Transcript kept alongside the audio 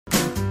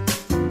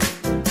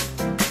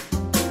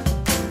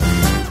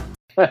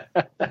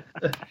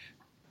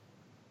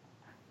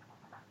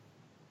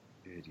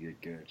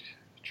Good.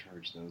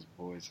 Charge those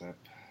boys up.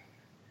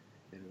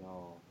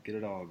 Get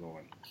it all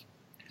going.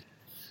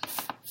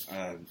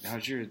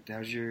 How's your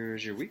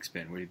week's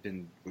been? What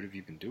have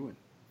you been doing?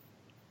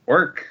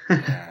 Work.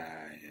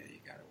 Yeah, you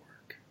gotta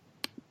work.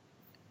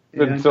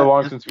 It's been so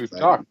long since we've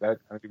talked that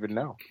I don't even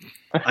know.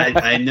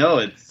 I know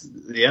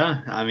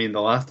I mean,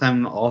 the last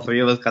time all three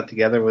of us got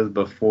together was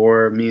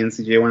before me and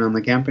CJ went on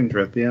the camping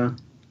trip. Yeah.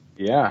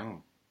 Yeah.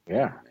 Oh,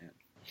 yeah. Man.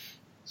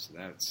 So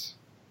that's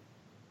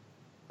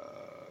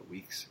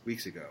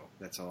weeks ago.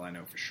 That's all I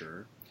know for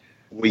sure.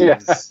 Weeks. Yeah.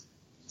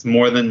 It's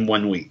more than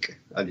 1 week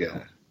ago.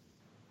 Yeah.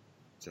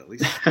 It's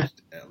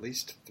at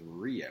least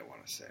 3, I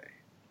want to say.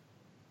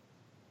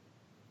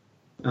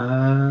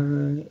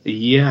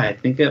 Yeah, I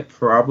think it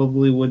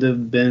probably would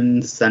have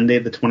been Sunday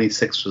the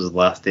 26th was the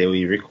last day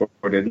we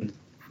recorded.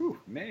 Whew,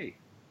 May.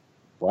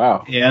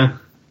 Wow. Yeah.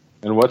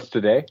 And what's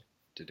today?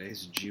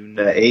 Today's June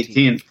the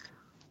 18th.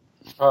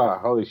 Ah,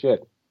 holy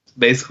shit.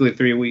 Basically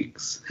 3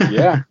 weeks.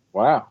 Yeah.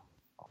 Wow.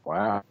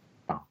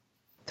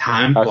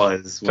 Time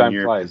flies when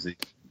you're busy.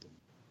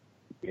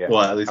 Yeah.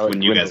 Well, at least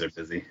when you guys are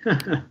busy.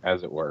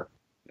 As it were.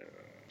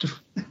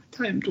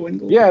 Time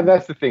dwindles. Yeah,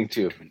 that's the thing,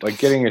 too. Like,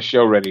 getting a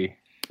show ready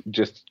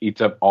just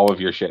eats up all of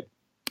your shit.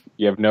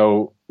 You have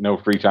no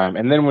free time.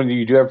 And then when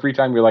you do have free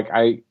time, you're like,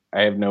 I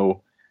have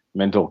no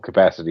mental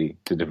capacity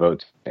to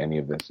devote to any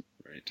of this.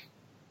 Right.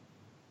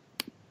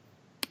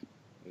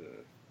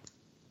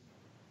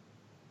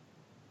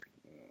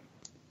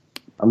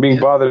 I'm being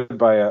bothered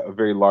by a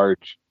very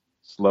large,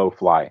 slow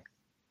fly.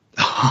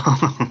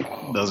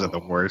 Those are the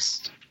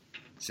worst.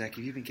 Zach,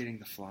 have you been getting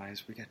the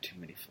flies? We got too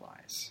many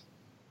flies.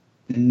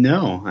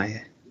 No,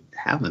 I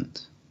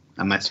haven't.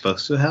 Am I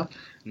supposed to have?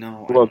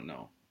 No, I don't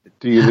know.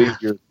 Do you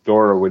leave your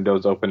door or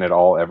windows open at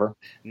all, ever?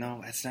 No,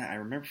 that's not. I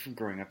remember from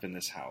growing up in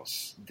this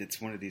house, it's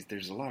one of these,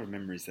 there's a lot of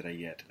memories that I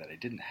get that I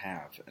didn't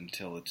have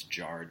until it's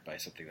jarred by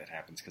something that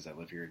happens because I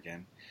live here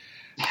again.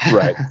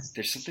 Right.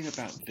 There's something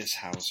about this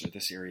house or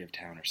this area of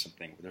town or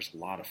something where there's a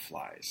lot of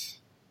flies.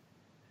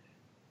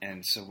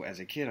 And so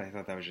as a kid, I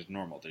thought that was just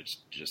normal. There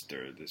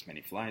are this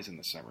many flies in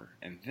the summer.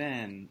 And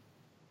then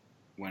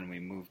when we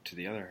moved to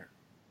the other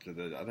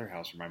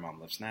house where my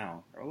mom lives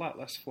now, there are a lot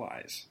less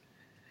flies.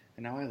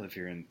 And now I live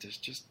here, and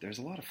there's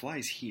a lot of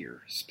flies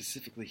here,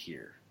 specifically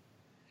here.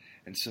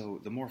 And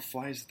so the more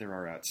flies there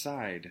are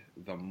outside,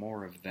 the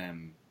more of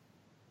them,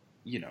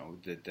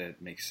 that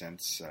makes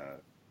sense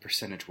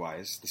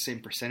percentage-wise. The same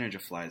percentage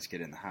of flies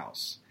get in the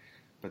house,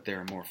 but there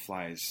are more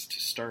flies to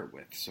start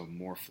with, so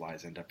more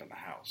flies end up in the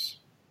house.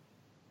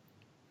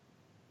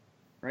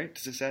 Right?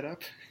 Does this add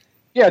up?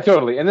 Yeah,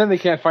 totally. And then they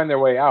can't find their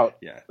way out.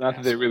 Yeah. Not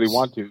that they really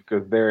want to,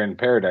 because they're in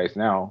paradise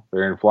now.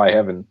 They're in fly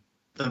heaven.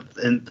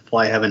 In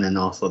fly heaven, and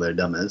also they're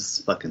dumb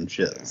as fucking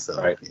shit. So,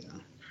 right.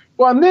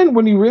 Well, and then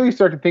when you really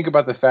start to think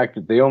about the fact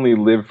that they only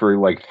live for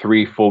like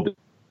 3 full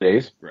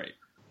days, right?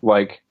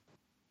 Like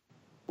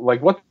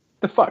what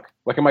the fuck?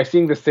 Like, am I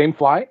seeing the same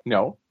fly?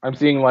 No, I'm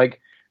seeing like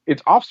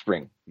its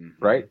offspring,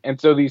 right? And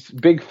so these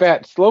big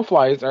fat slow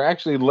flies are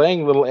actually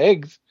laying little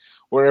eggs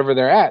wherever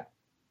they're at,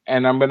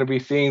 and I'm going to be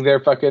seeing their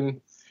fucking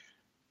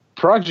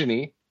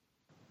progeny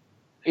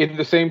in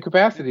the same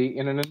capacity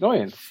in an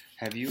annoyance.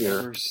 Have you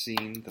ever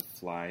seen the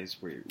flies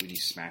where when you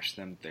smash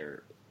them,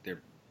 their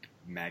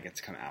maggots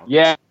come out?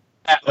 Yeah.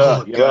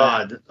 Oh,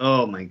 God.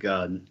 Oh, my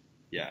God.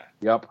 Yeah.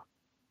 Yep.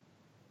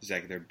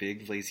 Zach, they're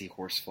big, lazy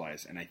horse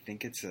flies, and I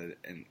think it's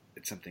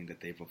something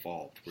that they've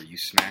evolved, where you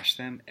smash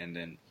them, and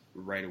then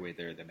right away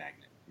they're the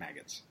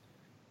maggots.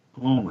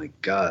 Oh, my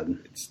God.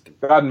 It's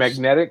the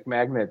magnetic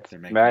magnets. They're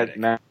magnetic.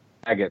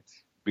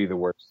 Maggots be the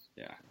worst.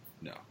 Yeah.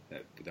 No,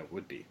 that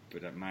would be.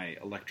 But my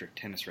electric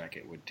tennis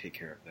racket would take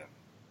care of them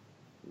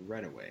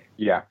right away.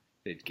 Yeah.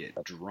 They'd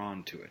get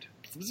drawn to it.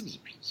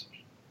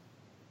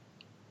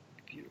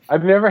 Beautiful.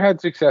 I've never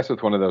had success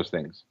with one of those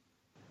things.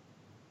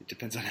 It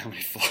depends on how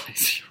many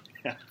flies you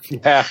have.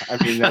 Yeah,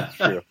 I mean, that's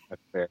true.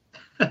 That's fair.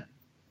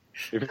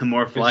 If the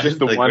more flies,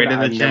 the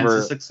greater the chance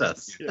of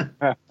success.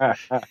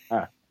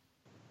 Yeah.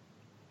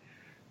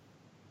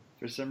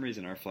 For some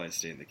reason, our flies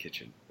stay in the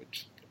kitchen,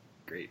 which,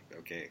 great,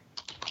 okay.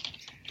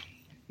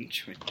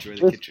 Enjoy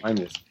the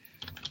kitchen.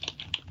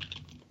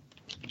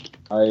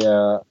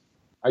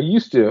 I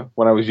used to,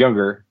 when I was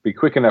younger, be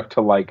quick enough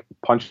to like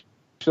punch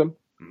them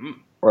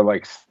or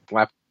like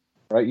slap.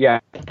 Right? Yeah.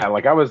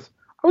 Like I was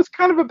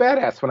kind of a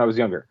badass when I was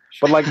younger,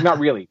 but like not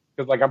really,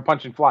 because like I'm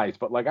punching flies.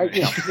 But like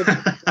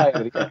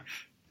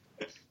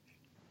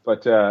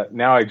But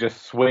now I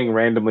just swing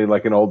randomly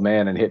like an old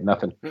man and hit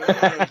nothing.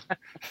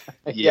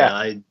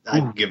 Yeah,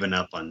 I've given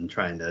up on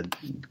trying to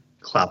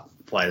clap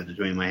flies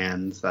between my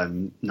hands.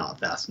 I'm not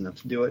fast enough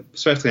to do it,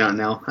 especially not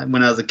now.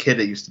 When I was a kid,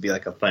 it used to be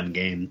like a fun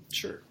game.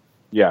 Sure.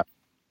 Yeah.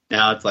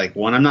 Now it's like,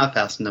 1, I'm not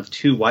fast enough.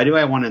 2, why do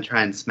I want to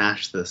try and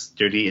smash this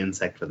dirty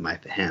insect with my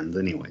hands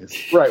anyways?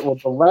 Right, well,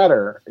 the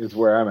latter is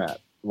where I'm at.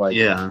 Like,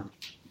 yeah.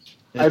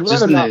 I'd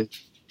rather not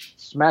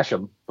smash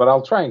them, but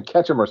I'll try and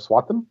catch them or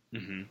swat them.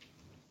 Mm-hmm.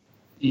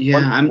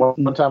 Yeah,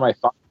 one time I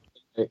thought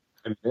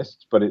and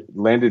missed, but it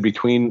landed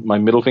between my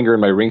middle finger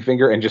and my ring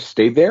finger and just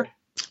stayed there.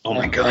 Oh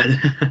my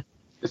god.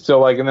 So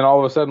like, and then all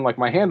of a sudden, like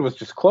my hand was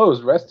just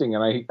closed, resting,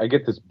 and I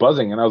get this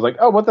buzzing, and I was like,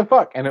 oh, what the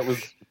fuck? And it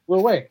flew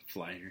away.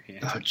 Fly in your hand.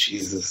 Oh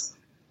Jesus.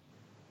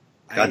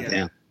 God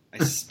damn.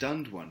 I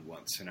stunned one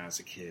once when I was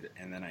a kid,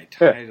 and then I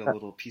tied a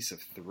little piece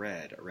of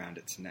thread around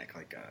its neck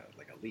like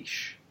a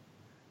leash.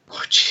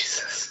 Oh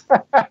Jesus.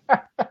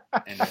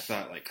 And I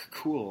thought, like,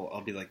 cool,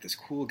 I'll be like this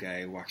cool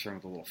guy who walks around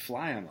with a little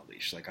fly on a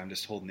leash. Like, I'm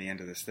just holding the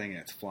end of this thing and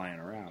it's flying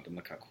around, and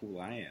look how cool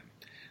I am.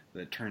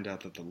 But it turned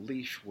out that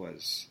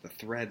the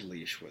thread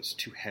leash was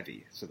too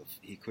heavy, so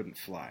he couldn't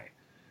fly.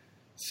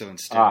 So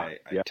instead, I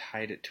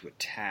tied it to a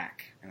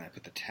tack, and I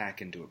put the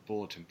tack into a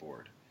bulletin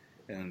board.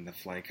 And then the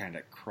fly kind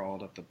of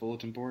crawled up the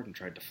bulletin board and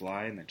tried to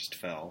fly, and then just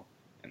fell,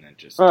 and then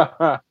just did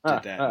that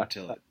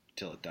until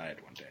it died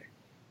one day.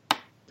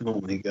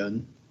 Oh my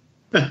god.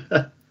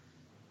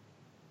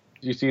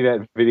 Did you see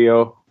that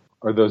video,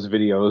 or those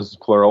videos,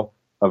 plural,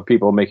 of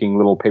people making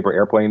little paper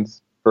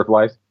airplanes for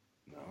flies?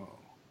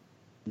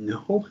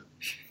 No.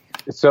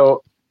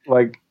 So,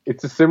 like,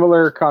 it's a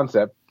similar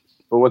concept,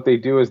 but what they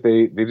do is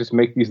they just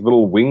make these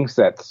little wing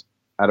sets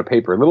out of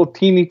paper, little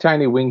teeny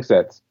tiny wing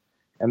sets,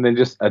 and then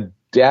just a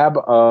dab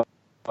of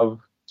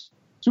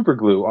super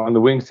glue on the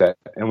wing set.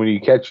 And when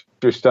you catch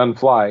your stunned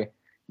fly,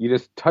 you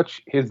just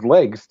touch his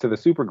legs to the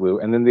super glue,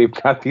 and then they've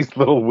got these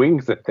little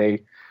wings that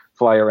they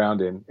fly around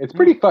in. It's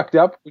pretty fucked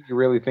up when you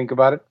really think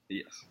about it.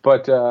 Yes.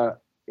 But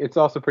it's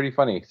also pretty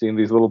funny seeing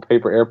these little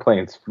paper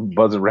airplanes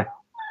buzz around.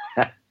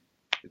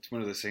 It's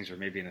one of those things where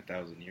maybe in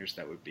 1,000 years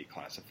that would be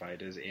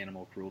classified as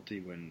animal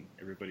cruelty when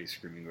everybody's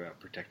screaming about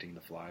protecting the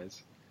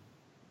flies.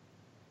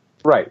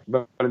 Right,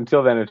 but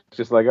until then, it's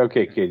just like,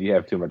 okay, kid, you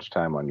have too much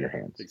time on your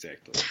hands.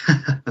 Exactly.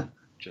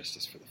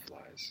 Justice for the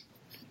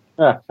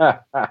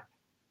flies.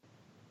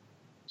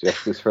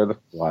 Justice for the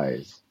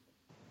flies.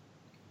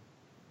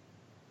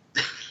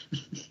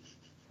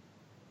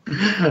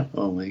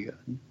 Oh my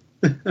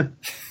god.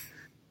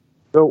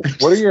 So,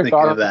 what are your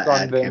thoughts that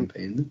on ad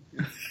campaign?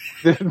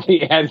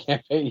 The ad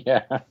campaign,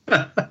 yeah.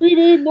 We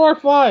need more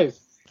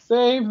flies.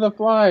 Save the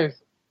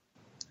flies.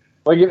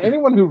 Like, if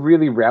anyone who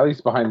really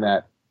rallies behind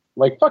that,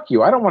 like, fuck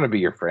you, I don't want to be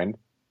your friend.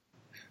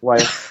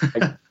 Like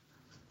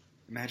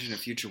Imagine a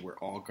future where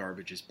all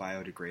garbage is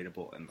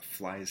biodegradable and the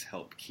flies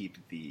help keep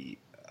the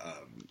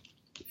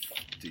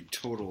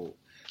total,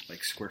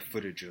 like, square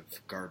footage of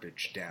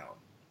garbage down.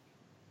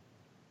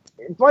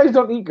 Flies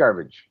don't eat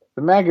garbage.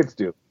 The maggots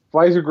do.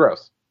 Flies are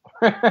gross.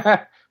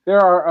 There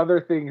are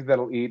other things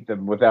that'll eat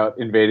them without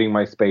invading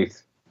my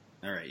space.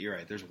 All right, you're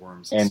right. There's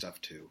worms and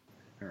stuff too.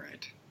 All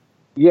right.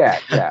 Yeah.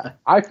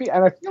 I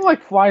feel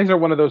like flies are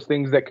one of those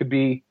things that could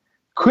be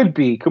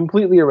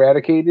completely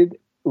eradicated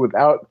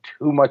without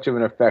too much of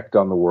an effect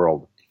on the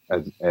world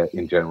as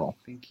in general.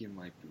 I think you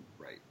might be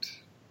right.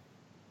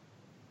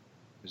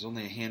 There's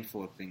only a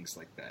handful of things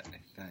like that, and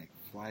I think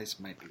flies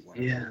might be one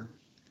of them.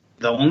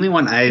 The only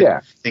one I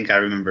think I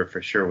remember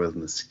for sure was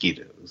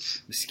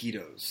mosquitoes.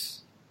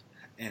 Mosquitoes.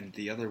 And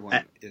the other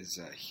one is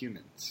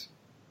humans.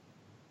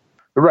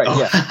 Right,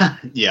 yeah.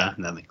 Yeah,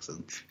 that makes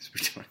sense.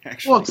 We don't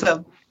actually... Well,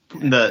 except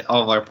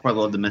all of our poor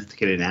little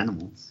domesticated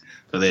animals.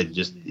 So they'd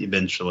just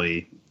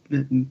eventually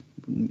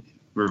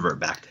revert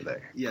back to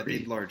their... Yeah,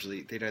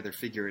 they'd either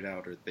figure it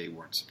out or they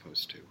weren't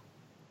supposed to.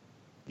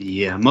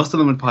 Yeah, most of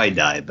them would probably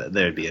die, but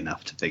there'd be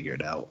enough to figure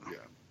it out. Yeah.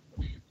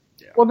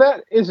 Well,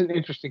 that is an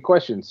interesting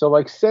question. So,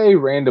 like, say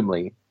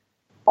randomly,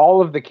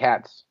 all of the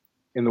cats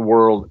in the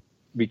world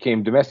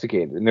became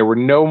domesticated, and there were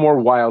no more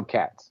wild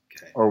cats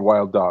or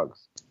wild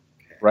dogs,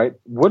 right?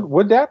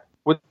 Would that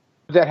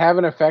have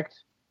an effect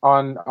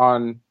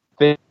on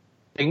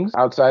things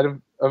outside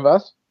of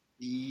us?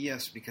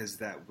 Yes, because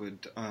that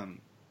would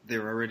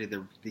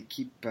they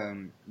keep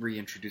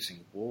reintroducing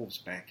wolves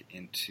back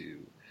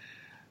into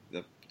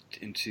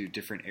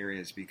different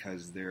areas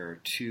because there are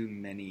too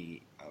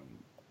many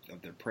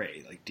of their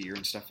prey, like deer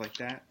and stuff like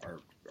that, are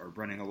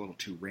running a little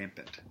too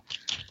rampant,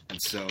 and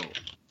so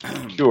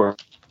sure.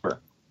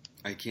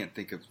 I can't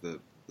think of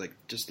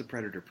just the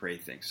predator-prey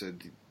thing. So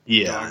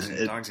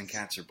dogs and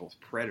cats are both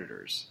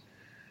predators,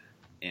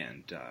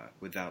 and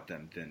without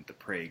them, then the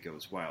prey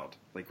goes wild.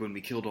 Like when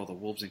we killed all the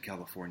wolves in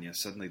California,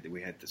 suddenly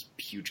we had this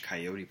huge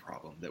coyote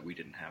problem that we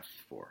didn't have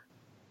before.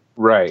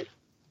 Right.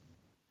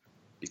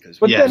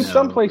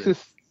 Some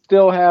places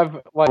still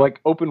have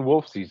like open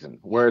wolf season,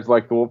 whereas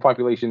like the wolf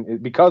population,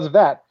 because of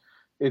that,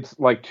 it's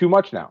like too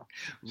much now.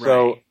 Right.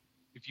 So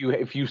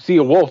if you see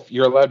a wolf,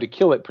 you're allowed to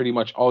kill it pretty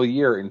much all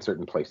year in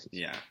certain places.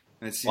 Yeah.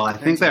 Well, I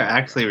think they're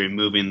actually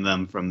removing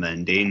them from the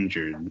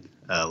endangered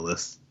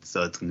list,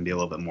 so it's going to be a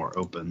little bit more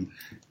open.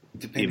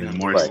 Depending on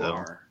more where so. you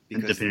are.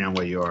 Depending on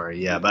where you are,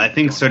 yeah. But I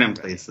think certain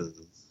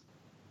places,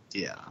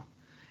 yeah.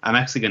 I'm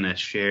actually going to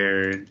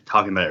share,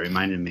 talking about it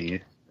reminded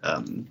me,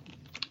 an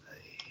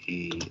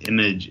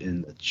image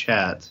in the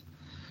chat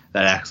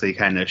that actually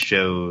kind of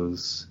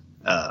shows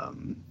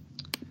kind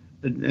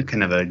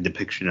of a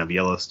depiction of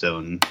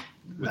Yellowstone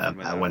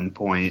at one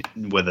point,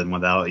 with and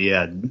without,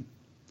 yeah.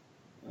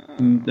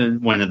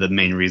 One of the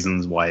main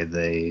reasons why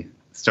they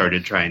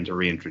started trying to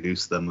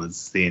reintroduce them was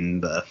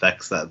seeing the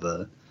effects that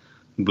the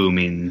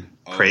booming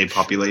prey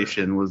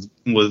population was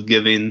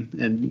giving,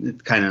 and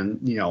it kind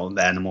of,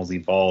 the animals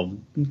evolved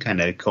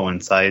kind of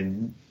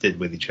coincided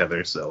with each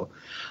other, so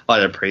a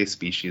lot of prey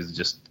species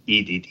just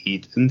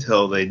eat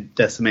until they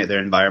decimate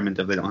their environment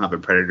if they don't have a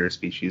predator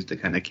species to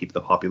kind of keep the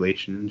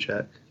population in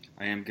check.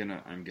 I'm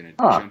gonna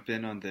jump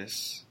in on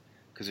this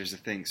because there's a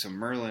thing. So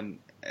Merlin,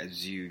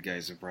 as you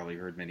guys have probably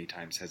heard many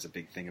times, has a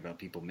big thing about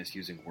people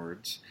misusing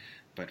words,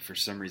 but for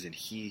some reason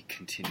he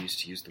continues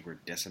to use the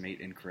word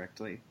decimate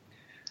incorrectly.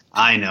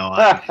 I know.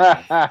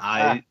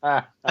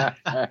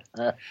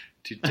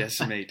 To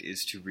decimate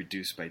is to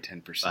reduce by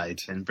 10%. By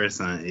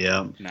 10%,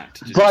 yeah. Not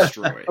to just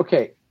destroy.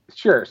 Okay,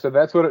 sure. So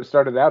that's what it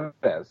started out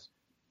as,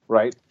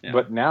 right? Yeah.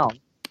 But now,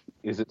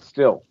 is it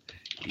still?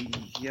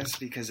 Yes,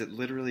 because it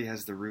literally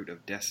has the root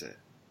of decet.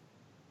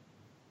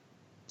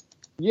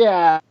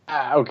 Yeah.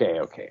 Okay.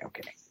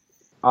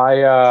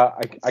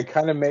 I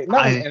kind of made.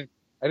 I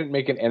didn't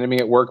make an enemy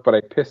at work, but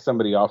I pissed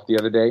somebody off the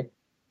other day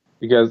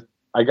because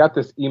I got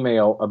this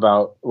email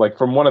about, like,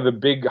 from one of the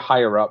big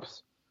higher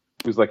ups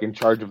who's, like, in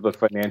charge of the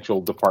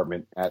financial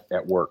department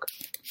at work,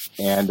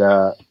 and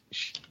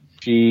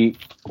she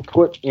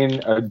put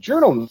in a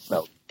journal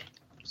note,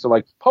 so,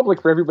 like,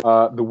 public for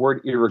everybody, the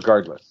word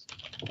irregardless,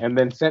 and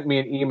then sent me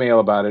an email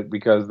about it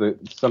because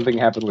something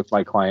happened with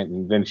my client,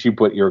 and then she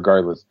put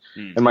irregardless.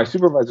 And my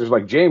supervisor's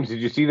like, James,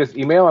 did you see this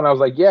email? And I was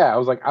like, yeah. I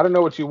was like, I don't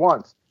know what she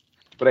wants,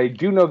 but I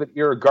do know that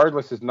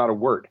irregardless is not a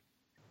word.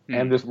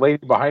 And this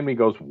lady behind me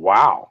goes,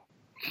 wow.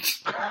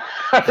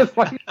 I was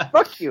like,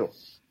 fuck you.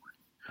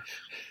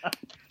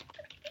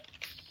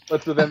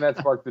 But so then that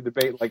sparked the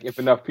debate, like, if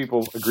enough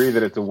people agree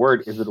that it's a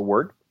word, is it a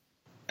word?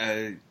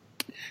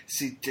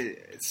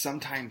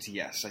 Sometimes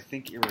yes. I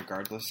think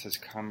irregardless has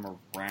come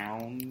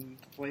around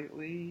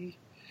lately.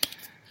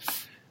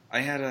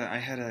 I had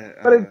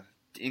a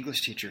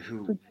English teacher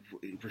who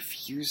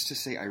refused to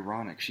say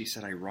ironic. She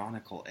said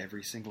ironical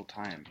every single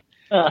time.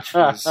 Which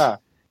was,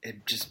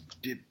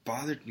 it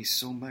bothered me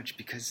so much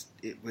because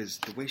it was,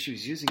 the way she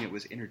was using it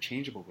was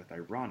interchangeable with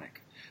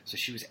ironic. So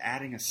she was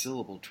adding a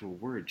syllable to a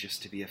word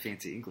just to be a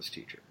fancy English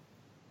teacher.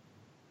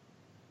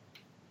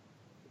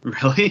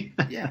 Really?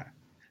 Yeah.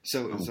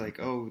 So it was like,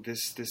 oh,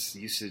 this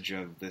usage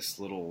of this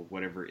little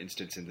whatever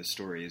instance in the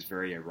story is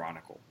very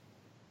ironical.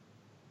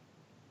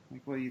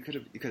 Like, well, you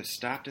could have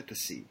stopped at the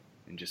C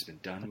and just been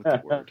done with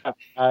the word.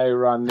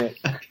 Ironic.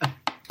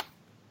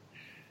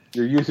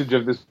 Your usage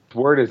of this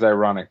word is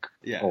ironic.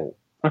 Yeah. Oh.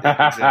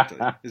 Yeah, exactly.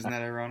 Isn't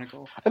that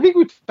ironical? I think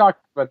we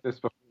talked about this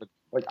before,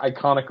 like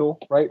iconical,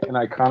 right? And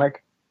iconic.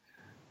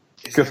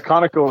 Because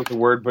conical is a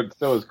word, but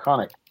so is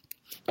conic.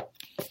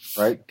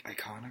 Right?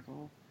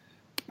 Iconical?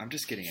 I'm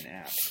just getting an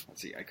app.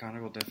 Let's see.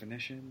 Iconical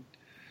definition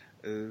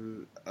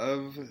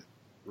of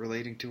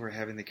relating to or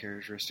having the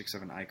characteristics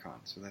of an icon.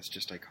 So that's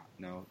just icon.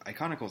 No,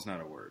 iconical is not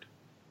a word.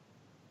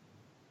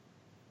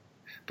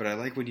 But I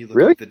like when you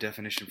look at the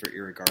definition for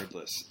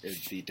irregardless.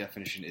 The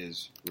definition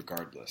is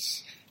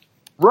regardless.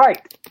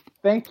 Right.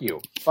 Thank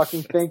you.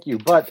 Fucking thank you.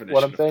 But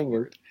what I'm saying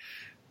is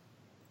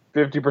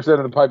 50%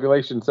 of the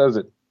population says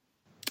it.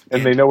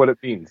 And they know what it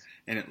means.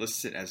 And it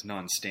lists it as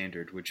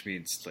non-standard, which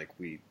means, like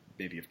we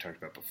maybe have talked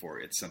about before,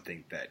 it's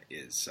something that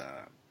is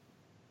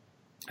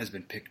has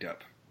been picked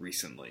up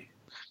recently.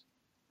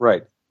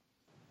 Right.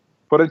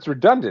 But it's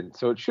redundant,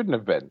 so it shouldn't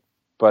have been.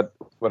 But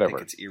whatever. I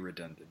think it's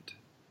irredundant.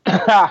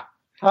 Ha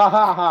ha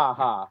ha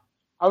ha.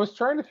 I was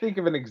trying to think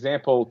of an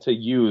example to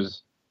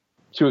use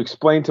to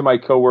explain to my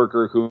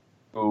coworker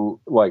who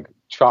like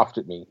choffed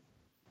at me.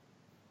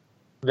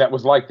 That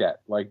was like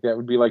that. Like that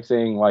would be like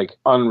saying like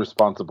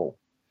unresponsible.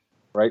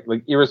 Right?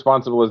 Like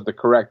irresponsible is the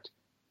correct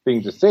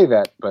thing to say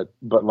that, but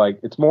like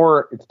it's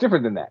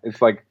different than that.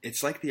 It's like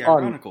the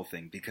ironical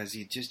thing because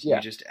you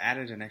just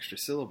added an extra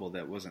syllable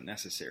that wasn't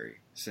necessary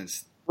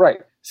since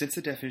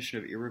the definition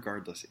of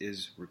irregardless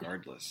is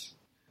regardless.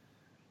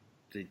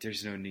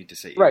 There's no need to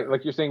say right,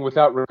 like you're saying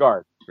without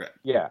regard. Right.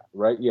 Yeah,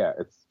 right. Yeah,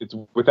 it's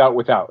without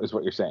is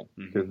what you're saying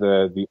because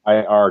the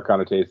IR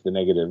connotates the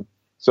negative.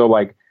 So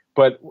like,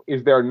 but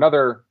is there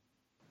another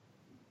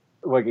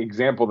like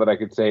example that I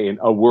could say in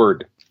a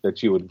word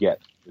that you would get,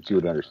 that you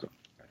would understand?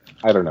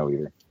 I don't know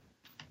either.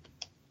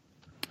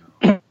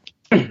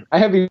 I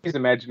have these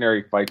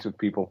imaginary fights with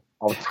people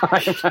all the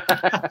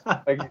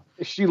time. Like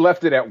she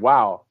left it at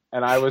wow,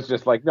 and I was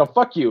just like, no,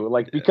 fuck you,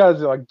 like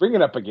because like bring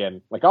it up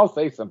again. Like I'll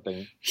say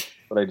something,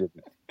 but I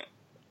didn't.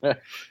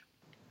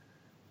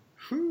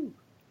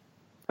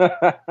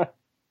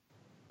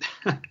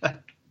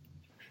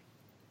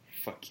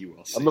 Fuck you,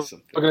 I'll say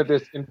something. Looking at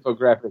this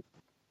infographic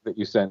that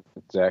you sent,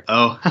 Zach.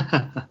 Oh.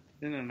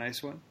 Isn't it a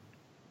nice one?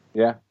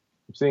 Yeah.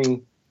 I'm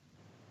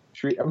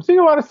seeing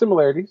a lot of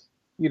similarities.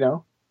 You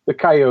know, the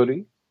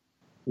coyote.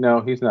 No,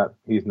 he's not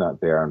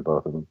there on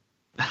both of them.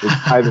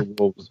 It's either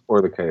wolves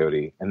or the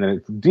coyote. And then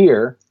it's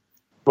deer.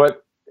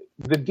 But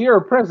the deer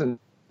are present.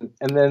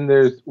 And then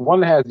there's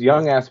one that has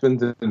young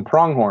aspens and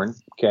pronghorn.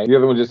 Okay. The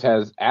other one just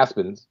has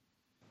aspens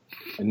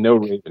and no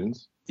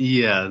ravens.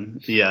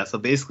 Yeah. So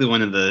basically,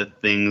 one of the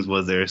things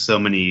was there were so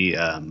many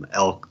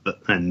elk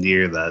and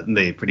deer that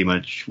they pretty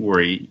much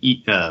were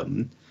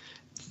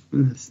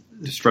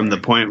from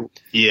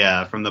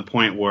the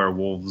point where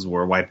wolves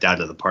were wiped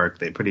out of the park.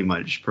 They pretty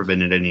much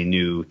prevented any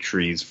new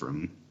trees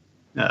from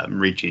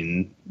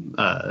reaching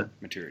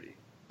maturity.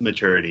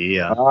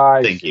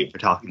 Yeah. Thank you for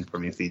talking for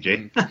me,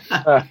 CJ.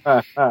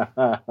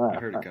 I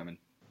heard it coming.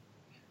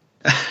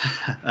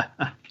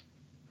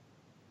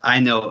 I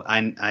know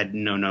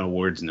no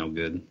words no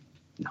good.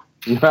 No.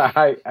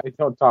 I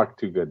don't talk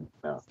too good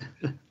now.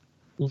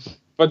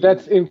 But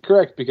that's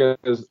incorrect,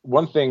 because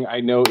one thing I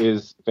know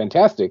is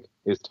fantastic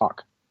is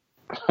talk.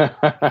 They've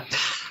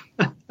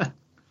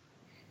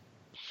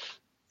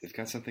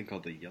got something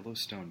called the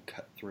Yellowstone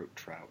cutthroat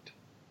trout.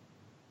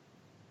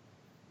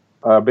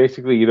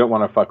 Basically, you don't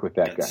want to fuck with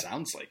that guy. That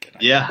sounds like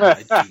it. Yeah.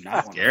 I do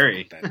not want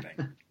Scary. to fuck with that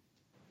thing.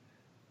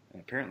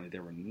 And apparently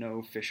there were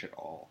no fish at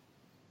all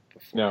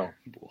before No.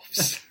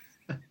 wolves.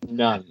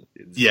 None.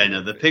 Yeah,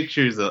 no, the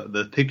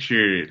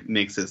picture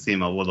makes it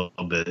seem a little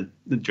bit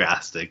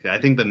drastic.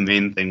 I think the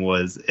main thing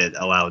was it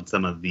allowed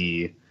some of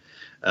the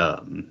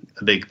a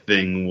big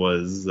thing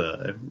was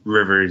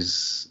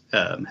rivers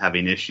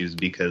having issues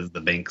because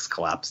the banks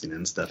collapsing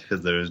and stuff,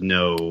 because there was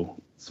no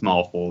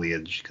small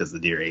foliage because the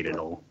deer ate it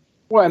all.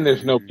 Well, and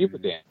there's no beaver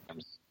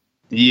dams.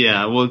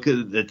 Yeah, well,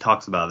 'cause it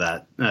talks about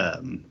that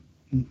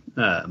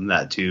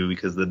that too,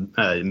 because the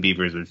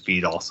beavers would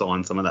feed also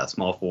on some of that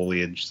small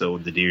foliage, so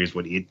the deers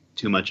would eat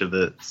too much of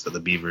it, so the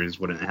beavers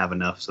wouldn't have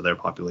enough, so their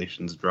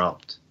populations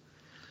dropped.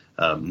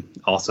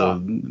 Also,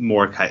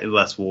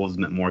 less wolves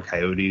meant more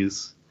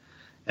coyotes,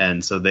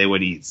 and so they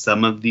would eat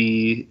some of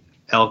the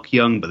elk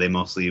young, but they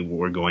mostly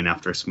were going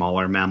after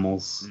smaller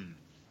mammals,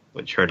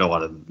 which hurt a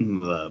lot of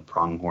the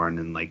pronghorn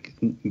and like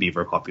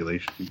beaver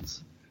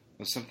populations.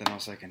 Well, something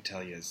else I can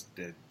tell you is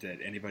that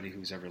anybody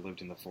who's ever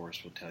lived in the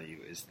forest will tell you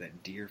is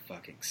that deer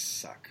fucking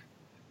suck.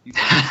 You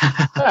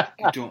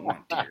don't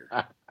want deer.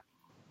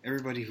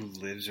 Everybody who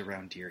lives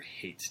around deer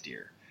hates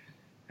deer.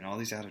 And all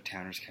these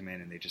out-of-towners come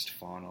in and they just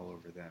fawn all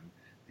over them.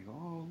 They go,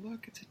 oh,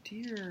 look, it's a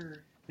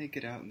deer. They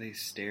get out and they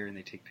stare and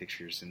they take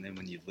pictures. And then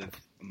when you live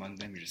among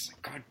them, you're just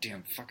like,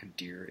 goddamn fucking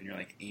deer. And you're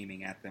like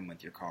aiming at them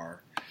with your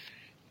car.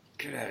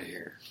 Get out of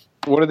here.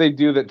 What do they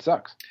do that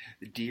sucks?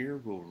 The deer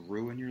will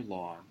ruin your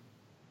lawn.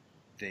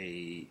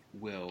 They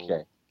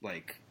will,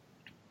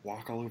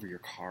 walk all over your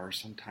car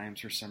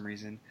sometimes for some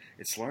reason.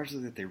 It's largely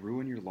that they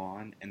ruin your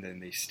lawn, and then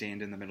they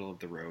stand in the middle of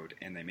the road,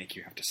 and they make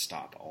you have to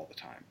stop all the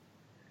time.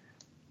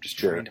 Just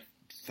trying to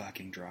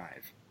fucking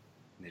drive.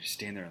 And they just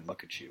stand there and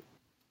look at you.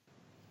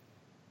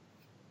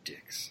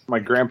 Dicks. My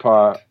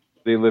grandpa,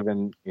 they live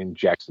in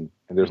Jackson,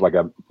 and there's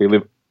they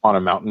live on a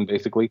mountain,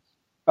 basically.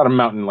 Not a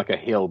mountain, like a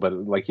hill, but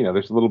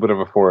there's a little bit of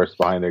a forest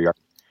behind their yard.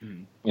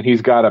 Mm. And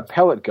he's got a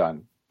pellet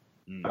gun.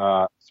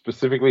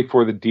 Specifically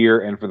for the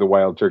deer and for the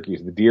wild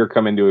turkeys. The deer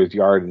come into his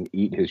yard and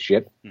eat his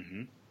shit,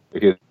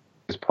 his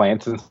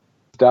plants and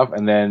stuff,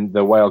 and then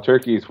the wild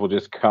turkeys will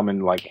just come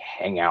and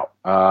hang out.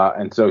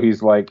 And so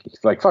he's like,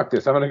 fuck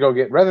this, I'm gonna go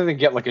rather than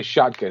get a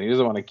shotgun. He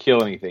doesn't want to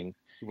kill anything.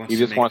 He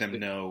just wants them to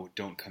know,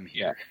 don't come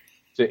here.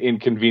 Yeah, to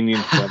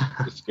inconvenience them,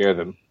 to scare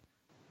them.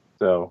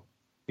 So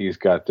he's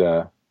got,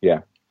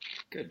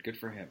 Good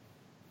for him.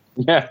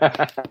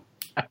 Yeah.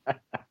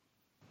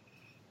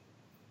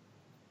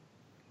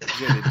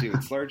 Yeah, they do.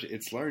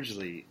 It's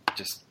largely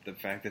just the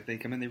fact that they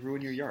come in, they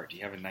ruin your yard.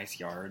 You have a nice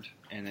yard,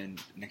 and then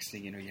next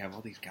thing you know, you have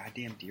all these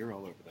goddamn deer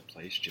all over the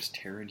place, just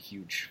tearing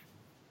huge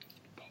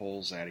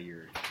holes out of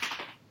your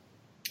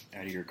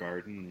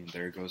garden, and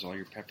there goes all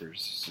your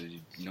peppers. So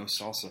no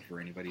salsa for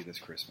anybody this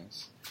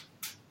Christmas.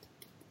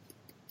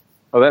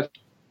 Oh, that's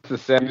the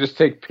same. You just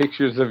take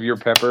pictures of your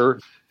pepper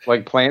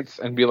plants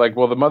and be like,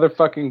 well, the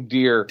motherfucking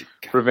deer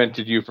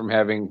prevented you from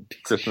having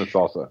Christmas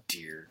salsa.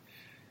 Deer.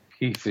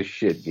 Piece of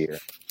shit deer.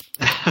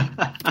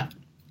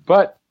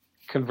 But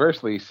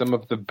conversely, some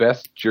of the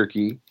best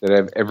jerky that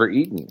I've ever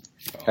eaten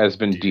has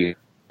been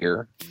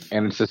deer,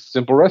 and it's a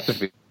simple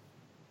recipe.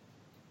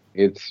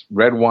 It's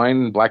red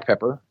wine, black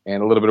pepper,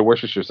 and a little bit of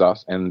Worcestershire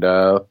sauce, and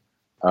a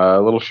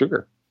little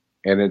sugar,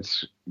 and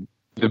it's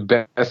the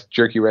best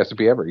jerky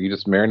recipe ever. You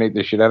just marinate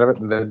the shit out of it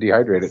and then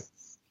dehydrate it.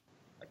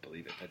 I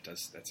believe it.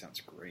 That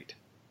sounds great.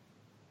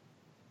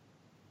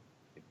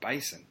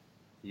 Bison.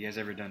 You guys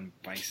ever done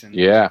bison?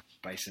 Yeah.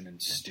 Bison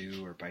and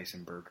stew or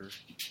bison burger?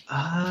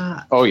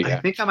 Oh, yeah. I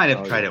think I might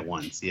have tried it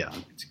once, yeah.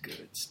 It's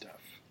good stuff.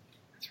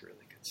 It's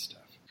really good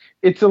stuff.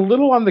 It's a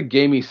little on the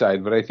gamey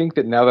side, but I think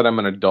that now that I'm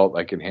an adult,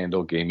 I can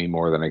handle gamey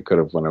more than I could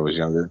have when I was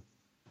younger.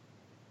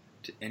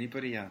 To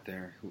anybody out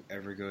there who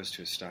ever goes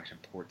to a Stockton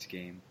Ports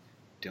game,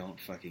 don't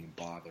fucking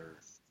bother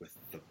with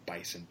the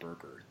bison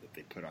burger that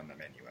they put on the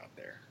menu out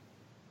there.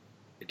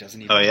 It doesn't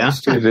even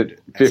taste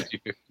good. Is it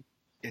 50-50?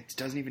 It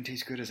doesn't even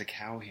taste good as a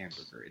cow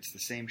hamburger. It's the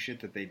same shit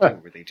that they do,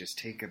 where they just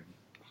take a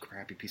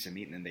crappy piece of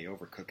meat and then they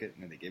overcook it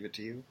and then they give it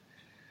to you.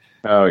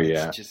 Oh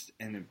yeah. It's just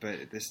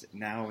but this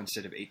now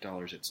instead of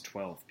 $8, it's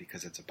 $12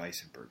 because it's a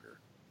bison burger.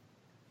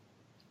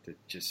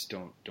 Just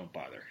don't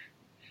bother.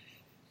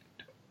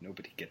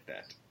 Nobody get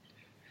that.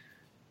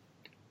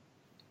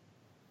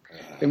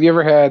 Have you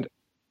ever had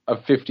a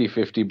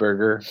 50-50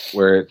 burger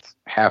where it's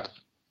half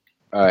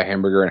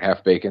hamburger and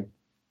half bacon?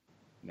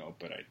 No,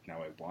 but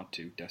now I want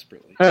to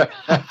desperately. Where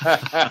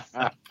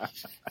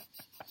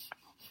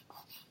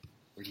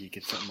do you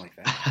get something like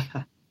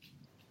that?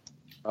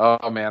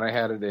 Oh man, I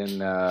had it in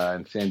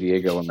San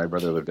Diego when my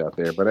brother lived out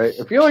there, but I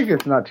feel like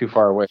it's not too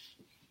far away.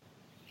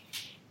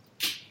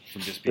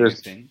 From just being a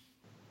thing?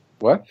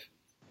 What?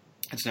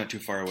 It's not too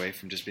far away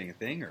from just being a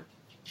thing, or?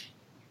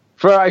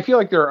 I feel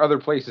like there are other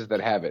places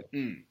that have it.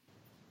 Mm.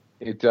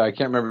 I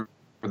can't remember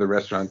the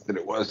restaurant that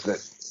it was.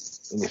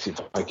 Let me see if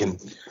I can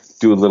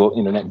do a little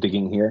internet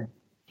digging here.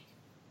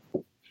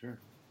 Sure.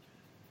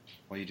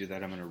 While you do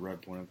that, I'm going to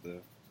rub one of the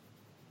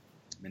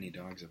mini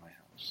dogs in my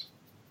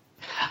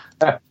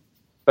house.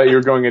 Thought you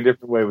were going a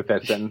different way with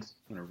that sentence.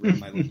 I'm going to rub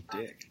my little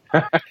dick.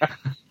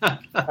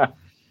 I'm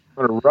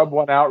going to rub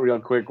one out real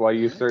quick while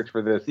you search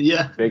for this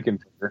bacon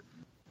burger.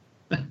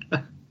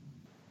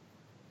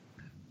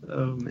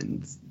 Oh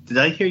man, did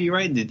I hear you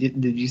right?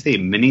 Did you say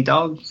mini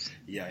dogs?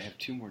 Yeah, I have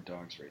 2 more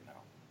dogs right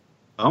now.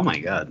 Oh my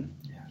god.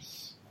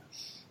 Yes.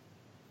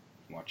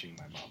 I'm watching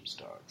my mom's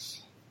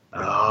dogs.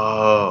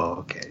 Oh,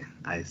 okay.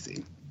 I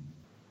see.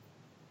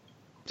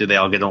 Do they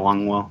all get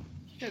along well?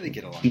 Yeah, they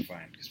get along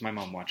fine, because my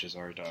mom watches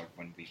our dog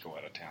when we go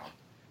out of town.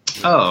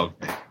 Oh,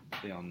 okay.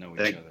 They all know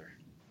each other.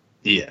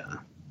 Yeah.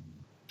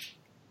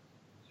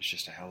 There's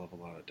just a hell of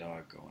a lot of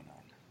dog going on.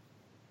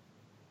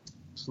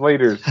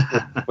 Slater's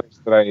the place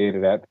that I ate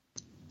it at.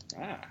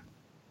 Ah.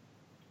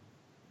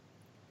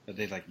 Are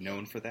they,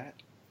 known for that?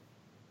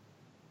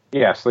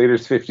 Yeah,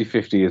 Slater's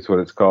 50-50 is what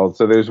it's called.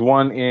 So there's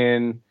one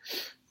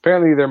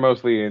apparently they're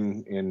mostly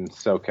in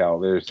SoCal.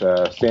 There's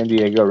San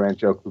Diego,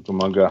 Rancho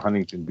Cucamonga,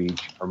 Huntington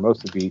Beach,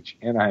 Hermosa Beach,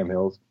 Anaheim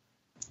Hills,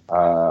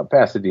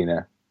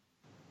 Pasadena.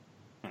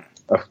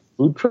 A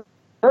food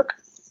truck?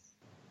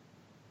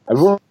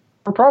 We're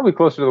probably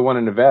closer to the one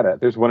in Nevada.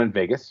 There's one in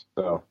Vegas,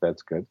 so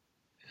that's good.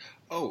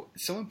 Oh,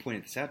 someone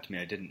pointed this out to me.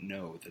 I didn't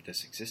know that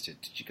this existed.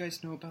 Did you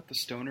guys know about the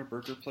Stoner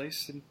Burger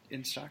place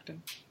in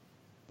Stockton?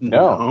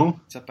 No.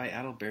 It's up by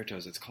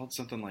Adalberto's. It's called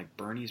something like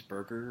Bernie's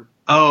Burger.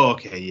 Oh,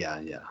 okay.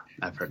 Yeah.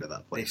 I've heard of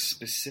that place.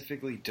 They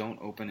specifically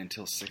don't open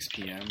until 6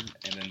 p.m.,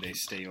 and then they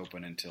stay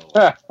open until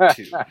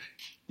 2.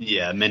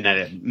 Yeah, midnight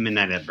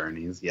at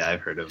Bernie's. Yeah,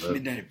 I've heard of it.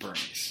 Midnight at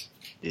Bernie's.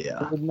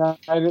 Yeah. Midnight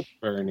at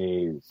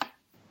Bernie's.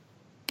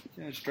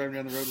 Yeah, just driving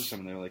down the road with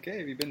someone. They're like, hey,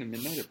 have you been to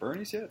Midnight at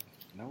Bernie's yet?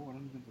 No, I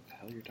don't know what the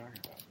hell you're talking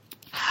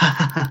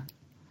about.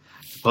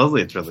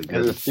 Supposedly it's really good.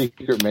 There's a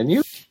secret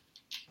menu?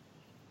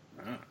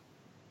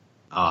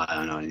 Oh, I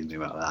don't know anything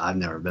about that. I've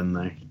never been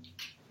there.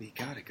 You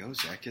gotta go,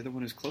 Zach. You're the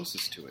one who's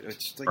closest to it.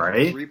 It's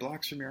right? 3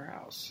 blocks from your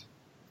house.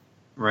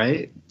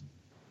 Right?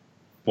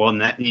 Well,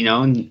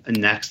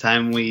 next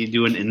time we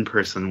do an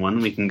in-person one,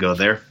 we can go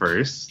there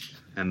first,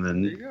 and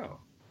then there you go.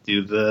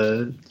 Do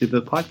the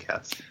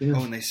podcast. Yeah.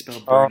 Oh, and they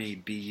spell Bernie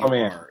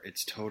B-U-R.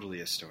 It's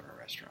totally a stoner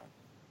restaurant.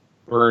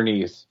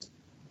 Bernie's.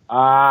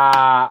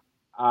 Ha.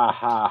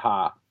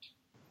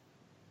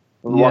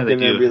 Yeah, they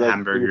do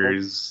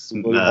hamburgers,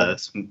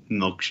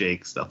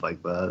 milkshakes, stuff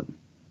like that.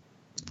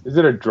 Is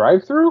it a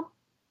drive-through?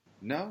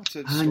 No, it's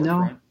a storefront.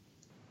 No.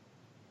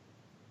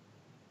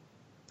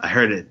 I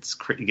heard it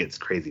gets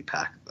crazy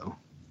packed, though.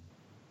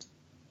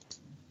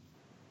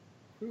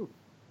 Ooh.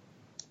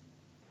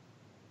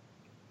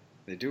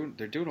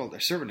 They're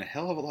serving a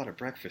hell of a lot of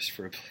breakfast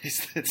for a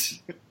place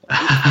that's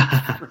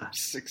from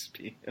 6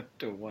 p.m.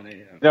 to 1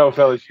 a.m. No,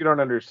 fellas, you don't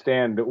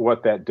understand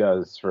what that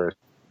does for a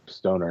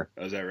stoner.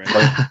 Oh, is that right?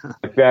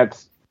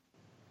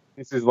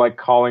 This is like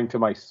calling to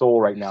my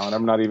soul right now,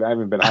 and I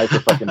haven't been high for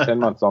fucking 10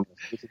 months on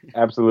this. This is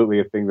absolutely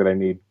a thing that I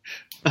need.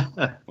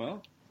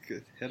 Well,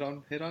 good. Head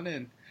on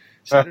in.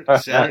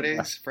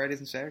 Fridays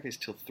and Saturdays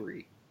till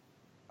 3.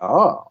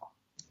 Oh.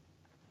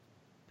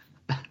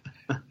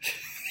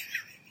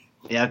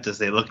 You have to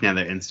say, looking at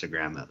their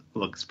Instagram, it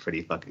looks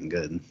pretty fucking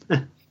good.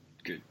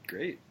 Good,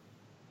 great.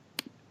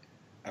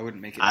 I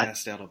wouldn't make it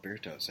past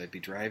Adalberto's. I'd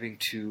be driving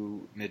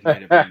to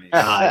Midnight at Bernie's.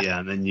 Yeah,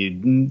 and then you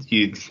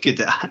get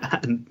there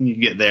and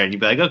you'd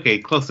be like, okay,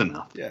 close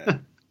enough. Yeah.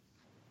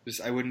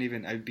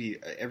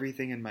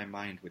 Everything in my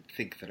mind would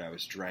think that I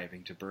was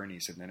driving to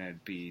Bernie's, and then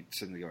I'd be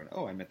suddenly going,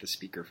 oh, I'm at the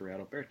speaker for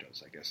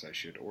Adalberto's. I guess I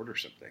should order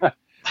something.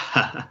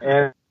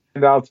 And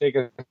I'll take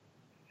a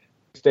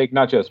steak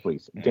nachos,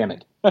 please. Damn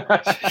it.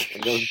 I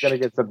was going to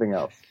get something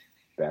else.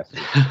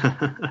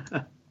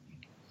 Bastard.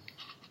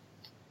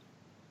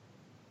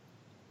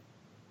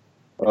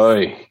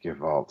 Oy,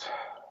 Gewalt.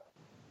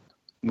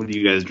 What are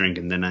you guys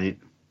drinking tonight?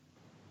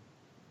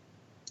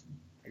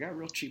 I got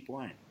real cheap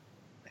wine.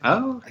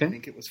 Okay. I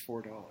think it was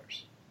 $4.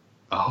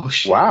 Oh,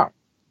 shit. Wow.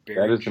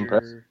 That is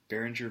impressive.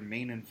 Beringer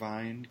Main and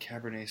Vine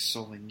Cabernet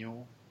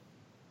Sauvignon.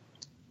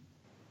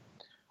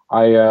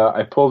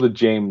 I pulled a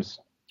James,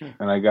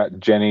 and I got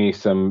Jenny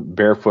some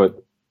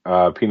Barefoot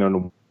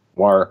Pinot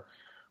Noir,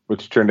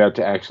 which turned out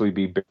to actually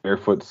be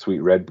Barefoot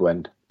Sweet Red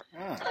Blend.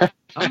 Oh.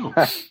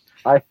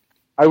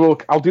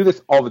 I'll do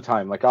this all the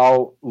time. Like,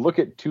 I'll look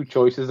at 2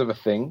 choices of a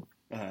thing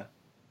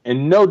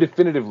and know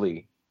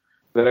definitively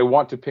that I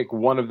want to pick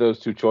one of those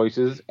two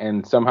choices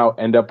and somehow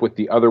end up with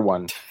the other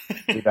one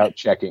without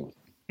checking.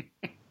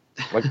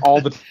 Like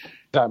all the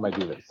time I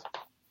do this.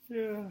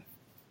 Yeah.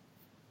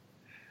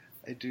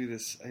 I do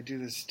this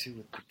too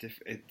with the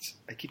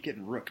I keep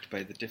getting rooked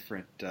by the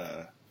different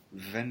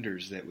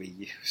vendors that we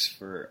use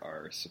for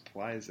our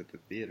supplies at the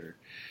theater,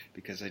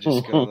 because I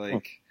just go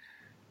like,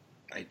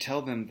 I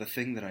tell them the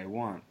thing that I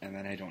want, and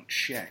then I don't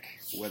check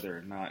whether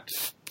or not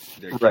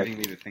they're giving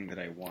me the thing that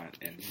I want.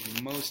 And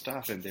most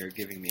often they're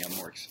giving me a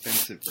more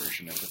expensive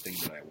version of the thing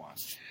that I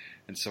want.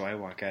 And so I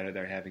walk out of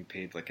there having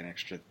paid like an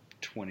extra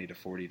 $20 to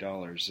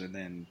 $40, and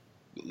then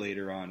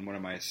later on, one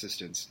of my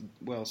assistants,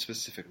 well,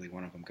 specifically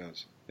one of them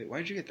goes, "Wait, why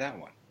did you get that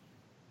one?"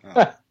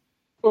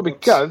 Well,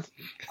 because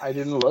I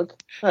didn't look.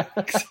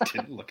 Because I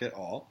didn't look at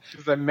all.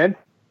 Because I meant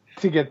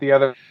to get the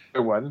other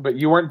one, but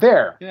you weren't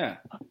there. Yeah,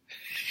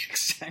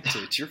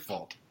 exactly. It's your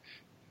fault.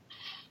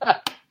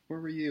 Where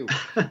were you?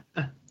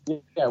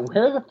 Yeah,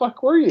 where the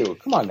fuck were you?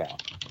 Come on now.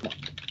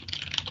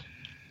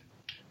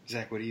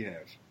 Zach, what do you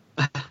have?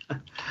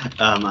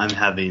 I'm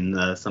having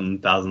some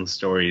Thousand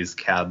Stories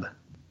cab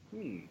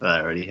that I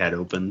already had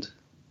opened.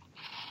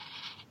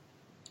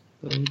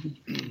 So,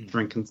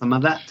 drinking some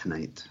of that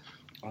tonight.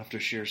 I'll have to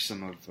share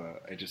some of.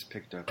 I just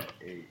picked up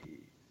a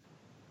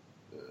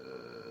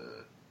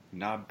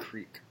Knob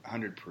Creek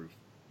 100 proof.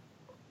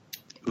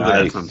 Ooh,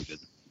 that sounds good.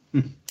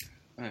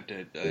 I have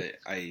to.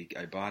 I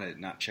bought it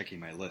not checking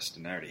my list,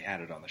 and I already had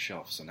it on the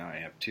shelf. So now I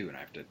have two, and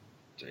I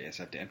guess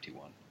I have to empty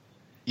one.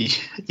 Yeah,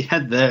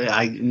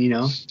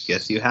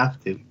 guess you have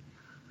to.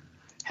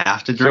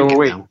 Have to drink it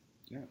now.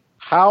 Yeah.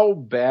 How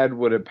bad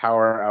would a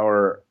power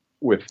hour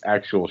with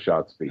actual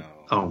shots be? No.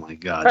 Oh my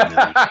god,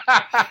 no.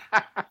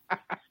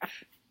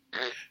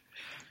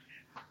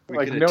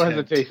 Like, no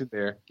hesitation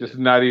there. Just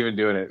not even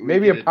doing it.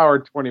 Maybe a power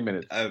 20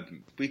 minutes.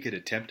 We could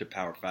attempt a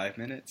power 5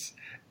 minutes,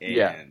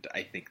 and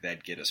I think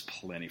that'd get us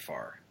plenty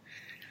far.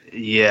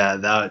 Yeah,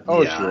 that.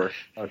 Oh, yeah. Sure.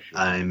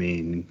 I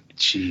mean,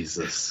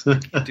 Jesus. We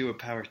could do a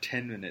power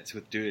 10 minutes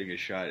with doing a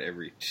shot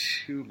every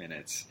 2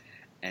 minutes,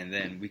 and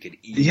then we could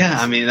eat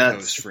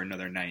that's for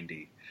another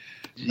 90.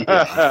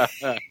 Yeah.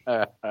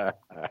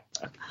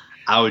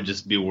 I would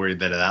just be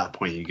worried that at that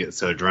point you get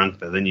so drunk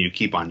that then you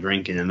keep on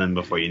drinking, and then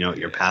before you know it,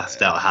 you're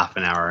passed out half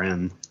an hour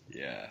in.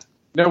 Yeah.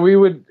 No, we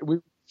would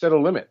set a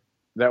limit.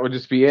 That would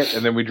just be it,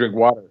 and then we drink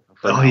water.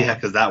 Oh yeah,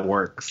 because that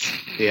works.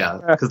 Yeah,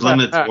 because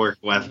limits work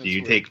after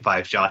you take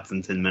 5 shots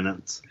in 10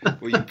 minutes.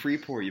 Well, you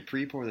pre-pour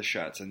the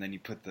shots, and then you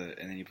put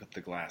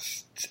the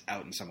glass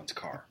out in someone's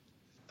car.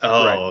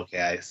 Oh, right.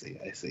 Okay, I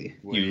see.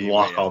 You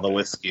lock all the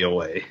whiskey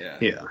away.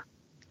 Yeah.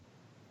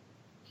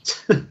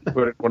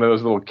 Put one of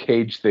those little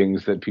cage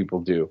things that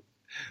people do.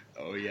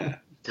 Oh yeah,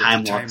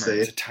 time lock. It's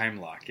a time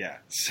lock. Yeah.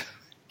 So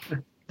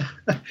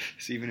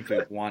even if we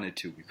wanted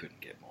to, we couldn't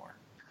get more.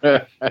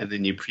 And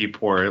then you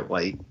pre-pour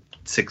like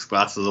 6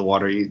 glasses of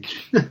water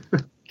each.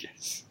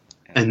 Yes.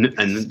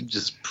 And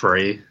just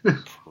pray.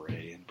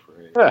 Pray.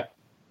 I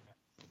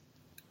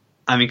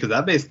mean, because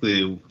that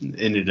basically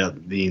ended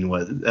up being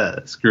what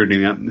screwed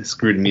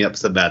me up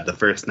so bad the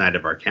first night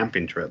of our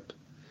camping trip.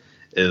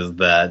 Is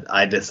that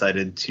I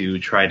decided to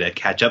try to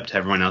catch up to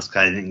everyone else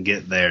because I didn't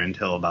get there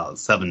until about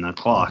 7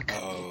 o'clock.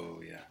 Oh,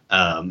 yeah.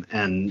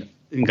 And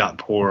got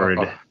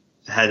poured.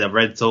 Had a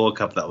red Solo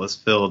cup that was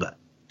filled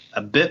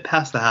a bit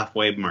past the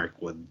halfway mark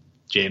with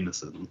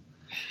Jameson.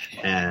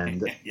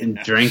 And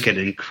drank it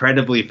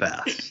incredibly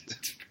fast.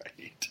 That's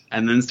right.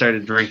 And then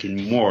started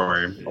drinking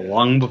more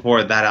long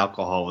before that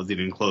alcohol was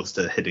even close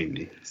to hitting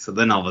me. So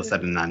then all of a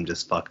sudden I'm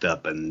just fucked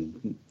up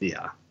and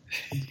yeah.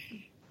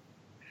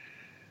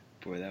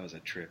 Boy, that was a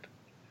trip.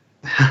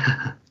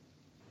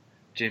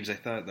 James, I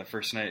thought the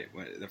first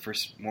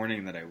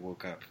morning that I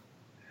woke up,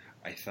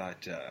 I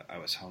thought I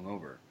was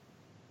hungover.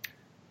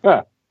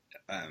 Huh.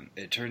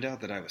 It turned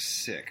out that I was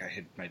sick.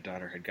 My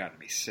daughter had gotten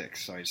me sick,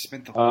 so I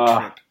spent the whole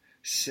trip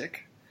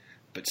sick,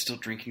 but still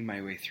drinking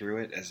my way through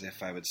it as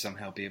if I would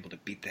somehow be able to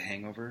beat the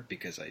hangover,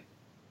 because I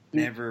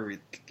never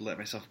let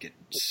myself get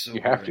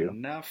sober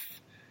enough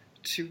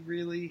to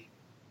really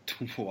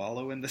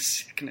wallow in the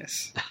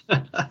sickness.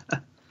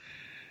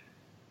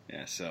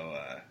 Yeah, so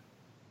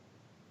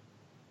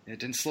it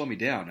didn't slow me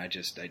down. I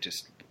just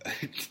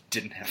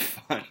didn't have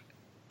fun.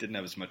 Didn't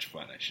have as much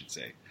fun, I should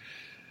say.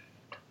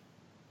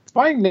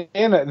 My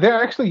Nana,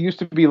 there actually used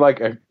to be like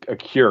a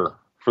cure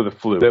for the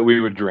flu that we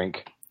would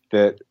drink.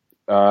 That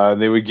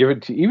they would give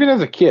it to, even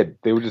as a kid,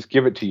 they would just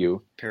give it to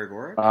you.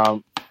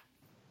 Paregoric?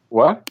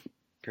 What?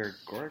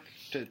 Paregoric?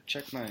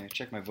 Check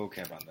my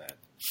vocab on that,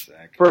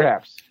 Zach.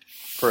 Perhaps.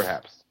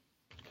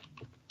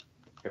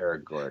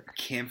 Paregoric.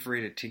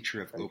 Camphorated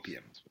tincture of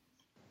opium.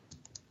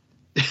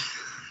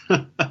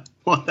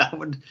 Well, that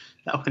would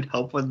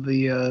help with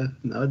the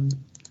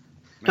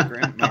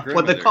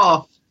with the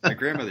cough. My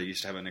grandmother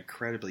used to have an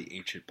incredibly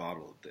ancient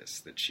bottle of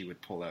this that she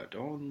would pull out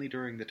only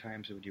during the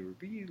times when you were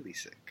really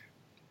sick.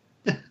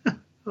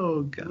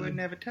 Oh God! You wouldn't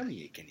have a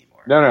tummy ache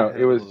anymore. No,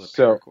 it was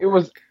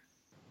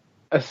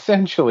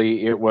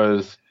essentially it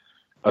was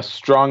a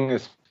strong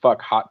as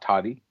fuck hot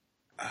toddy,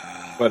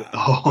 but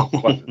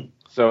it wasn't.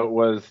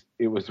 So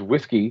it was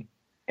whiskey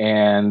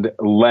and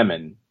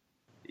lemon,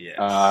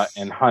 Yes.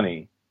 and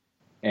honey,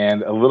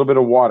 and a little bit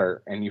of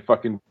water, and you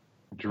fucking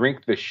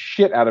drink the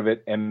shit out of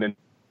it, and then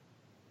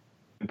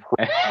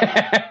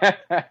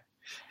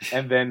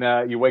and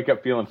then you wake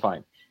up feeling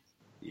fine.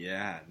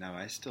 Yeah, no,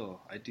 I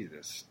do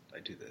this. I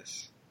do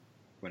this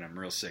when I'm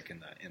real sick in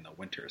the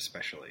winter,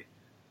 especially.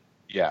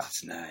 Yeah,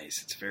 It's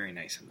nice. It's very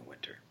nice in the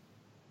winter.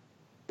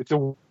 it's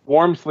a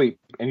warm sleep,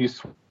 and you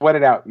sweat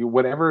it out.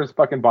 Whatever is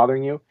fucking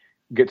bothering you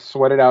gets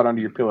sweated out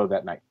onto your pillow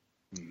that night.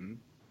 Mm-hmm.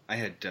 I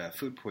had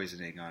food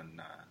poisoning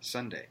on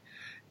Sunday,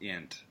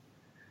 and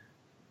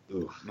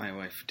my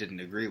wife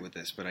didn't agree with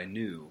this, but I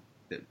knew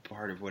that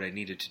part of what I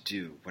needed to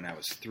do when I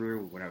was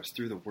through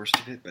the worst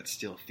of it, but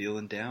still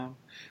feeling down,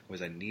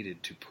 was I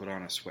needed to put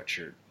on a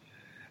sweatshirt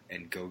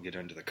and go get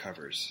under the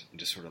covers and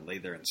just sort of lay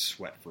there and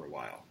sweat for a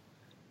while.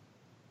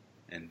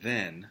 And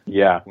then,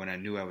 when I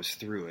knew I was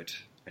through it,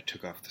 I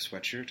took off the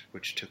sweatshirt,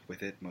 which took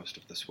with it most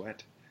of the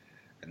sweat,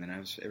 and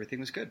then everything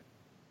was good.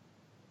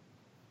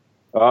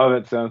 Oh,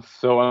 that sounds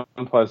so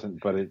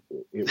unpleasant, but it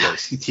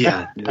works.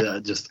 Yeah,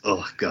 just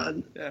oh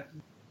god. Yeah.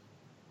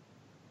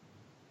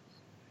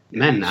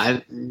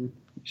 Man, you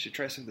should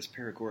try some of this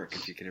paregoric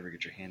if you could ever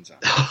get your hands on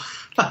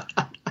it.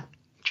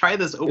 Try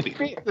this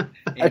opium.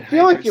 I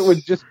feel like it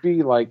would just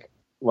be like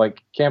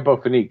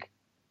Campho-Phenique,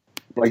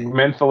 like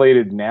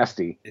mentholated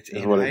nasty. It's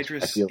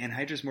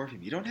anhydrous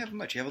morphine. You don't have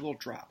much. You have a little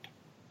drop.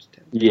 Just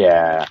have a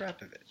little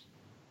drop of it.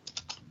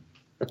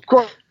 Of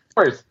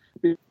course.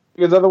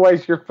 Because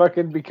otherwise you're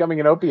fucking becoming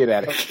an opiate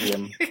addict.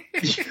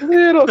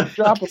 Little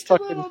drop of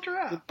fucking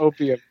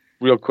opium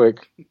real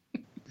quick.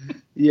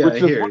 Yeah,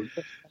 which is one of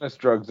the funnest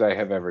drugs I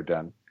have ever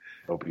done.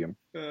 Opium.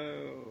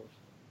 Oh.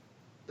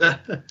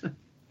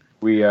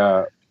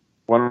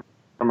 One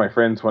of my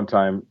friends one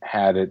time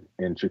had it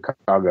in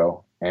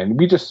Chicago, and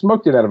we just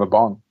smoked it out of a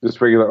bong,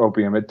 just regular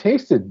opium. It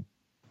tasted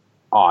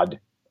odd.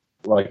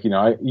 Like,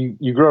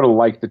 you grow to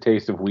like the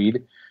taste of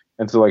weed.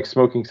 And so, like,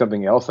 smoking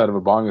something else out of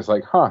a bong is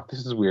like,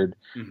 this is weird.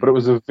 Mm-hmm. But it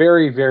was a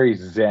very, very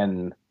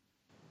zen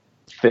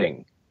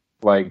thing.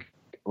 Like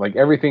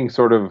everything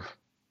sort of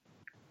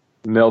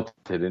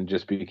melted and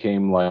just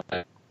became like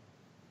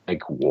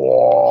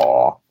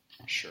whoa.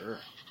 Sure.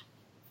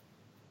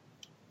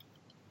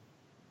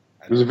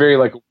 It was a very,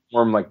 like,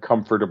 warm, like,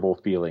 comfortable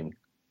feeling.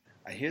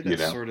 I hear that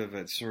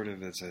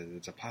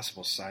it's a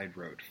possible side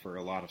road for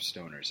a lot of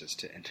stoners is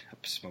to end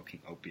up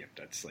smoking opium.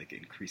 That's like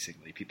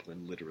increasingly people are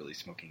literally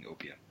smoking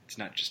opium. It's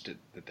not just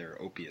that there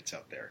are opiates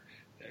out there.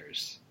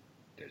 There's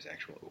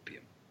actual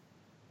opium.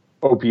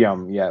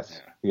 Opium,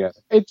 yes, yes.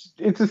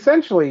 It's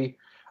essentially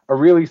a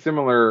really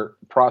similar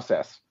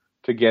process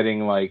to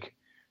getting like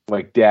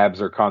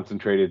dabs or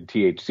concentrated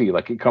THC.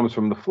 Like, it comes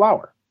from the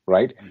flower,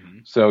 right? Mm-hmm.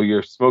 So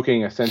you're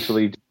smoking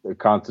essentially a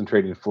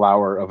concentrated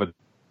flower of a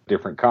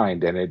different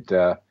kind, and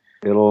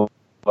it'll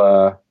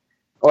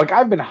like,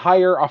 I've been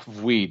higher off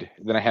of weed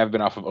than I have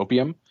been off of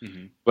opium,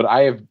 mm-hmm. but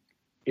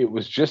it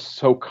was just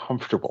so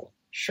comfortable.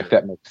 Sure. If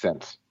that makes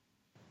sense.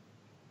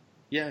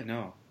 Yeah,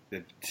 no,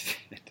 it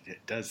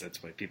does.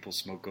 That's why people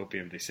smoke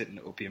opium. They sit in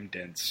opium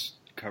dens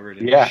covered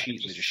in a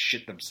sheet and they just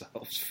shit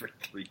themselves for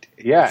 3 days.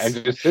 Yeah, and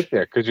just sit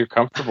there because you're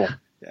comfortable.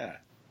 Yeah.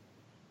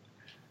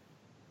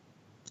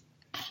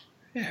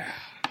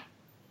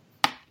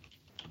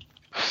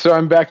 So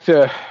I'm back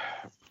to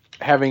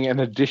having an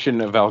addition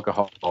of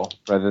alcohol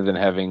rather than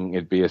having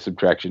it be a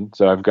subtraction.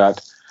 So I've got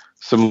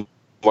some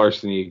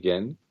larceny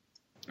again.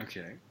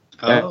 Okay.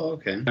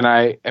 Okay. And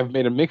I have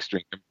made a mixed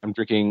drink. I'm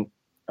drinking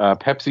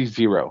Pepsi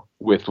Zero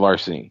with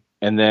larceny,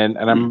 and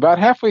I'm about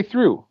halfway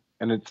through,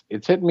 and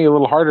it's hitting me a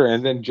little harder.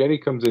 And then Jenny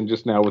comes in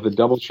just now with a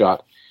double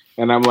shot,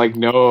 and I'm like,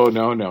 no.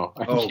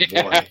 Oh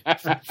boy.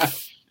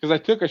 Because I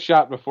took a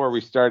shot before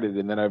we started,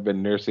 and then I've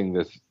been nursing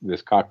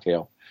this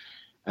cocktail,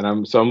 and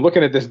I'm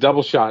looking at this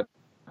double shot.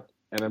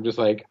 And I'm just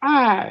like,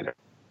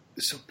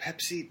 So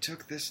Pepsi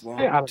took this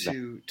long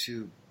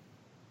to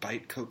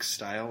bite Coke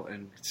style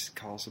and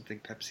call something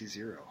Pepsi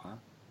Zero, huh?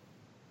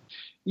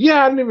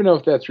 Yeah, I don't even know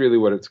if that's really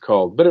what it's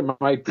called, but it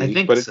might be. I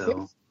think but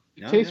so.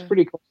 It tastes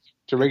pretty close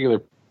to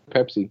regular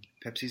Pepsi.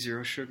 Pepsi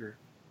Zero sugar.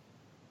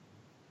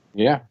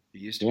 Yeah. It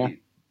used to be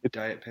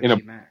Diet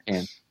Pepsi Max.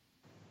 Can.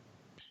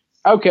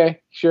 Okay,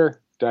 sure.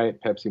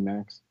 Diet Pepsi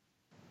Max.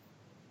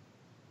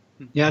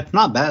 Yeah, it's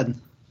not bad.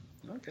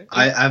 Okay.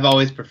 I've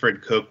always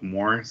preferred Coke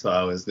more, so I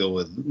always go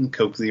with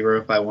Coke Zero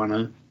if I want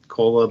a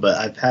cola, but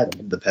I've had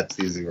the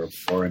Pepsi Zero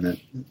before, and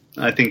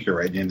I think you're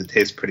right, James. It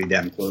tastes pretty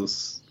damn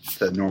close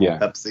to normal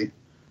Pepsi.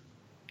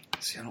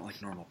 See, I don't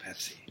like normal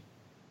Pepsi.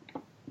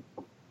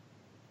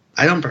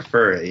 I don't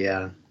prefer it,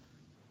 yeah.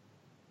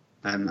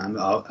 I've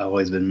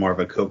always been more of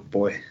a Coke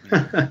boy.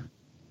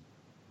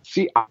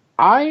 See,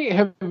 I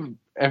have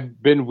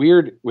been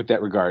weird with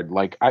that regard.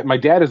 Like, my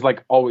dad is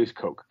like always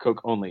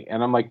Coke only,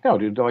 and I'm like, no,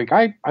 dude. Like,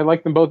 I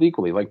like them both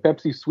equally. Like,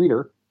 Pepsi's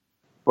sweeter,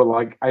 but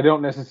like, I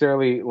don't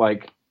necessarily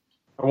like.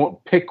 I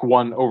won't pick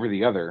one over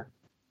the other.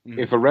 Mm.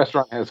 If a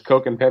restaurant has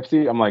Coke and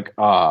Pepsi, I'm like,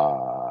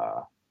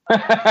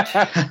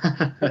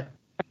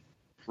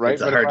 right.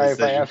 It's a hard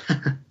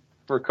decision.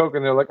 for Coke,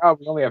 and they're like, "Oh,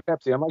 we only have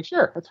Pepsi." I'm like,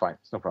 "Sure, that's fine.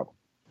 It's no problem."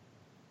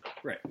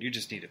 Right. You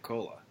just need a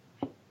cola.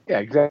 Yeah,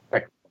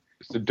 exactly.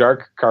 It's a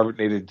dark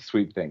carbonated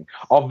sweet thing.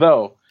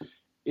 Although,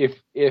 if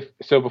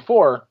so,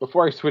 before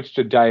I switched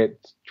to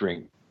diet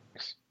drinks,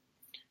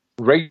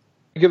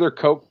 regular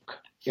Coke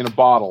in a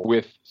bottle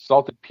with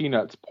salted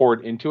peanuts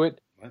poured into it,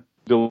 What?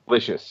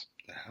 delicious.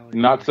 The hell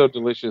Not so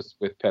delicious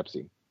with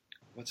Pepsi.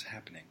 What's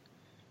happening?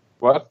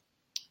 What?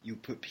 You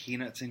put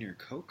peanuts in your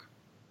Coke?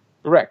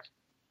 Correct.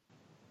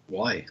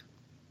 Why?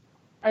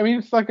 I mean,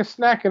 it's like a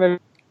snack and a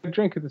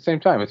drink at the same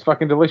time. It's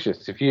fucking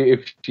delicious. If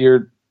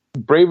you're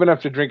brave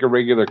enough to drink a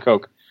regular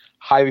Coke,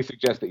 highly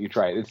suggest that you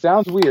try it. It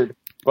sounds weird,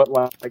 but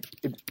like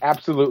it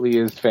absolutely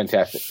is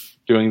fantastic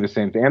doing the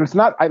same thing. And it's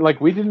not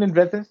we didn't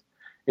invent this.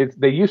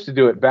 They used to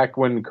do it back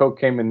when Coke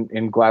came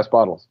in glass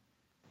bottles.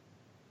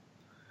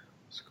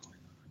 What's going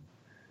on?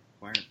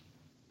 Why?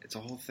 It's a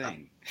whole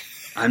thing.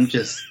 I'm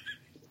just.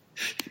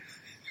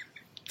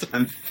 What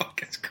the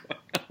fuck is going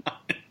on?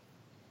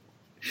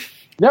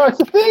 No, it's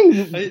a thing.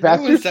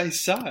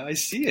 I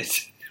see it.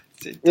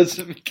 It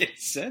doesn't make any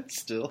sense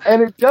still.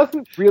 And it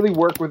doesn't really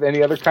work with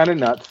any other kind of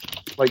nuts,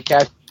 like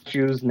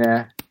cashews,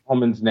 nah,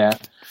 almonds, nah.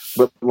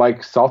 But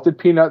like salted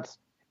peanuts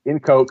in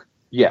Coke,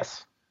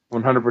 yes,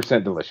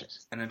 100%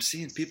 delicious. And I'm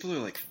seeing people are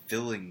like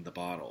filling the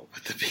bottle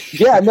with the peanuts.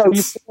 Yeah, no,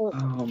 you fill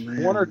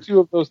man. one or two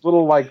of those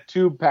little like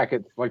tube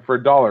packets, like for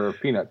 $1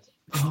 of peanuts.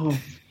 Oh,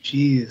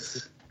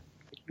 jeez.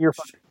 Your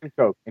fucking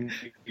Coke, and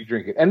you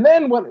drink it. And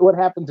then what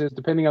happens is,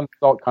 depending on the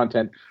salt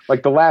content,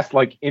 like the last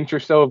like inch or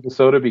so of the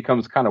soda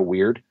becomes kind of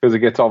weird because it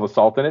gets all the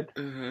salt in it.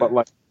 Mm-hmm. But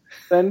like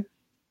then,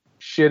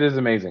 shit is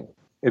amazing.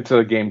 It's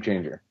a game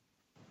changer.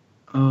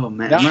 Oh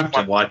man, Now, I'm gonna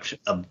have to watch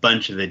a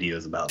bunch of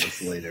videos about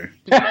this later.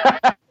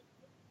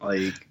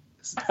 Like,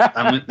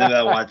 I'm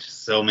gonna watch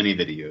so many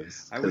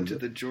videos. I went to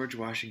the George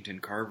Washington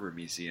Carver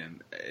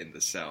Museum in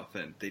the South,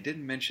 and they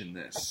didn't mention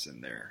this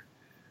in there.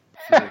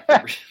 I feel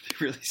like they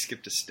really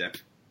skipped a step.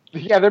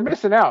 Yeah, they're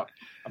missing out,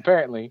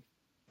 apparently.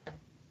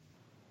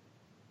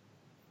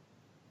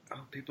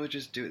 Oh, people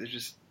just do it. They're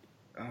just,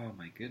 oh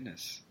my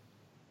goodness.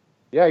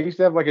 Yeah, I used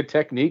to have like a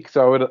technique,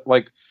 so I would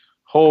like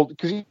hold,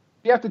 because you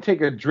have to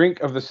take a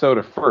drink of the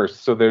soda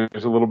first, so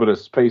there's a little bit of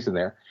space in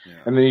there. Yeah.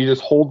 And then you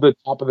just hold the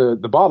top of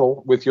the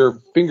bottle with your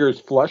fingers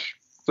flush,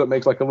 so it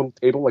makes like a little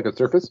table, like a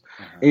surface.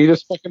 Uh-huh. And you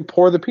just fucking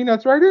pour the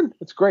peanuts right in.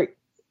 It's great.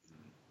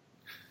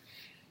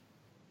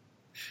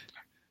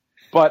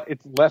 But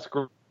it's less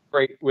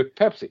great with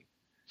Pepsi.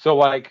 So,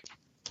 like,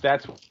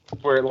 that's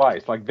where it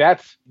lies. Like,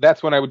 that's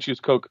when I would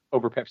choose Coke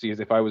over Pepsi, is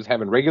if I was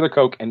having regular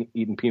Coke and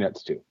eating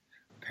peanuts, too.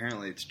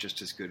 Apparently, it's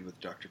just as good with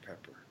Dr.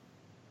 Pepper.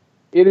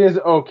 It is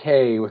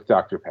okay with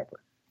Dr. Pepper.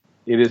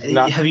 It is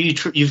not... Have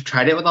you've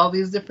tried it with all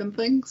these different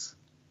things?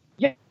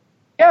 Yeah.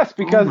 Yes,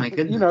 because, oh my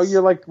goodness.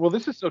 You're like, well,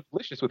 this is so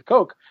delicious with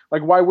Coke.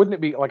 Like, why wouldn't it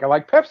be... Like, I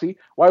like Pepsi.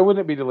 Why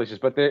wouldn't it be delicious?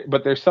 But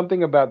there's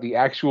something about the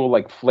actual,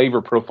 like,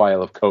 flavor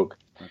profile of Coke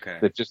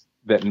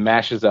that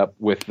mashes up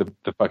with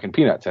the fucking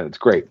peanuts, and it's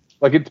great.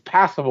 Like, it's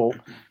passable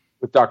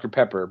with Dr.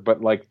 Pepper,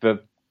 but, like, the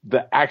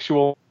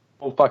actual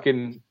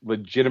fucking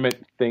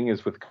legitimate thing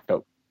is with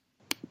Coke.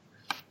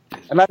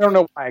 And I don't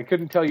know why. I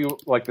couldn't tell you,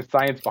 like, the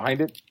science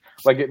behind it.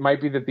 Like, it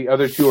might be that the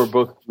other two are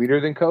both sweeter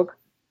than Coke,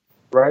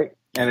 right?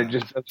 And it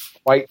just doesn't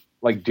quite,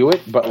 like, do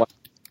it. But, like,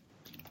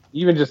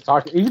 even just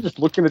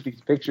looking at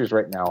these pictures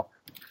right now,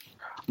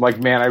 I'm like,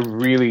 man, I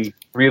really,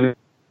 really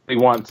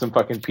want some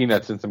fucking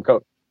peanuts and some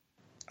Coke.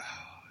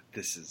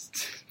 This is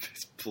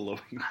blowing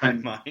my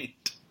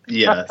mind.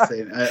 Yeah,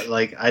 same.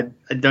 I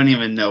don't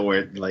even know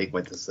what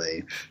to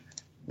say.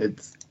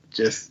 It's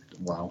just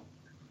wow.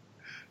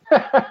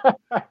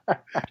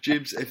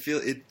 James, I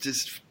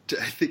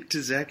think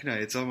to Zach and I,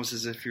 it's almost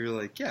as if you're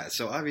like, yeah,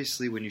 so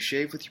obviously when you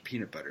shave with your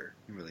peanut butter,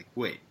 and we're like,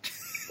 wait.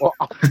 Well,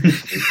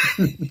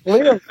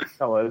 clearly,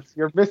 fellas,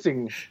 you're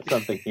missing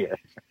something here.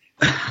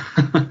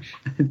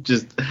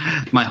 Just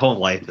my whole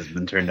life has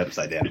been turned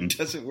upside down. It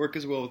doesn't work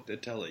as well with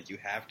Nutella. You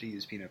have to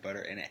use peanut butter,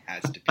 and it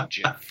has to be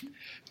Jif.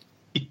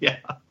 Yeah.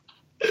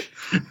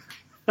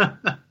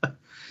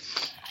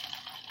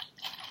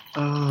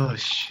 Oh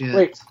shit!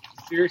 Wait,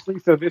 seriously?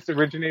 So this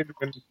originated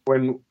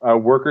when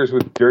workers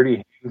with dirty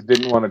hands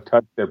didn't want to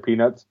touch their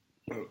peanuts,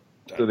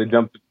 so they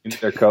dumped it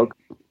into their Coke.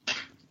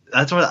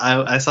 That's what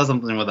I saw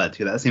something with that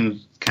too. That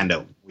seems kind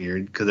of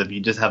weird because if you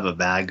just have a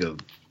bag of,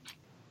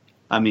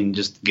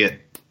 just get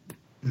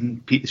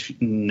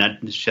nut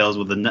shells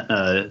with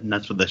the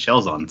nuts with the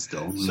shells on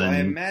still. So I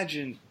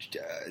imagine,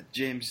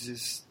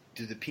 James,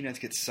 do the peanuts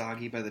get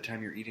soggy by the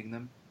time you're eating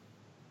them?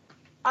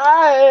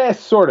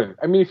 Sort of.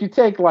 I mean, if you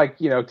take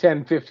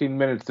 10, 15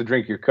 minutes to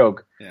drink your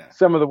Coke,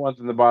 some of the ones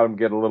in the bottom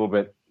get a little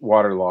bit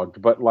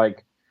waterlogged. But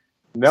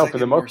no, for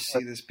the most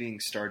part, see this being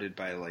started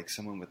by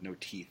someone with no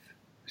teeth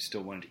who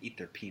still wanted to eat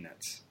their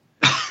peanuts,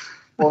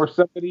 or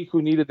somebody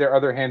who needed their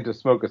other hand to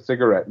smoke a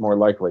cigarette, more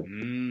likely.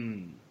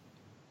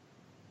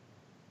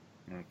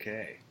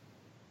 Okay,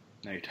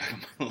 now you're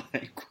talking my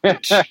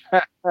language.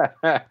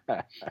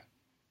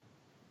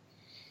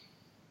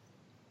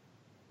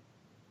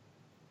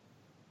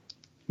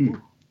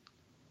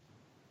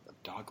 A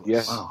Dogless.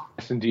 Yes, Wow.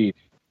 yes, indeed.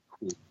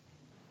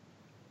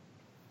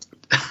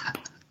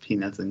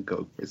 Peanuts and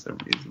Coke for some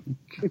reason.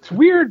 It's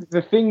weird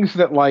the things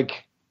that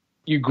like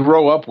you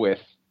grow up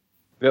with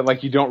that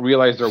like you don't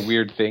realize are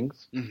weird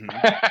things.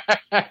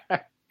 Mm-hmm.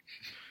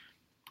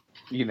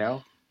 You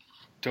know?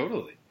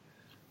 Totally.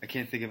 I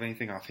can't think of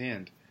anything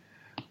offhand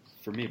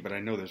for me, but I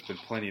know there's been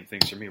plenty of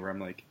things for me where I'm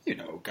like,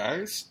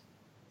 guys,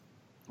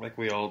 like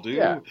we all do.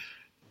 Yeah.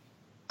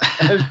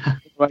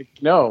 Like,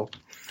 no,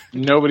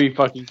 nobody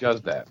fucking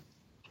does that.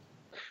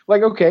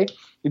 Like, okay,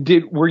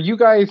 were you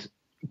guys,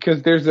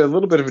 because there's a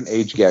little bit of an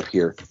age gap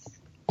here,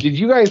 did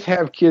you guys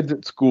have kids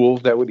at school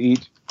that would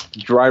eat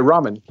dry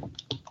ramen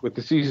with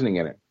the seasoning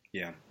in it?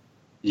 Yeah.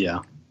 Yeah.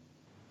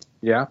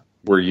 Yeah?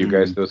 Were you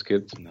guys those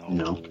kids?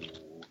 No.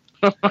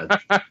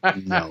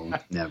 No,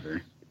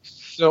 never.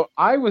 So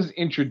I was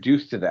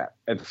introduced to that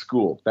at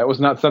school. That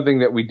was not something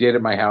that we did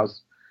at my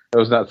house. That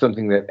was not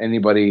something that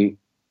anybody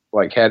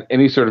like had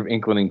any sort of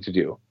inkling to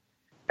do.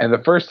 And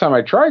the first time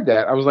I tried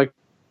that, I was like,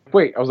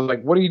 wait,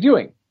 what are you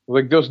doing?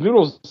 Like, those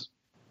noodles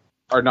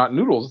are not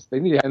noodles. They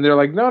need, and they're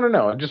like, no.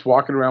 I'm just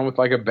walking around with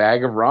like a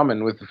bag of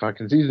ramen with the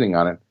fucking seasoning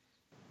on it.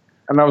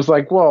 And I was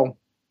like, well,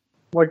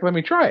 like, let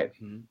me try it.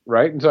 Mm-hmm.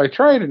 Right. And so I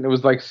tried it and it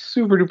was like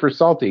super duper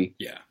salty.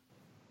 Yeah.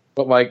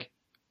 But like,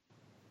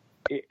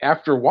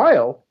 after a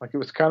while, like, it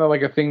was kind of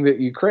like a thing that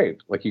you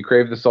craved. Like, you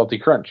crave the salty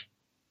crunch.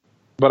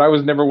 But I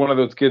was never one of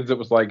those kids that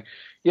was like,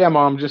 yeah,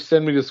 Mom, just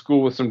send me to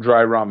school with some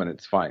dry ramen.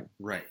 It's fine.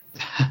 Right.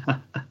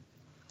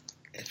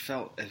 It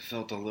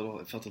felt a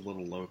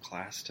little low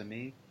class to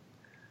me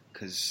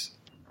because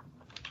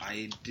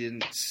I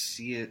didn't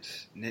see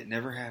it. It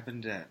never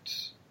happened at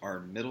our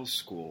middle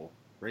school,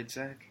 right,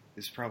 Zach?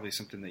 This is probably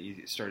something that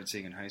you started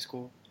seeing in high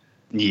school.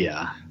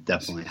 Yeah,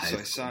 definitely. So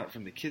I saw it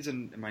from the kids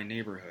in my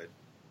neighborhood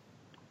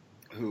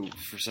who,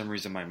 for some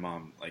reason, my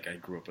mom, like, I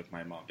grew up with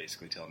my mom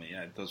basically telling me,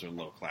 yeah, those are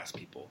low-class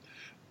people.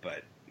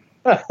 But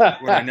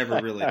what I never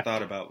really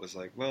thought about was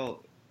like,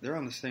 well, they're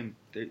on the same,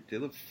 they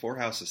live 4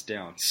 houses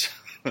down, so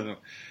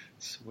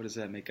what does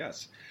that make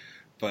us?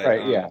 But,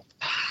 right,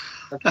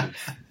 yeah.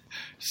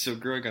 So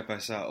growing up, I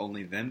saw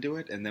only them do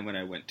it, and then when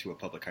I went to a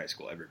public high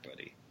school,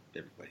 everybody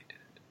did it.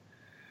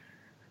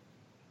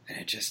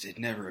 And it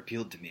never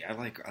appealed to me. I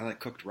like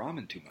cooked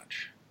ramen too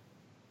much.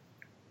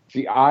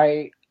 See,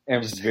 I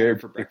am Just very had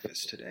it for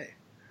breakfast today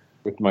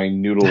with my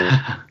noodle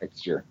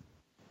texture.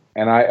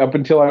 And up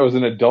until I was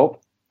an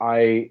adult,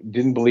 I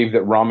didn't believe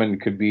that ramen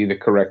could be the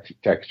correct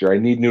texture. I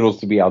need noodles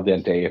to be al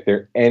dente. If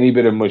they're any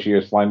bit of mushy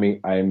or slimy,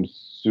 I'm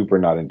super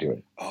not into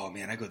it. Oh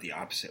man, I go the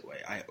opposite way.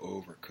 I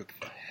overcook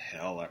the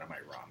hell out of my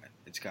ramen.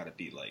 It's got to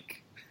be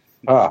like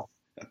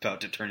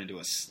about to turn into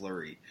a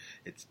slurry.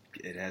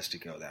 It has to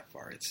go that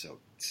far. It's so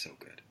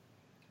good.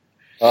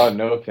 Oh,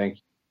 no, thank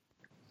you.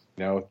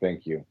 No,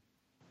 thank you.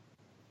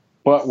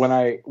 But when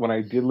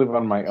I did live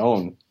on my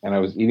own and I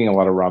was eating a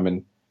lot of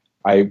ramen,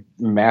 I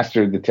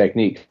mastered the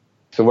technique.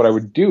 So what I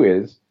would do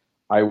is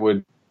I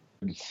would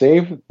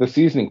save the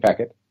seasoning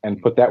packet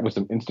and put that with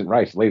some instant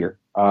rice later.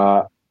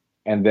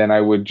 And then I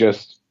would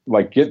just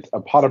like get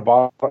a pot of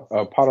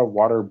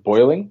water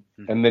boiling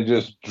and then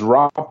just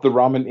drop the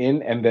ramen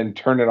in and then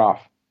turn it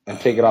off and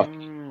take it off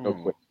real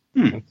quick.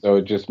 And so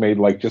it just made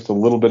like just a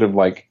little bit of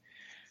like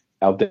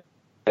al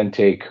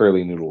dente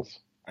curly noodles.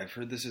 I've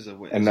heard this is a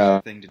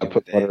thing to do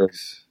with butter.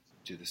 eggs.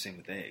 Do the same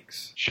with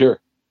eggs. Sure.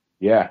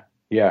 Yeah.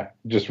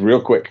 Just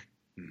real quick.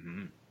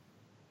 Mm-hmm.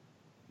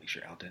 Make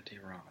sure al dente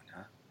ramen,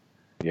 huh?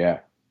 Yeah.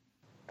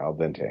 Al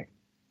dente.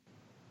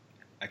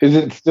 Is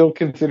it still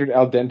considered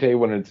al dente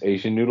when it's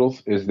Asian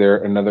noodles? Is there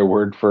another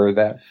word for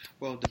that?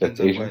 Well, it depends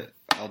on what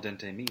al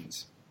dente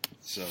means.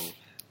 So,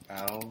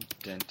 al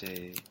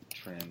dente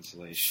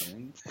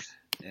translation,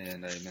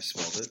 and I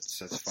misspelled it,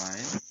 so that's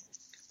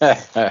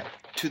fine.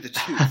 To the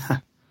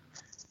tooth.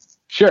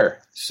 Sure.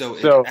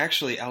 So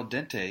actually al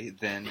dente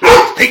then...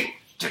 Hey!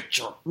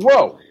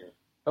 Whoa!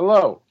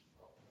 Hello.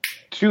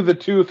 To the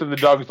tooth, and the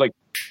dog is like,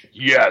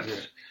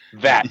 yes,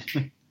 that.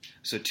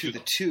 So to the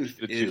tooth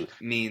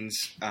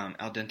means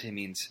al dente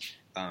means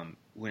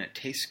when it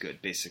tastes good,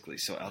 basically.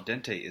 So al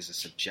dente is a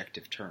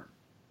subjective term.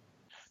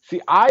 See,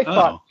 I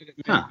thought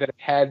that it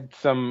had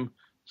some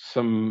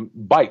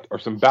bite or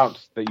some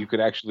bounce that you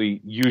could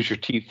actually use your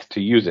teeth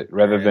to use it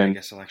rather than I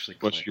guess I'll actually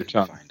click your and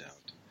tongue. find out.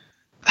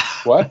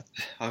 What?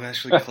 I'll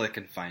actually click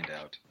and find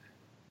out.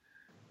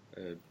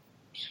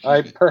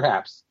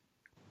 Perhaps.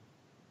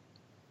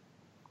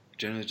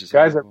 Generally just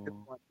guys, I'm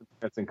getting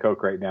peanuts and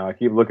Coke right now. I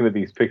keep looking at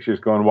these pictures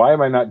going, why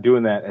am I not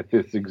doing that at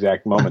this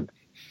exact moment?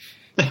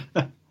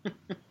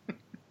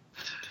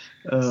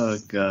 Oh,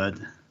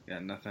 God. Yeah,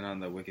 nothing on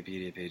the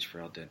Wikipedia page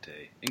for al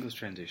dente. English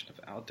translation of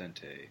al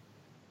dente.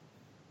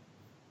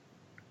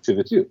 To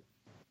the tooth.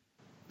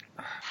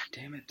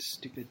 Damn it,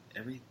 stupid.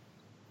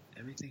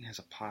 Everything has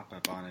a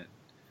pop-up on it.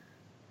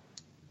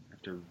 I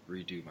have to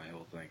redo my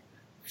whole thing.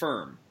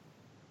 Firm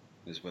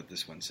is what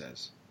this one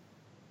says.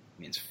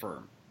 It means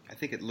firm. I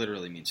think it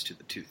literally means to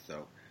the tooth,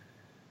 though.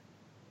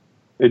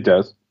 It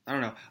does. I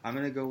don't know. I'm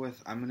gonna go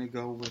with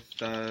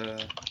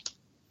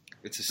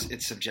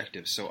It's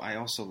subjective. So I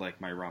also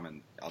like my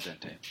ramen al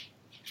dente.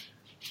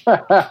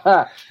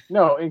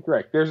 No,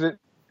 incorrect. There's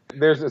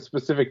a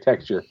specific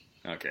texture.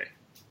 Okay.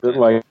 That,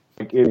 like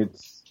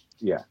it's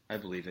yeah. I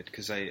believe it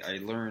because I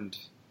learned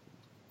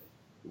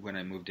when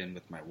I moved in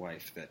with my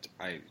wife that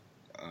I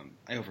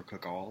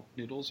overcook all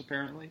noodles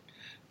apparently,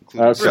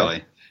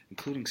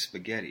 including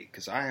spaghetti.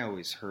 Because I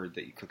always heard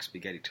that you cook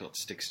spaghetti till it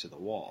sticks to the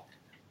wall,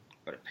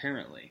 but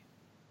apparently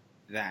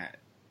that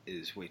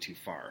is way too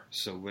far.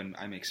 So when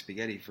I make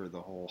spaghetti for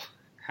the whole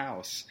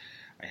house,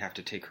 I have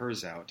to take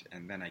hers out,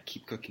 and then I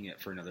keep cooking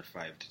it for another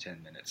 5 to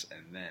 10 minutes,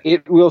 and then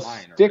it will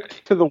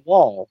stick to the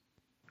wall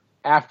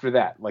after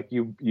that. Like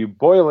you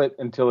boil it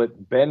until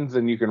it bends,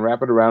 and you can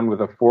wrap it around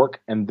with a fork,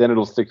 and then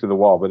it'll stick to the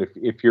wall. But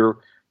if you're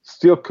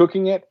still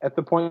cooking it at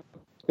the point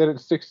that it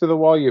sticks to the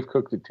wall, you've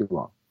cooked it too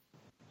long.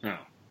 Oh,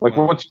 like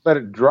once you let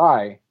it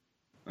dry,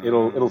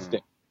 it'll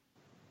stick.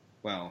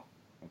 Well,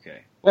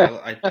 okay.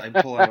 Well, I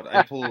pull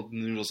the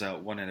noodles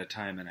out one at a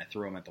time, and I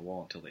throw them at the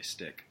wall until they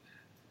stick.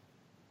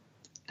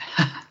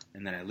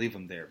 And then I leave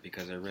them there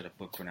because I read a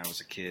book when I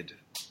was a kid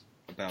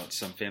about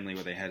some family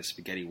where they had a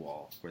spaghetti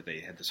wall, where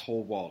they had this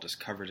whole wall just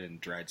covered in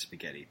dried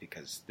spaghetti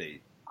because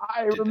they.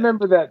 I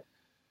remember that.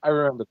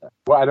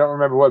 Well, I don't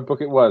remember what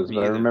book it was,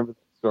 but I remember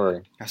the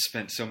story. I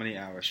spent so many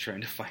hours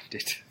trying to find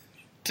it.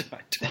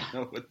 I don't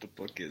know what the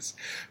book is,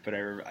 but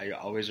I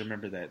always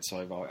remember that.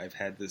 So I've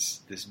had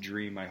this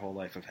dream my whole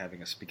life of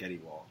having a spaghetti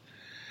wall,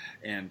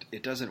 and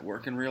it doesn't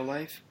work in real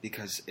life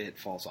because it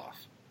falls off.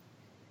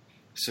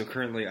 So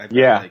currently, I've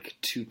got like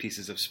 2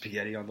 pieces of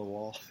spaghetti on the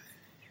wall.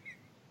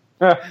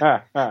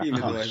 Even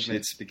though I've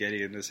made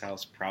spaghetti in this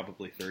house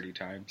probably 30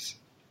 times.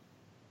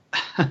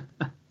 But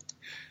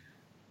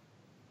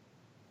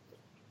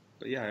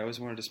yeah, I always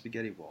wanted a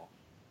spaghetti wall.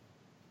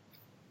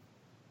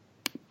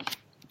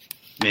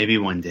 Maybe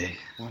one day.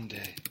 One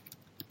day.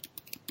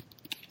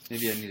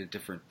 Maybe I need a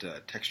different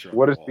texture on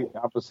what the is wall. the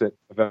opposite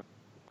of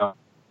al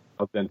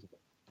dente?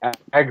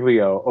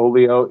 Aglio,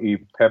 olio, e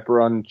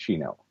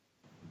peperoncino.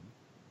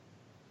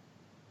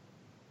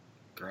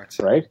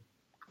 Grazie. Right?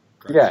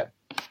 Grazie. Yeah.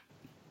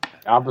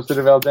 Opposite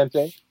of al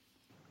dente?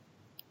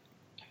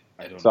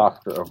 I don't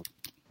Softer. know.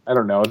 I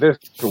don't know. There's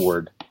the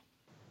word.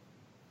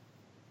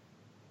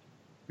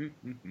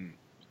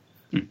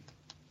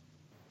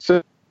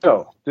 So,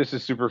 this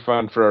is super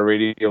fun for our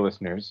radio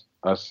listeners,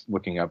 us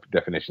looking up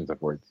definitions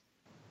of words.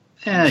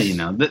 Yeah,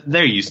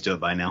 they're used to it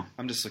by now.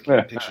 I'm just looking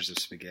at pictures of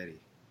spaghetti.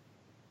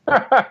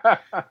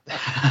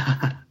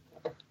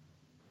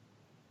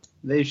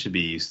 They should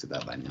be used to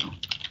that by now.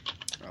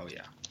 Oh,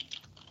 yeah.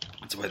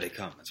 That's why they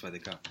come.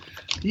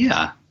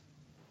 Yeah.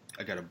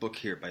 I got a book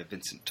here by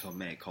Vincent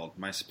Tomei called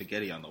My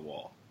Spaghetti on the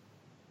Wall.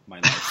 My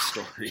Life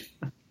Story.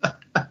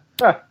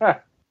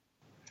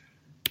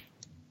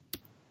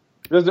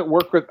 Does it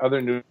work with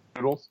other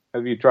noodles?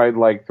 Have you tried,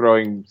 like,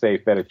 throwing, say,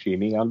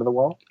 fettuccine onto the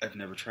wall? I've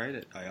never tried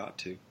it. I ought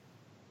to.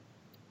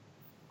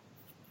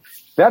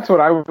 That's what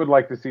I would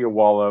like to see a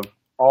wall of.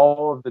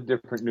 All of the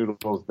different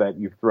noodles that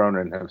you've thrown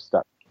and have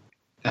stuck.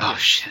 Oh,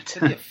 shit.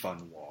 That'd be a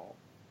fun wall.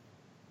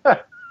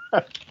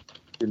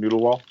 Your noodle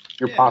wall?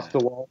 Your pasta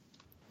wall,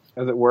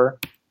 as it were?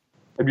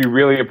 I'd be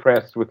really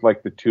impressed with,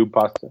 like, the tube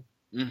pasta.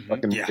 Mm-hmm.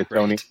 Like in yeah,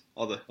 Catoni. right.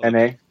 All the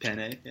Penne?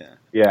 Penne, yeah.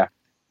 Yeah.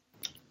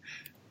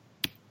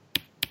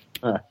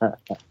 How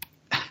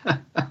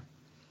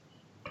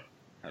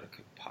to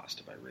Cook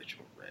Pasta by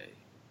Rachel Ray.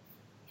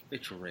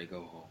 Rachel Ray,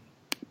 go home.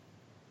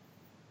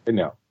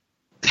 No.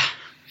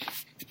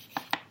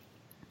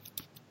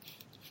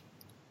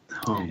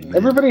 Oh, man.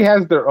 Everybody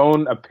has their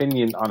own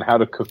opinion on how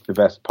to cook the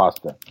best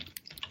pasta.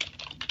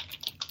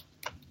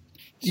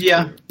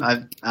 Yeah,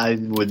 I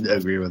would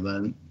agree with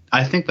that.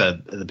 I think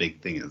that the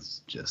big thing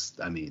is just,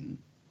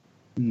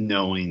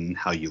 knowing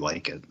how you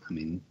like it.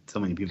 So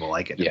many people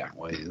like it different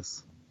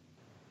ways.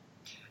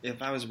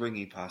 If I was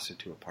bringing pasta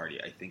to a party,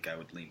 I think I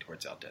would lean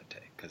towards al dente,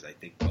 because I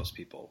think most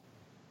people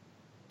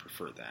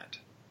prefer that.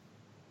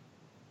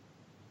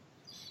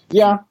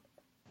 Yeah.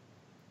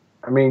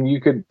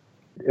 You could,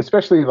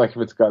 especially like if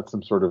it's got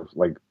some sort of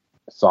like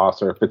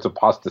sauce, or if it's a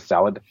pasta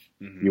salad,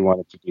 you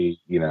want it to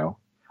be,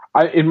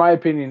 in my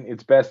opinion,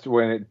 it's best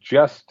when it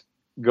just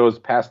goes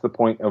past the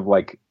point of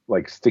like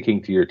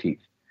sticking to your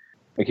teeth.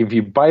 Like if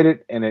you bite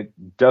it and it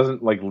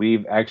doesn't like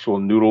leave actual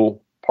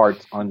noodle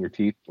parts on your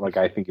teeth, like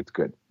I think it's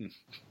good.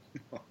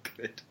 Oh,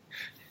 good.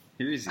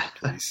 Here's it,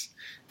 please.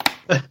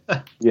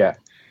 Yeah.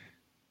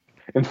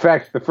 In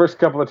fact, the first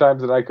couple of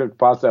times that I cooked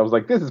pasta, I was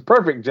like, this is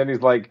perfect.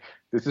 Jenny's like,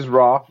 this is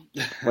raw.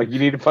 Like, you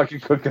need to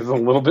fucking cook this a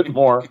little bit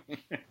more.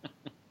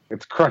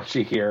 It's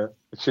crunchy here.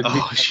 It should be.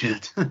 Oh,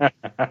 shit.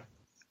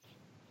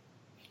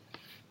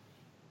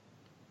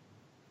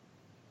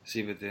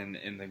 See, but then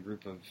in the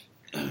group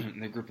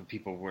of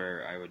people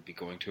where I would be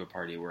going to a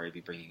party where I'd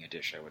be bringing a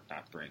dish, I would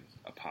not bring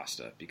a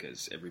pasta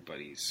because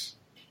everybody's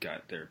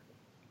got their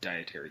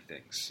dietary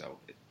things, so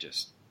it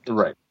just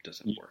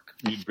doesn't work.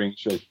 You'd bring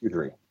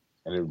charcuterie,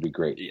 and it would be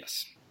great.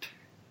 Yes.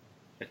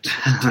 I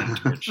tend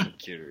towards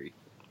charcuterie.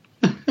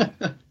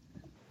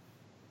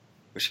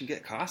 Which can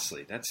get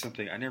costly. That's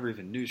something I never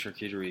even knew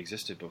charcuterie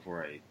existed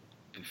before I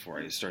before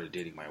I started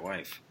dating my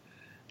wife.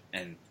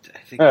 And I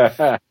think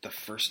the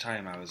first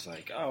time I was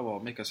like, oh, well,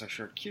 make us a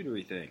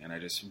charcuterie thing. And I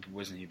just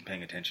wasn't even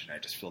paying attention. I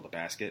just filled a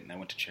basket and I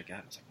went to check out.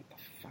 And I was like, what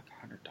the fuck,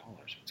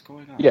 $100? What's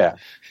going on? Yeah.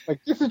 Like,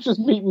 this is just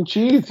meat and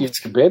cheese, you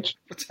bitch.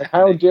 What's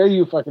How dare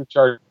you fucking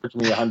charge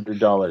me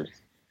 $100?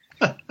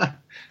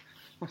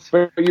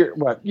 But you're,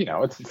 what, you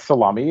know, it's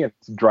salami,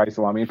 it's dry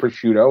salami and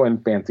prosciutto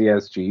and fancy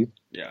ass cheese.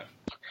 Yeah.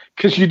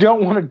 Because you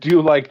don't want to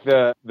do like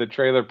the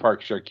trailer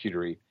park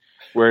charcuterie,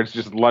 where it's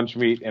just lunch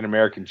meat and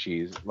American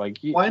cheese. Like,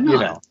 why not? You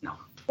know. No.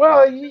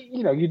 Well,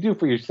 you know, you do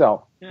for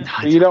yourself. Yeah.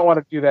 But you don't want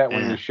to do that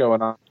when you're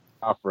showing off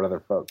for other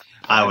folks.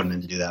 I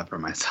wouldn't do that for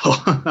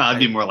myself. I'd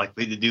be more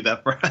likely to do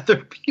that for other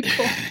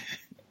people.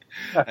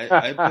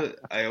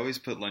 I always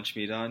put lunch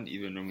meat on,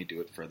 even when we do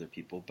it for other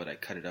people, but I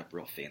cut it up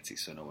real fancy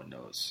so no one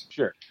knows.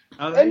 Sure.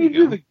 Oh, and you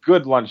do the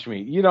good lunch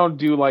meat. You don't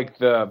do like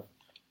the,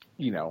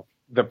 you know,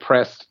 the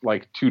pressed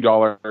like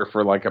 $2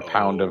 for like a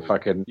pound of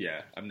fucking.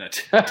 Yeah, I'm not.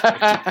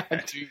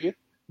 Do you?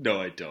 No,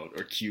 I don't.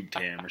 Or cubed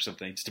ham or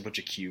something. Just a bunch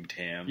of cubed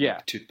ham. Yeah.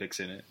 With toothpicks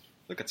in it.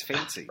 Look, it's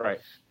fancy. Right.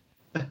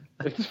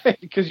 It's fancy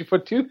because you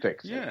put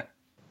toothpicks. Yeah.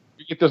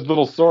 You get those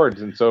little swords,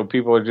 and so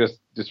people are just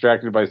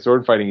distracted by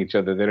sword fighting each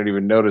other. They don't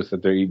even notice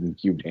that they're eating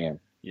cubed ham.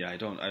 Yeah, I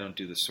don't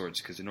do the swords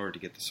because in order to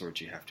get the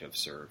swords, you have to have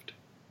served.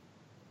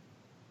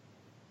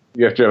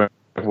 You have to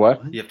have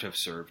what? You have to have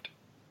served.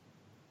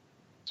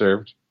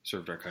 Served.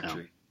 Served our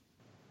country.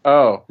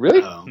 Oh,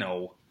 really?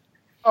 No.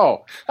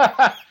 Oh.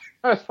 I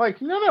was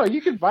like, no, you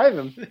can buy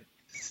them.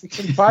 You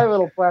can buy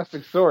little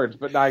plastic swords,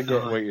 but not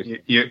get what you're saying.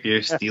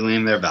 You're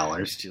stealing their valor.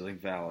 You're stealing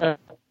valor.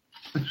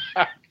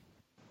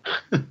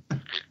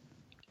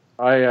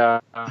 I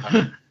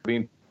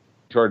lean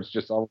towards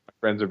just all of my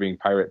friends are being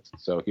pirates,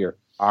 so here,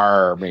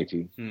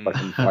 matey,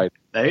 fucking fight.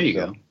 There you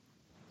go.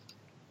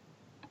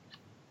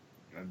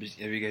 Have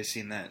you guys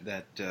seen that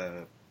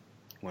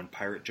one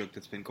pirate joke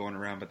that's been going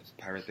around about the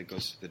pirate that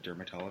goes to the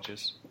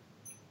dermatologist?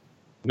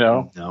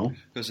 No.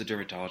 Goes to the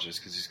dermatologist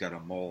because he's got a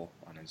mole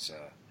on his.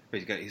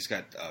 He's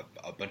got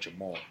a bunch of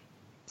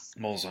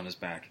moles on his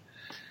back.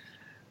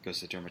 Goes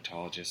to the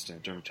dermatologist, and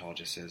the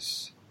dermatologist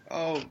says,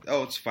 "Oh,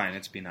 it's fine.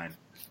 It's benign."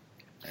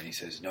 And he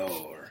says, "No,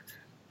 or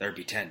there'd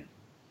be 10."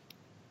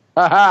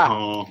 Ha ha!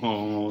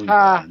 Oh,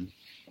 Ha. God.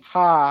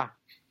 Ha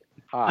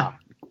ha!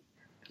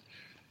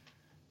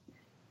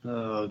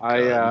 Oh, God.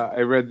 I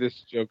read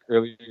this joke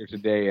earlier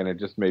today, and it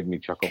just made me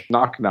chuckle.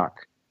 Knock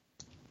knock.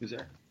 Who's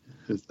there?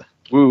 Who's that?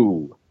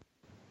 Woo.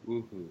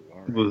 Woohoo!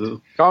 All right.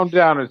 Woohoo. Calm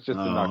down. It's just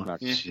a knock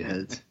knock.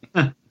 Shit.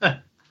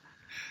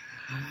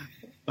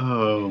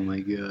 Oh,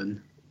 my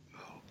God.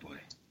 Oh boy!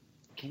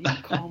 Can you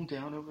calm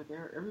down over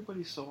there?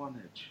 Everybody's so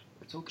on edge.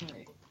 It's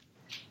okay.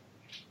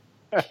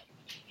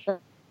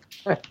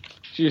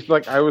 She's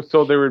like, I was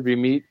told there would be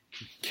meat,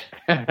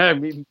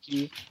 meat and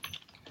cheese,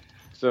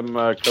 some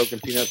Coke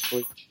and peanuts,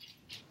 please.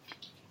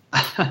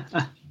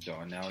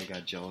 So now I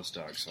got jealous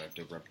dogs, so I have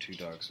to rub 2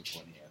 dogs with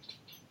one hand.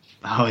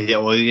 Oh, yeah.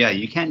 Well, yeah,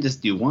 you can't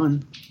just do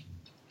one.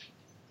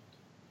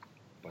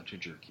 Bunch of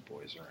jerky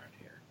boys around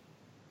here.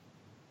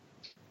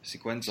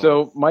 Sequenza.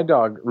 So my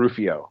dog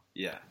Rufio,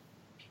 Yeah.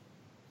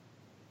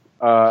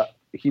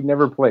 he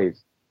never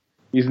plays.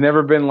 He's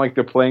never been like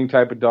the playing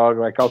type of dog.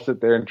 Like I'll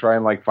sit there and try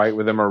and like fight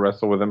with him or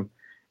wrestle with him.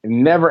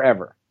 Never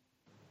ever.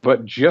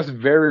 But just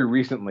very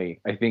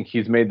recently, I think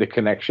he's made the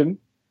connection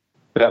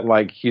that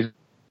like he's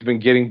been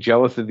getting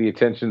jealous of the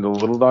attention the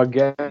little dog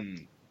gets.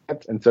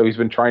 And so he's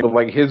been trying to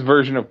like his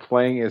version of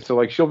playing is so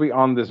like she'll be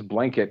on this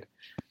blanket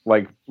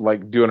like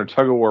doing a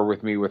tug of war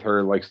with me with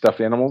her like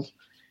stuffed animals.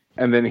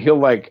 And then he'll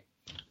like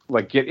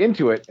get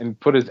into it and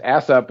put his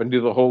ass up and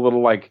do the whole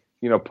little like,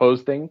 you know,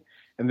 pose thing.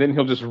 And then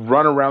he'll just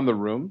run around the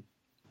room.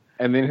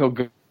 And then he'll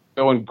go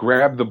and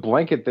grab the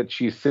blanket that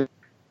she's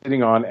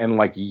sitting on and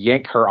like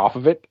yank her off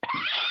of it.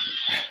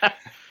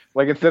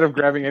 Like instead of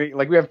grabbing any,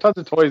 like we have tons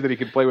of toys that he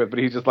can play with, but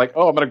he's just like,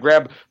 oh, I'm going to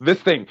grab this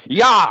thing.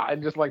 Yeah.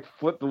 And just like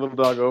flip the little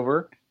dog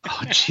over.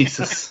 Oh,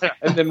 Jesus.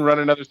 And then run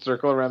another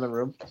circle around the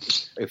room.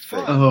 It's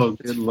fun. Oh,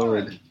 It's good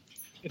Lord.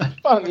 It's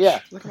fun, yeah.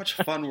 Look how much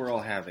fun we're all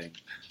having.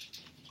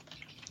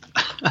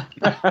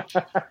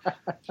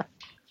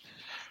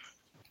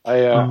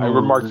 I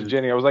remarked to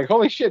Jenny, I was like,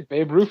 holy shit,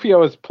 babe,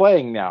 Rufio is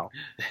playing now.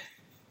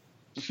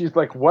 She's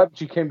like, what?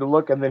 She came to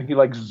look, and then he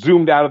like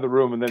zoomed out of the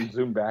room and then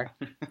zoomed back.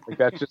 Like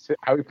that's just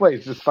how he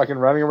plays, just fucking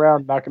running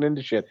around, knocking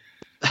into shit.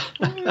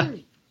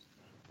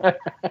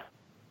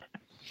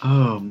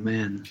 Oh,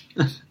 man.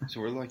 So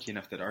we're lucky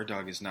enough that our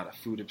dog is not a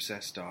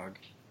food-obsessed dog.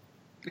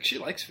 Like, she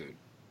likes food.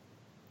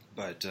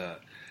 But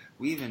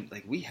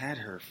we had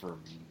her for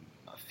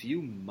a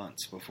few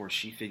months before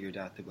she figured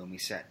out that when we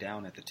sat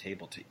down at the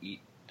table to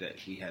eat, that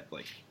we had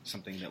like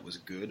something that was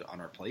good on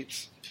our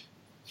plates.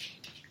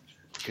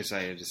 Because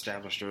I had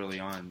established early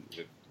on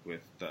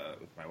with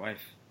my wife,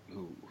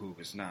 who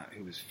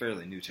was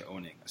fairly new to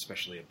owning,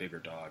 especially a bigger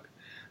dog.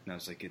 And I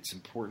was like, it's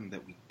important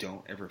that we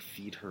don't ever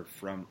feed her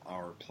from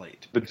our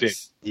plate.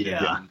 Because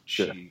then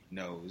she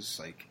knows,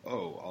 like,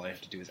 oh, all I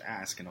have to do is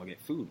ask and I'll get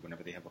food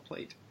whenever they have a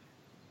plate.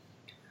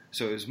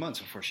 So it was months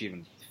before she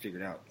even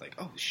figured out, like,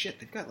 oh, shit,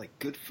 they've got, like,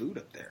 good food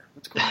up there.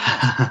 What's going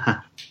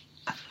on?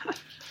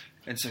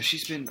 And so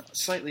she's been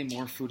slightly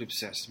more food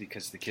obsessed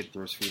because the kid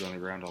throws food on the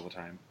ground all the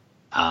time.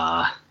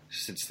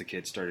 Since the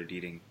kid started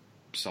eating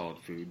solid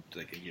food,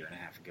 like, a year and a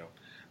half ago.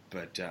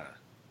 But,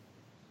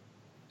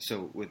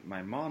 so with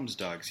my mom's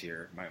dogs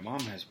here, my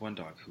mom has one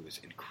dog who is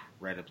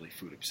incredibly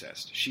food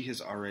obsessed. She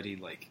has already,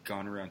 like,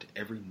 gone around to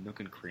every nook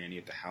and cranny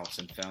of the house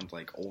and found,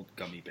 like, old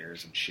gummy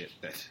bears and shit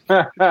that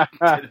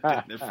had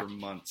been there for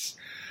months.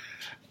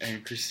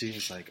 And Christine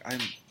was like,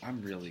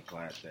 I'm really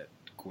glad that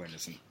Gwen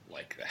isn't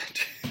like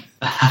that.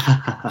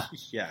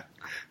 Yeah.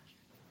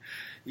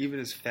 Even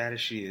as fat as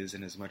she is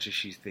and as much as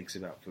she thinks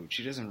about food,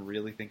 she doesn't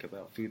really think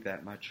about food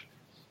that much.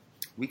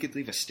 We could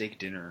leave a steak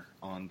dinner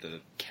on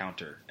the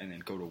counter and then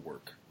go to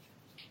work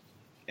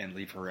and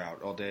leave her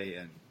out all day,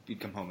 and we'd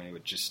come home and it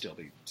would just still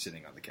be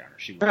sitting on the counter.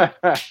 She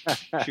wouldn't buy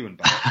it.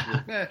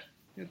 She'd be like,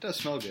 it does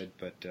smell good,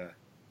 but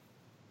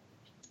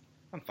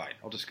I'm fine.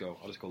 I'll just go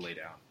lay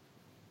down.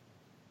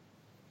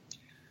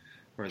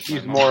 Whereas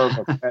She's more of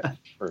a pet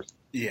person.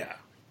 Yeah.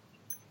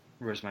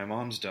 Whereas my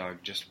mom's dog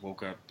just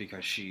woke up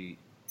because she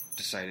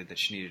decided that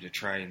she needed to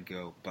try and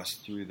go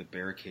bust through the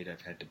barricade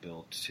I've had to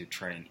build to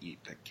try and eat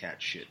the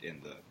cat shit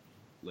in the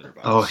litter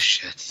box. Oh,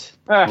 shit.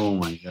 Oh,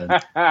 my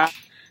God.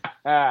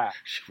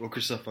 She woke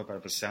herself up out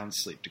of a sound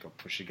sleep to go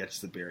push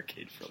against the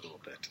barricade for a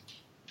little bit.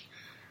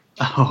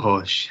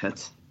 Oh,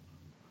 shit.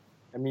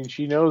 I mean,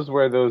 she knows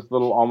where those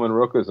little almond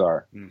rokas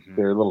are. Mm-hmm.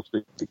 They're little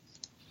treats.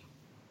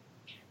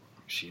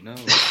 She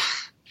knows.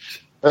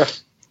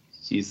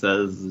 She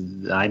says,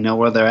 I know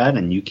where they're at,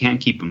 and you can't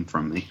keep them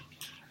from me.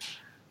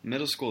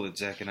 Middle school that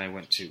Zach and I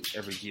went to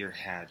every year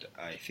had,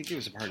 I think it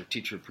was a part of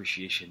Teacher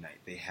Appreciation Night,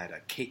 they had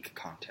a cake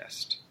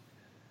contest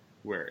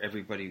where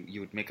everybody, you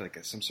would make like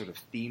some sort of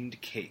themed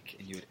cake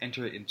and you would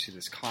enter it into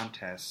this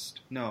contest.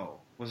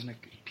 No, wasn't it?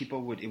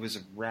 It was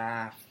a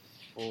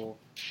raffle.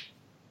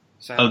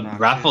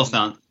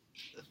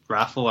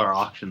 Raffle or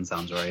auction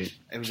sounds right.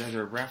 It was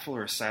either a raffle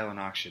or a silent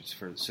auction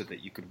so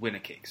that you could win a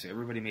cake. So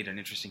everybody made an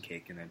interesting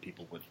cake and then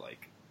people would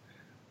like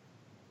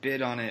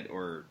bid on it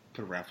or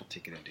put a raffle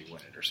ticket in to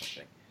win it or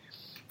something.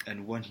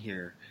 And one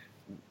year,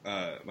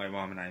 my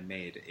mom and I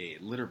made a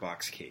litter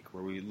box cake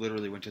where we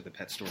literally went to the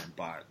pet store and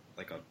bought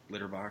like a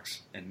litter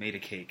box and made a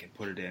cake and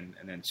put it in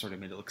and then sort of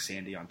made it look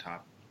sandy on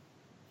top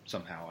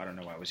somehow. I don't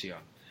know why I was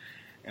young.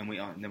 And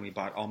then we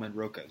bought almond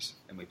rokas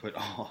and we put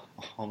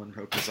almond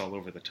rokas all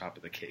over the top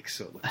of the cake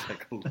so it looked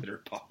like a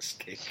litter box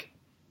cake.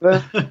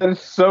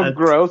 That's so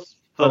gross.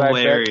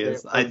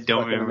 Hilarious. I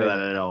don't remember that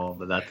at all,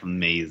 but that's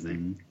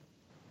amazing.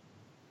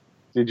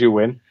 Did you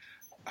win?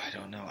 I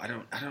don't know. I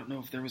don't know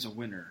if there was a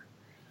winner.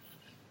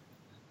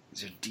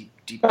 These are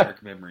deep,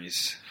 dark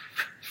memories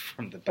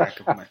from the back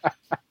of my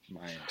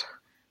mind.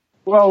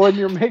 Well, when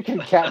you're making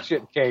cat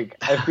shit cake,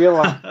 I feel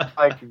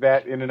like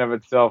that in and of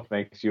itself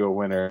makes you a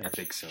winner. I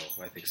think so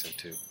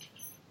too.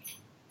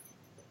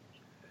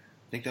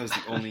 I think that was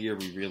the only year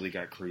we really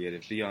got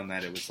creative. Beyond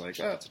that, it was like,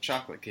 oh, it's a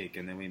chocolate cake,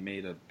 and then we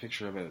made a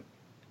picture of a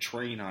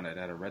train on it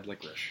out of red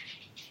licorice.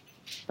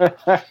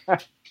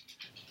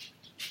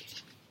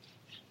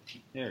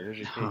 Yeah, here's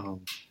your cake. Oh.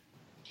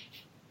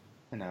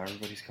 And now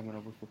everybody's coming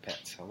over for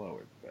pets. Hello,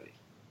 everybody.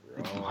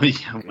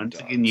 Once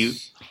again, you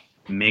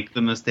make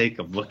the mistake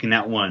of looking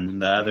at one,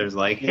 and the other's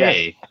like,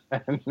 hey. Yeah.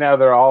 And now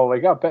they're all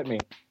like, oh, pet me.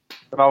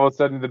 And all of a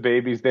sudden the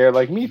baby's there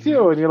like, me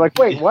too. And you're like,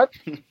 wait, what?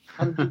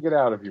 How did you get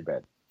out of your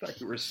bed? I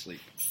thought you were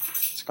asleep.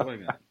 What's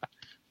going on?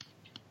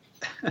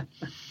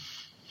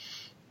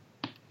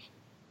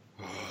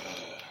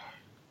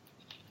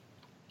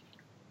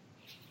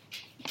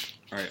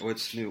 All right,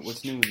 what's new?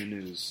 What's new in the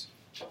news?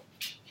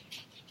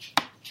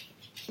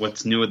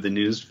 What's new with the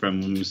news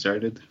from when we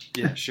started?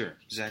 Yeah, sure.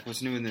 Zach,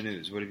 what's new in the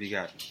news? What have you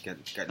got? Got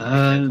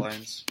any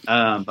headlines?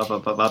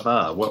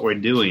 What we're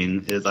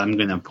doing is I'm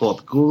going to pull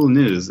up Google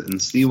News and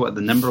see what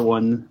the number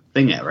one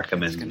thing it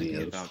recommends me is. It's going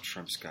to be about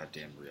Trump's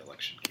goddamn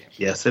re-election campaign.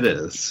 Yes, it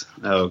is.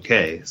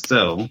 Okay,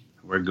 so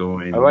we're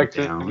going I like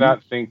down. to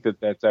not think that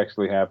that's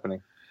actually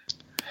happening.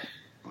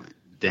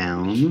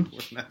 Down.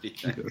 Wouldn't that be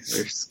nice?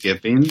 We're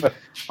skipping.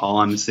 All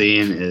I'm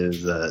seeing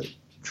is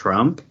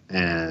Trump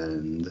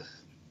and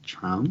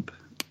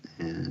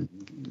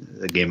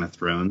the Game of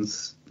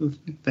Thrones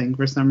thing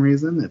for some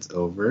reason. It's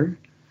over.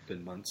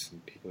 Been months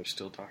and people are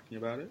still talking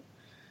about it.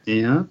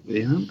 Yeah.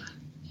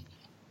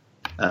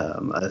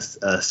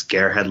 A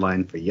scare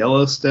headline for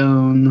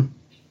Yellowstone.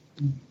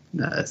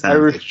 I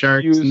refuse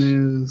Sharks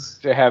news.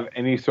 To have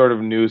any sort of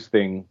news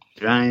thing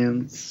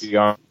Giants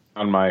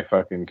on my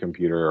fucking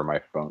computer or my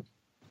phone.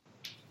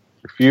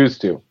 Refuse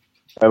to.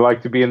 I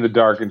like to be in the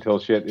dark until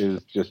shit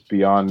is just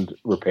beyond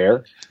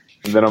repair.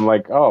 And then I'm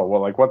like, oh, well,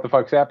 like, what the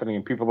fuck's happening?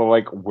 And people are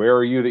like, where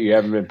are you that you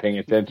haven't been paying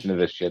attention to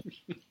this shit?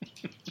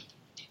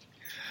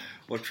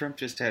 Well, Trump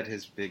just had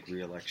his big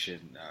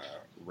re-election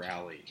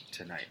rally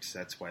tonight, so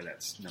that's why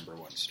that's number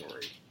one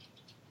story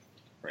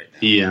right now.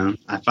 Yeah,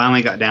 I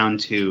finally got down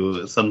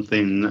to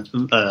something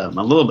a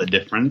little bit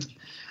different.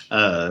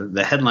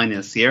 The headline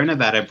is Sierra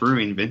Nevada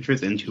Brewing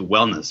ventures into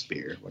wellness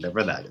beer,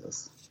 whatever that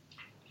is.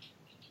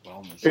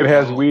 Wellness. It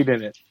has weed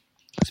in it.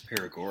 It's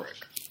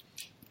paregoric.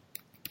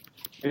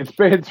 It's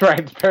right. It's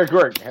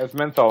paregoric. It has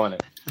menthol in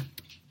it.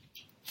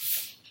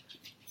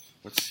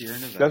 What's Sierra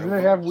Nevada? Doesn't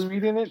it have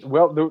weed in it?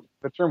 Well, the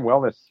term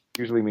wellness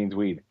usually means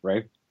weed,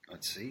 right?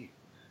 Let's see.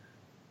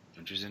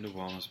 Ventures into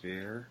wellness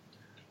beer.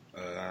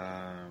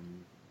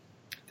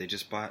 They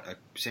just bought a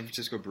San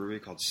Francisco brewery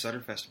called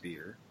Sufferfest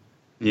Beer.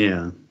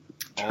 Yeah.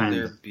 All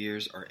their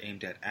beers are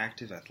aimed at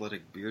active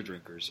athletic beer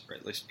drinkers, or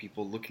at least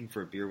people looking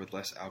for a beer with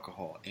less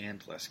alcohol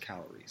and less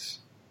calories.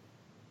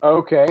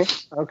 Okay.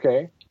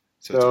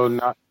 So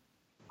not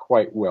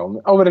quite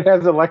well. Oh, but it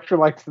has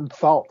electrolytes and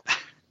salt.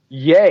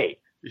 Yay!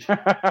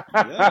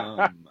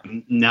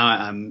 Now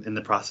I'm in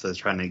the process of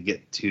trying to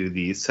get to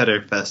the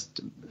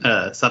Sufferfest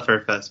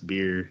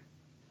Beer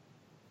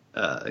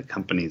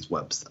company's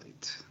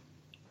website.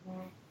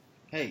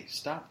 Hey,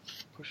 stop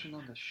pushing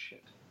on this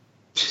shit.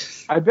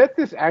 I bet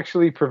this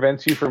actually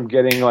prevents you from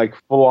getting like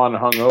full on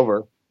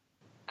hungover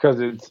because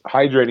it's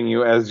hydrating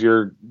you as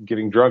you're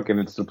getting drunk and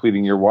it's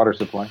depleting your water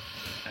supply.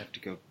 I have to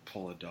go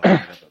pull a dog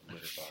out of a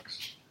litter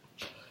box.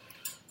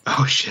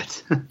 Oh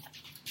shit.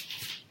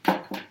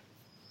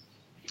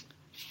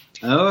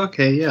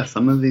 Okay, yeah,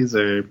 some of these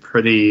are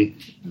pretty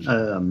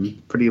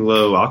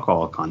low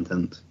alcohol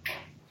content.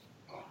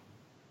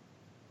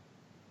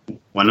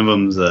 One of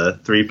them's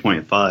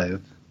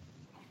 3.5,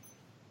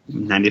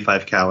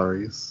 95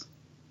 calories.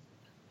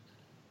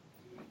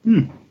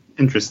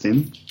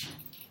 Interesting.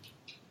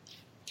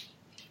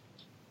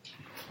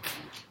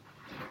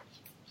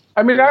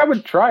 I mean, I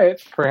would try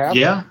it, perhaps.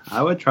 Yeah,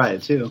 I would try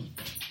it too.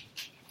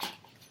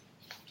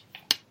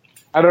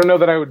 I don't know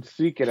that I would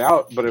seek it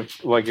out, but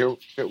if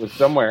it was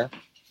somewhere,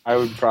 I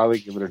would probably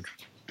give it a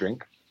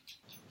drink.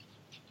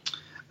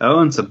 Oh,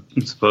 and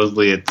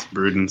supposedly it's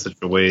brewed in such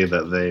a way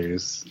that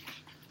there's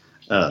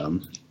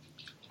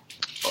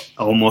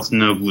almost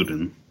no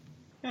gluten.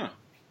 Huh.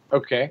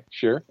 Okay,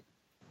 sure.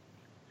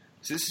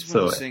 So this is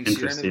one of those things.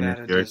 Sierra interesting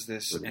Nevada if you're- does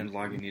this, and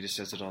Lagunitas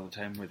does it all the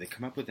time, where they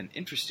come up with an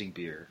interesting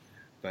beer,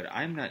 but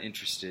I'm not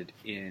interested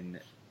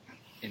in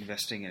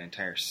investing an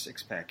entire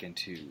six-pack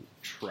into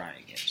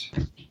trying it.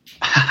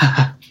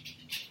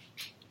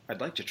 I'd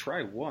like to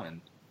try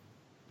one.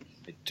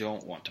 I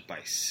don't want to buy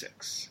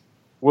 6.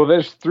 Well,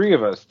 there's 3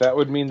 of us. That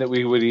would mean that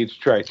we would each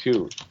try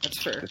 2.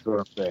 That's fair. That's what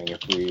I'm saying.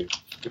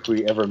 If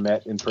we ever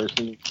met in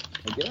person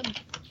again.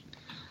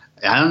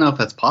 I don't know if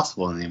that's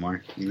possible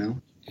anymore, you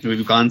know?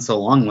 We've gone so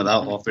long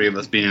without all 3 of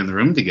us being in the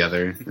room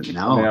together.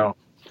 Now,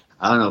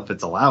 I don't know if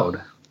it's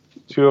allowed.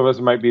 2 of us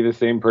might be the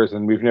same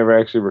person. We've never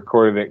actually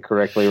recorded it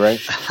correctly, right?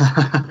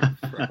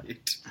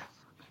 Right.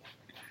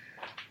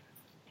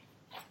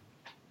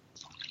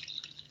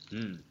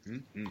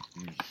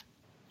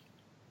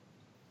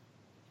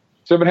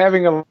 So I've been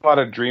having a lot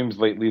of dreams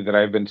lately that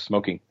I've been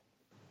smoking.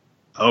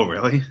 Oh,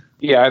 really?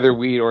 Yeah, either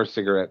weed or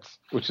cigarettes,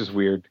 which is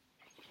weird.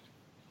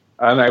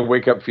 And I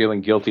wake up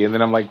feeling guilty, and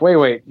then I'm like,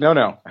 wait,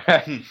 no.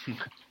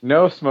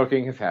 No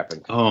smoking has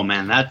happened. Oh,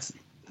 man, that's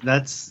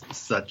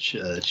such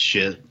a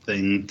shit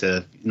thing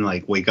to,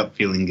 wake up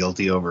feeling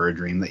guilty over a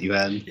dream that you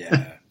had.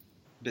 Yeah.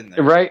 Been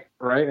there. Right.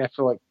 I have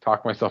to,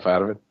 talk myself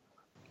out of it.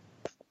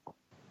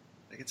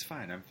 Like, it's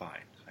fine. I'm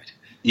fine.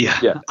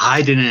 Yeah.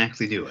 I didn't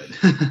actually do it.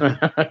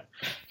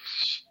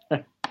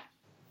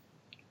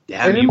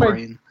 Damn you,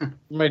 Brian. In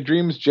my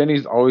dreams,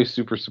 Jenny's always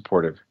super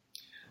supportive.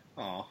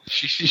 Aw.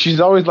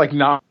 She's always,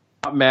 not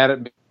mad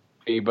at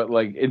me, but,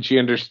 and she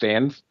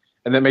understands.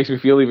 And that makes me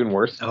feel even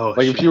worse. Oh,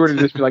 if she were to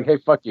just be like, hey,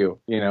 fuck you,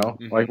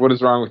 mm-hmm. What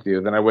is wrong with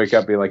you? Then I wake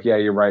up and be like, yeah,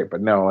 you're right.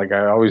 But no,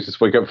 I always just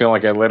wake up feeling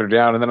like I let her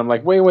down. And then I'm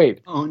like, wait.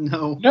 Oh,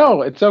 no.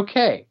 No, it's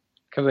okay.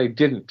 Because I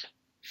didn't.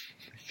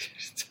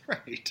 It's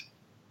right.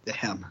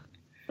 Damn.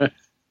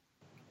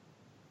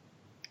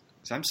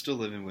 So I'm still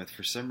living with,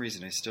 for some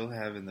reason, I still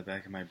have in the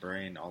back of my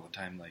brain all the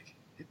time,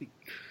 it'd be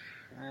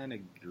kind of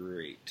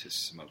great to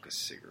smoke a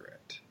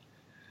cigarette.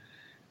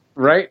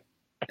 Right?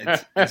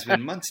 It's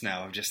been months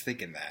now of just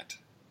thinking that.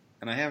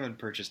 And I haven't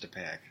purchased a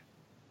pack.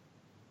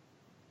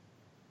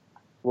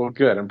 Well,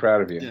 good. I'm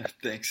proud of you. Yeah,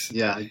 thanks.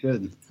 Yeah,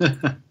 good. I've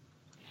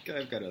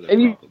got other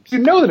and problems. You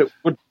know that it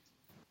would,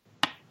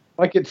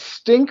 it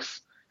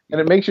stinks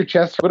and it makes your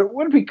chest, but it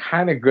would be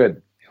kind of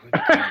good. It would be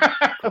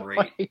kind of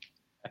great.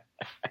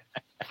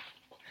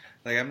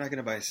 I'm not going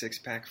to buy a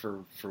 6-pack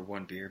for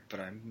one beer, but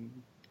I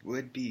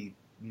would be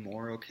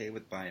more okay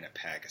with buying a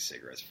pack of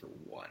cigarettes for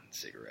one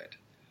cigarette.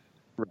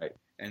 Right.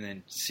 And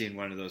then seeing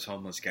one of those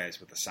homeless guys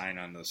with a sign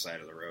on the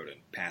side of the road and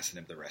passing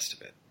him the rest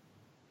of it.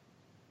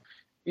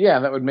 Yeah,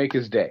 that would make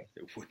his day.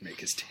 It would make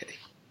his day.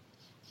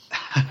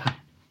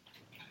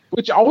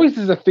 Which always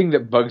is a thing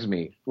that bugs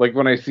me.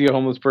 When I see a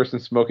homeless person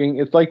smoking,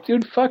 it's like,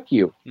 dude, fuck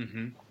you.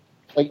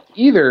 Mm-hmm.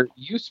 Either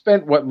you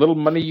spent what little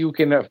money you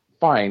can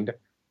find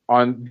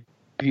on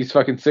these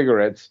fucking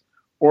cigarettes,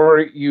 or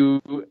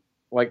you,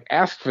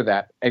 ask for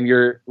that and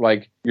you're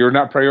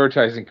not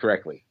prioritizing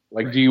correctly.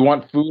 Right. Do you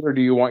want food or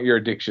do you want your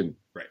addiction?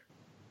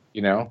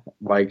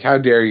 Right. How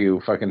dare you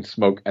fucking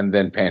smoke and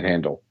then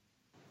panhandle?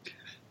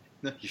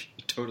 No, you're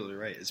totally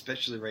right.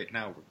 Especially right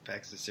now, where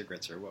packs of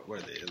cigarettes are, what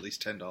are they? At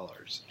least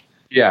 $10.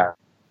 Yeah.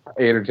 $8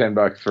 or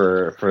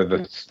 $10 for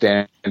the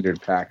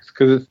standard packs,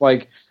 because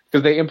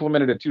they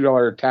implemented a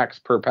 $2 tax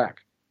per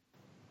pack,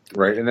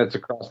 right? And that's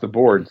across the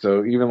board.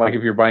 So even like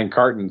if you're buying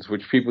cartons,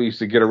 which people used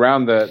to get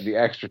around the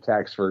extra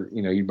tax for,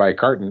 you'd buy a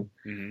carton,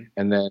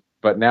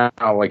 but now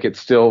like it's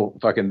still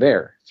fucking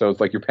there. So it's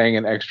like you're paying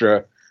an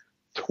extra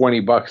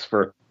 $20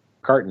 for a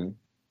carton.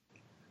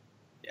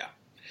 Yeah.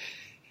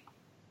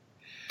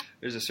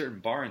 There's a certain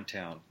bar in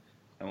town,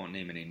 I won't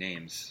name any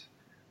names,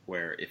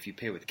 where if you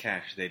pay with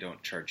cash, they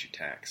don't charge you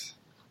tax.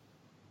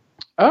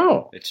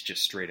 Oh. It's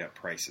just straight up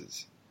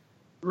prices.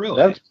 Really?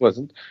 That's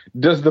pleasant.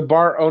 Does the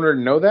bar owner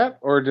know that,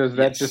 or does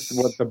that just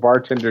what the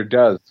bartender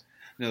does?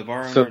 No, the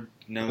bar owner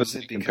knows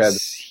it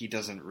because he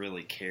doesn't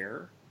really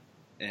care,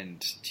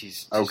 and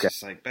he's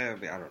just like, I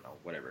don't know,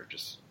 whatever,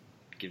 just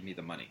give me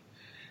the money.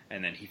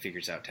 And then he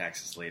figures out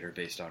taxes later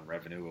based on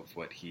revenue of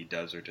what he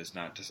does or does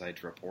not decide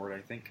to report,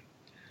 I think.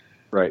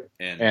 Right.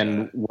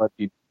 And what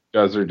he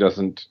does or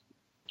doesn't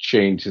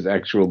change his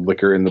actual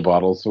liquor in the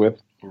bottles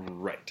with.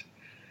 Right.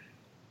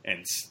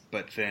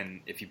 But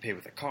then if you pay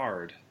with a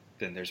card,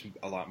 then there's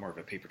a lot more of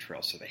a paper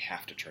trail, so they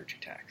have to charge you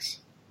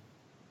tax.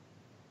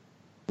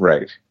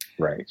 Right.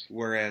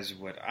 Whereas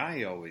what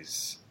I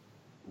always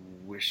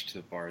wished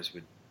the bars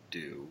would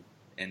do,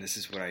 and this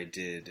is what I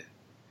did,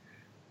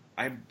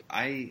 I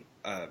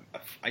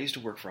used to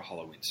work for a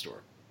Halloween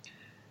store.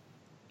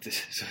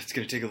 So it's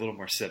going to take a little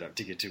more setup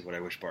to get to what I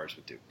wish bars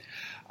would do.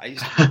 I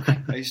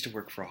used to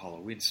work for a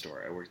Halloween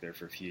store. I worked there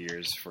for a few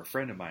years for a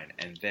friend of mine,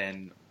 and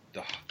then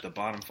the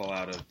bottom fell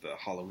out of the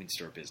Halloween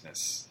store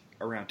business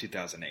around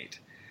 2008.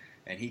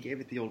 And he gave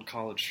it the old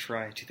college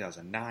try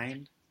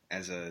 2009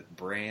 as a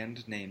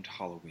brand named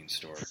Halloween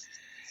store.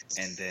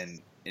 And then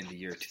in the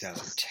year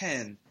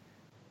 2010,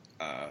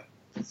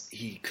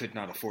 he could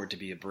not afford to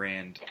be a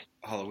brand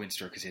Halloween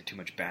store because he had too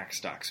much back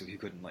stock, so he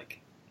couldn't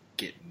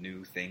get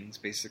new things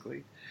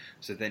basically.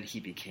 So then he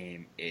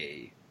became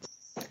a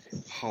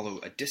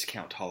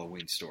discount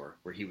Halloween store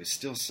where he was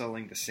still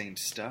selling the same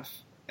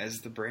stuff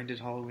as the branded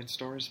Halloween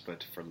stores,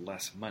 but for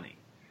less money.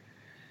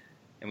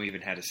 And we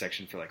even had a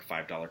section for like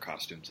 $5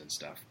 costumes and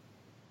stuff.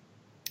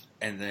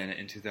 And then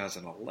in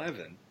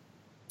 2011,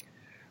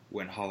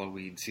 when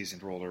Halloween season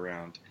rolled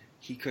around,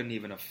 he couldn't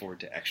even afford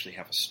to actually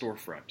have a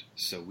storefront.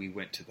 So we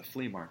went to the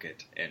flea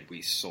market and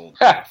we sold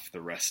off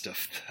the rest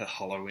of the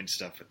Halloween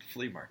stuff at the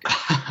flea market.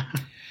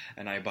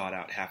 And I bought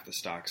out half the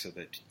stock so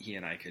that he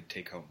and I could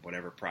take home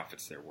whatever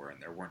profits there were, and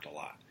there weren't a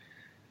lot.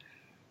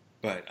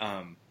 But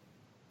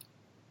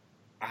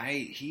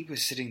he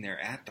was sitting there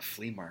at the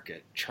flea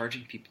market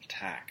charging people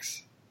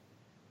tax.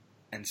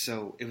 And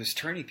so it was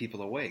turning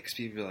people away because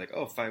people would be like,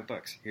 oh,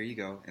 $5, here you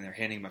go. And they're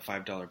handing him a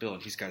 $5 bill,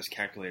 and he's got his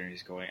calculator, and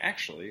he's going,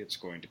 actually, it's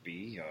going to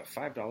be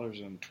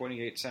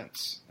 $5.28. And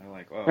I'm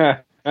like,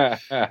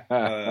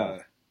 oh,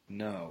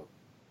 no.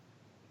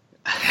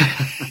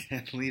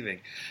 And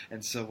leaving.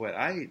 And so what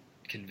I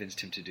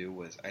convinced him to do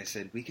was I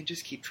said, we can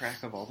just keep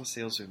track of all the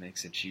sales we make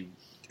since you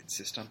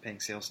insist on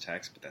paying sales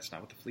tax, but that's not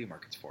what the flea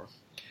market's for.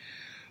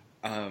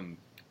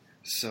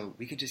 So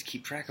we could just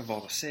keep track of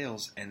all the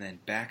sales and then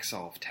back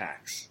solve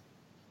tax.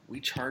 We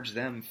charge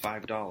them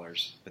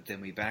 $5, but then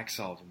we back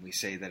solve and we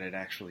say that it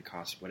actually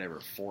costs whatever,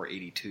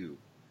 $4.82,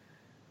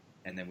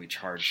 and then we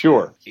charge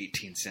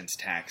 18 cents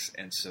tax,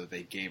 and so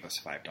they gave us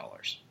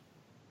 $5.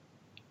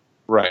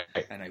 Right.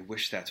 And I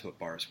wish that's what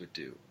bars would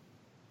do.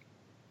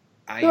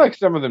 I feel like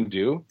some of them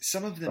do.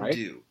 Some of them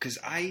do, because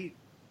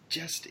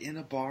in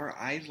a bar,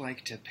 I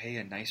like to pay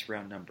a nice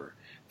round number.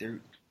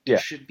 There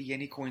shouldn't be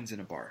any coins in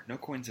a bar. No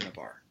coins in a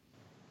bar.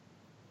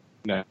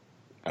 No.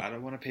 I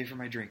don't want to pay for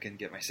my drink and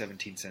get my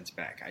 17 cents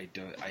back.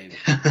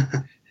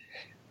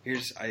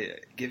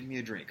 Give me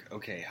a drink.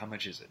 Okay, how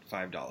much is it?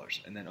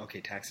 $5. And then,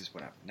 okay, taxes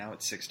went up. Now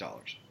it's $6.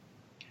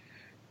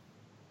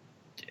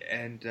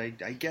 And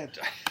I get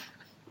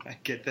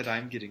that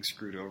I'm getting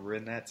screwed over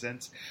in that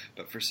sense,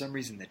 but for some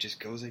reason that just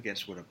goes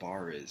against what a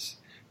bar is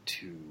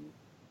to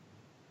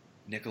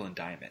nickel and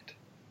dime it.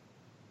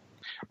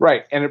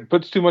 Right, and it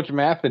puts too much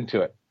math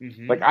into it.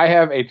 Mm-hmm. Like, I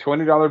have a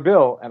 $20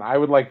 bill, and I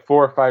would like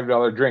 4 or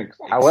 $5 drinks.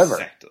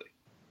 However,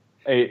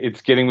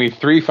 it's getting me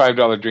 3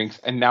 $5 drinks,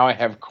 and now I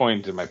have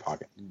coins in my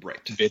pocket.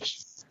 Right.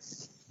 Bitch.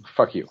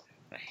 Fuck you.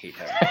 I hate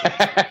having coins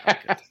in my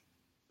pocket.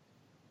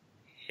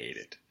 Hate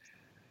it.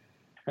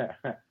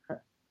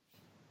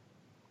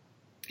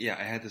 Yeah,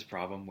 I had this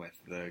problem with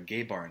the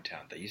gay bar in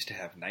town. They used to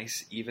have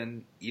nice,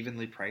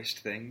 evenly priced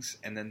things,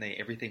 and then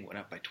everything went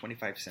up by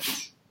 25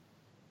 cents.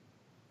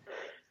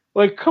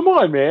 Like, come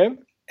on, man.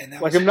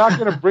 I'm not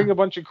going to bring a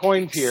bunch of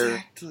coins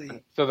here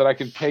so that I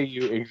can pay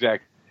you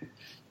exactly.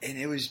 And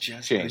it was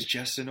just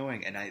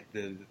annoying. And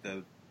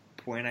the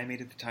point I made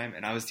at the time,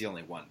 and I was the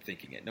only one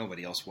thinking it.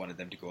 Nobody else wanted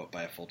them to go up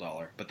by a full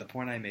 $1. But the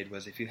point I made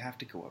was, if you have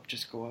to go up,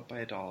 just go up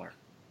by $1.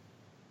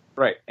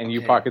 Right, and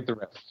you pocket the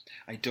rest.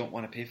 I don't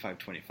want to pay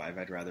 $5.25.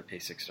 I'd rather pay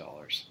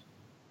 $6.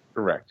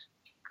 Correct.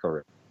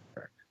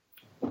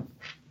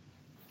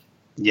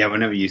 Yeah,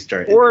 whenever you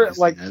start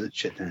that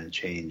shit to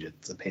change,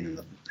 it's a pain in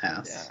the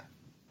ass. Yeah.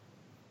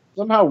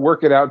 Somehow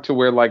work it out to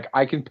where, like,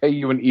 I can pay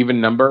you an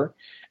even number,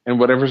 and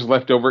whatever's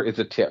left over is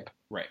a tip,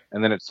 Right.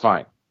 and then it's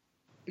fine.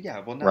 Yeah,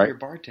 well, now Right. your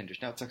bartenders.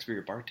 Now it sucks for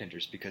your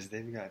bartenders because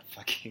they've got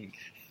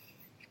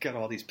got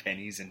all these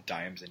pennies and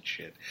dimes and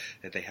shit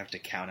that they have to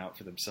count out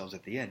for themselves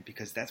at the end,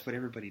 because that's what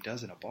everybody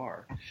does in a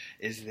bar,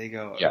 is they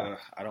go,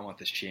 I don't want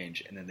this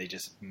change, and then they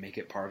just make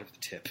it part of the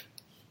tip.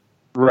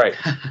 Right.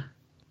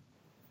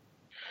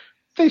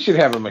 They should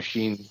have a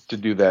machine to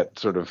do that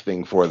sort of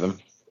thing for them.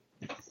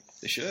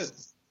 They should.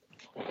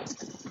 I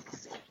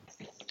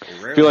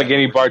feel like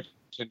any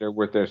bartender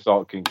worth their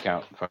salt can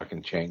count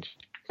fucking change.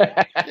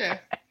 Yeah.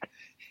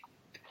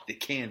 They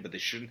can, but they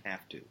shouldn't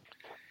have to.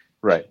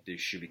 Right. They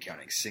should be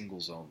counting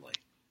singles only.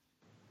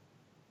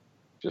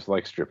 Just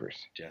like strippers.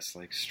 Just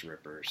like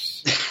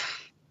strippers.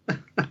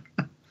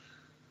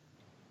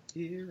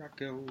 Here I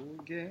go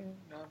again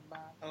on my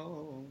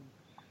own.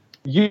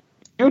 You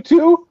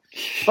two?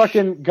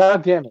 Fucking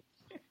goddamn it.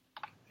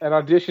 At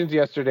auditions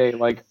yesterday,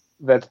 like,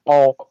 that's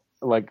all,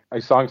 like, I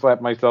song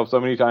slapped myself so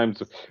many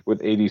times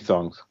with 80s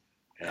songs.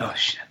 Oh,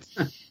 shit.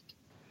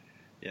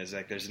 Yeah,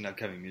 Zach, there's an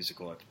upcoming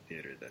musical at the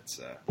theater that's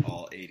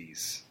all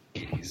 80s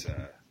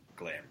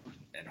glam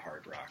and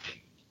hard rock and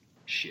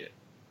shit.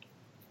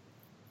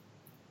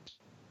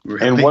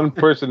 Really? And one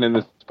person in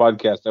this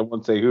podcast, I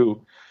won't say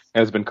who,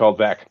 has been called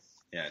Zach.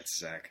 Yeah, it's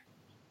Zach.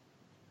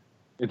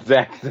 It's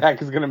Zach.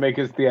 Zach is going to make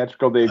his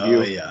theatrical debut.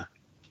 Oh, yeah.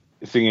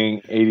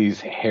 Singing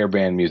 80s hair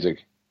band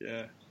music.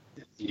 Yeah.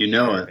 You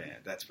know it. Band.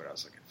 That's what I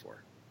was looking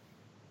for.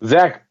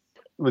 Zach,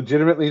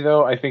 legitimately,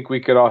 though, I think we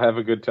could all have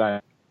a good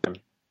time.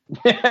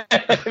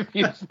 If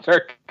you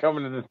start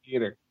coming to the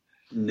theater.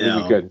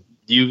 No, good.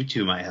 You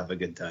two might have a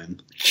good time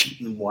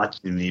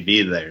watching me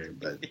be there,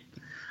 but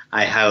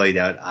I highly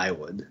doubt I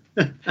would.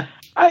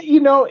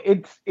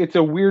 It's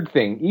a weird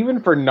thing.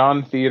 Even for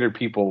non-theater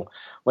people,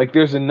 like,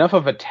 there's enough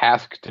of a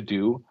task to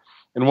do,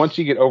 and once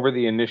you get over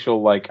the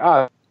initial, like,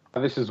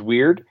 this is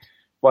weird,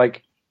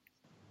 like,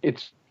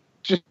 it's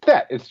just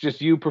that. It's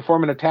just you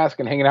performing a task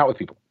and hanging out with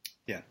people.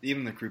 Yeah,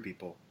 even the crew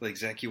people. Like,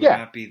 Zach, you would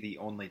not be the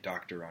only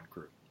doctor on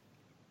crew.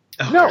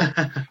 No.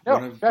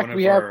 One of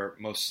our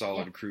most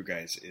solid crew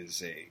guys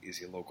is a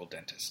local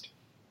dentist.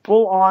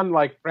 Full on,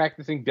 like,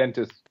 practicing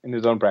dentist in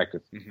his own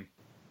practice. Mm-hmm.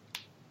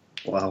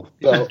 Wow.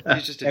 So,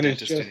 he's just a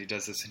dentist and he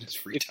does this in his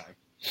free time.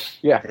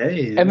 Yeah.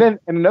 Hey. And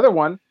another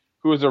one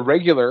who is a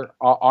regular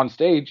on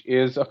stage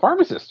is a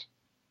pharmacist.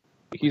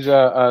 He's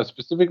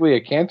specifically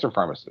a cancer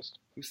pharmacist.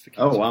 Who's the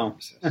cancer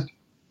pharmacist?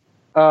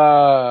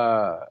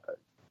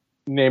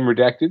 Name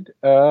redacted.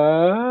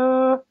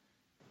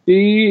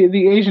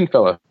 The Asian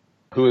fella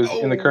who is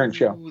in the current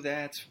show. Oh,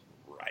 that's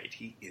right.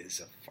 He is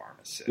a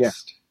pharmacist. Yeah.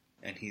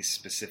 And he's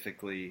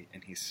specifically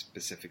at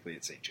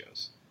St.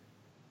 Joe's.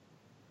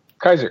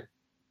 Kaiser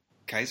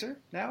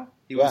now?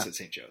 He was at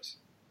St. Joe's.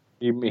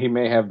 He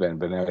may have been,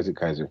 but now he's at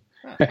Kaiser.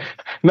 Huh.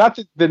 Not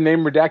that the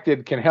name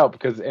redacted can help,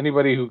 because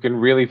anybody who can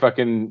really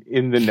fucking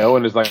in the know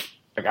and is like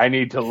I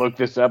need to look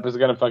this up is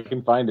gonna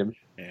fucking find him.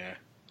 Yeah.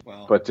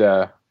 Well. But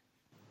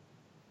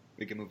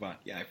we can move on.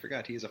 Yeah, I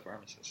forgot he's a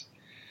pharmacist.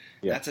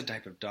 Yeah. That's a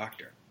type of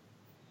doctor.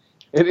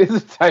 It is a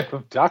type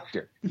of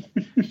doctor.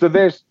 So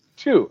there's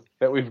two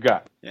that we've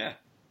got. Yeah.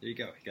 There you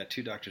go. You got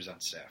 2 doctors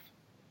on staff.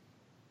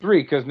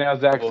 3, because now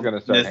Zach's going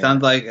to start. It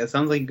sounds like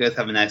you guys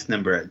have a nice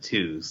number at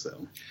 2.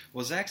 So.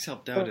 Well, Zach's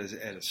helped out at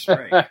a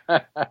strike,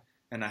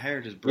 and I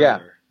hired his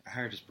brother. I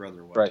hired his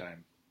brother one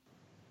time.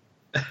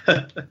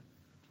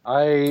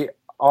 I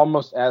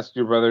almost asked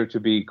your brother to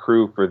be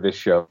crew for this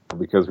show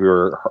because we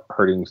were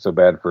hurting so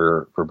bad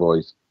for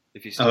boys.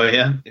 If you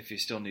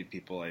still need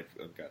people, I've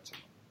got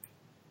someone.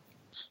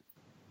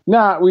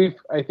 Nah,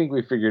 I think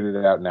we figured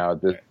it out now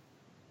at this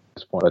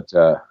point,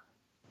 but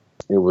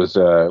it was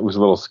a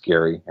little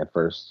scary at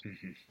first.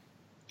 Mm-hmm.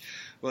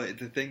 Well,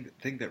 the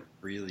thing that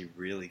really,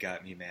 really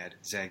got me mad,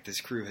 Zach, this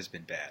crew has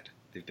been bad.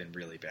 They've been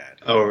really bad.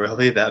 Oh,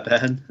 really? That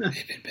bad?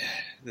 They've been bad.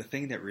 The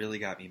thing that really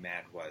got me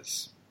mad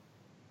was,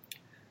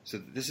 so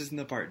this isn't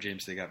the part,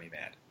 James, that got me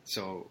mad.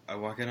 So I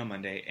walk in on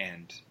Monday,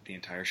 and the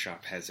entire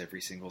shop has every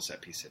single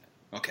set piece in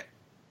it. Okay.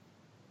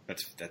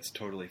 That's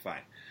totally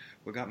fine.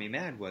 What got me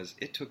mad was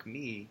it took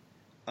me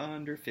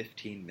under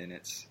 15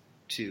 minutes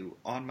to,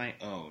 on my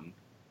own,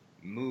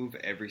 move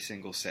every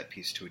single set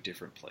piece to a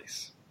different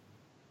place.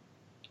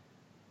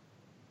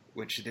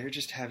 Which they're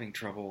just having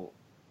trouble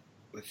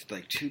with,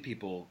 like, 2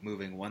 people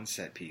moving one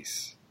set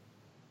piece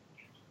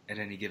at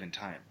any given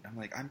time. I'm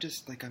like, I'm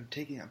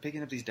picking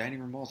up these dining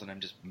room walls and I'm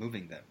just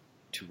moving them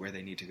to where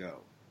they need to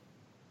go.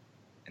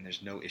 And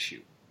there's no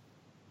issue.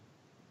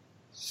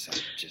 So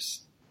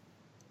just...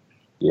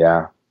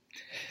 Yeah.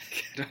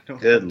 I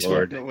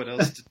don't know what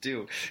else to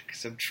do,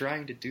 because I'm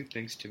trying to do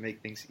things to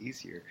make things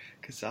easier,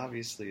 because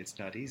obviously it's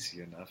not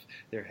easy enough.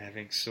 They're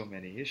having so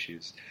many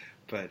issues.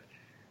 But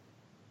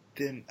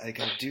then I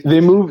gotta do... They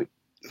move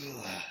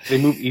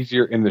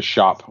easier in the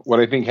shop.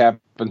 What I think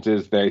happens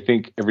is I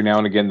think every now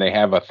and again they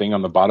have a thing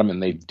on the bottom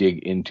and they dig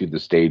into the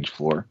stage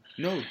floor.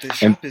 No, the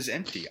shop is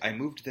empty. I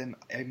moved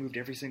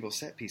every single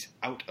set piece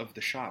out of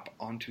the shop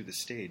onto the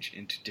stage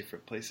into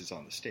different places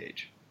on the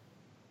stage.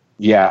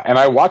 Yeah, and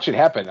I watch it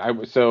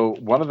happen. So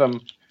one of them,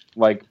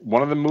 like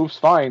one of them moves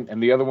fine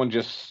and the other one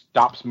just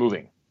stops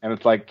moving. And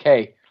it's like,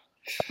 hey,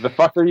 the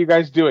fuck are you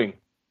guys doing?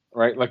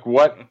 Right? Like,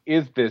 what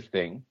is this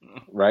thing?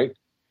 Right?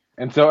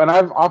 And so, and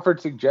I've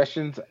offered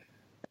suggestions.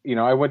 You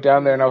know, I went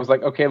down there and I was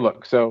like, okay,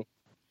 look, so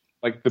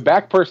like the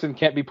back person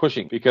can't be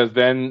pushing because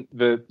then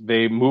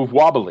they move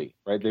wobbly,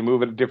 right? They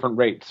move at a different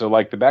rate. So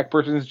like the back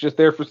person is just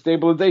there for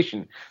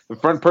stabilization. The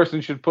front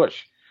person should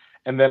push.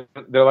 And then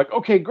they're like,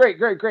 okay, great.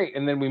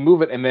 And then we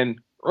move it and then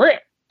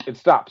it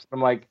stops.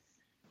 I'm like,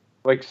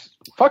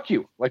 fuck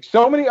you. Like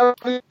so many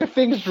other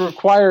things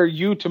require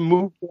you to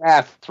move your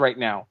ass right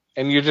now.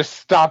 And you're just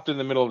stopped in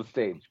the middle of the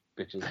stage,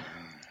 bitches.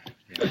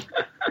 Yeah.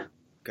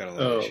 Got a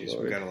lot of issues.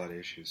 Lord. We got a lot of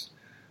issues.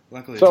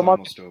 Luckily, So it's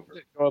almost over.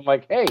 Going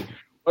like, hey,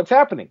 what's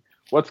happening?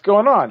 What's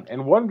going on?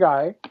 And one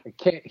guy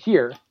can't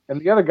hear, and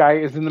the other guy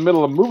is in the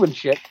middle of moving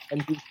shit,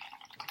 and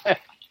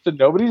so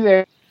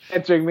nobody's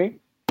answering me.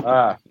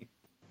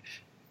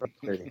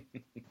 Frustrating.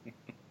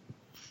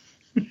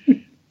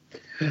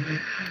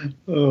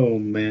 Oh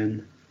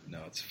man. No,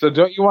 it's So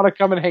don't you want to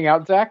come and hang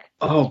out, Zach?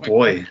 Oh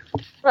boy.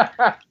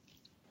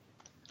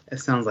 It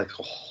sounds like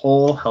a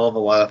whole hell of a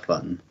lot of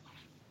fun.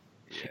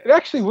 yeah, It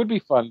actually would be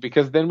fun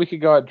because then we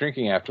could go out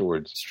drinking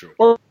afterwards, it's true.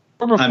 or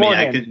beforehand,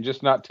 I could- and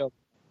just not tell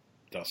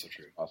It's also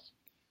true. us.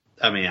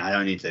 I mean, I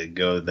don't need to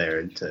go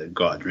there to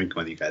go out drinking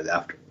with you guys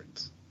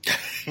afterwards.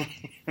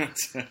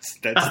 that's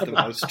the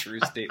most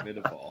true statement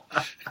of all.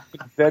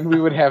 Then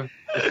we would have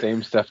the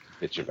same stuff to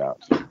bitch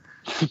about.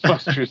 It's the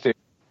most true statement.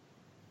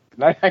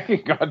 And I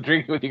can go out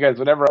drinking with you guys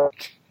whenever I'm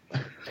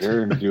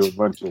here and do a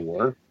bunch of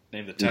work.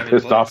 Name the I'm time and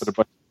pissed place. off at a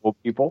bunch of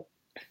old people.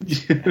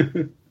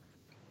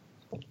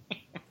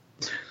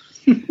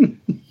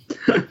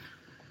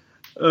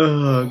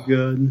 Oh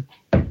god.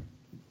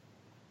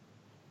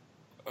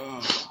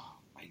 Oh,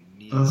 my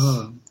knees.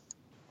 Oh.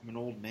 I'm an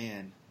old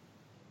man.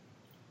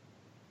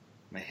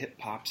 My hip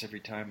pops every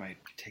time I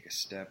take a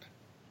step.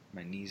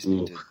 My knees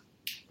need to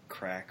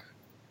crack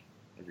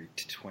every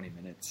 20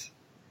 minutes.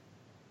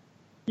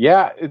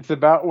 Yeah, it's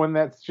about when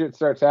that shit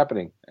starts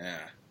happening. Yeah.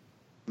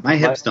 My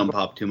hips don't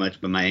pop too much,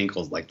 but my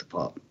ankles like to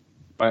pop.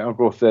 My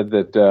uncle said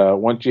that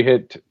once you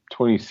hit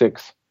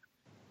 26,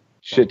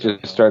 shit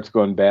just starts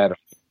going bad.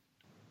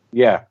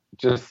 Yeah,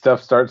 just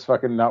stuff starts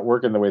fucking not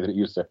working the way that it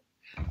used to.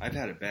 I've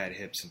had a bad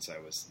hip since I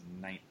was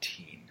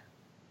 19.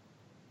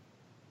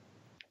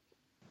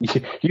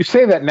 You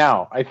say that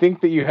now. I think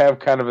that you have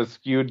kind of a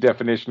skewed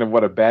definition of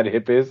what a bad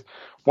hip is.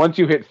 Once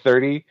you hit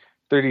 30,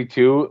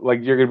 32, like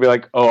you're going to be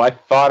like, oh, I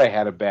thought I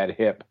had a bad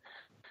hip.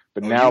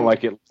 But now,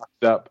 like, it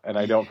locked up and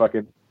I don't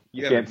fucking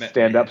can't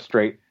stand up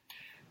straight.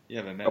 You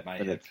haven't met my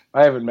hip.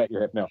 I haven't met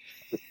your hip, no.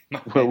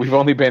 We've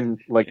only been,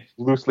 like,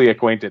 loosely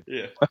acquainted.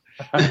 Yeah.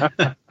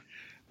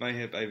 My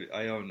hip,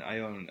 I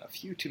own a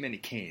few too many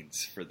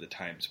canes for the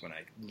times when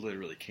I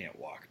literally can't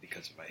walk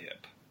because of my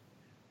hip.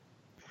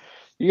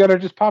 You got to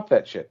just pop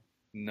that shit.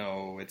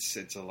 No,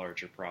 it's a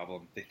larger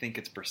problem. They think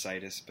it's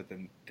bursitis, but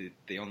then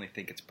they only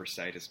think it's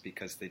bursitis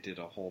because they did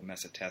a whole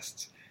mess of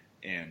tests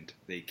and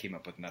they came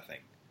up with nothing.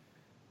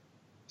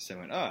 So I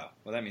went, oh,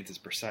 well that means it's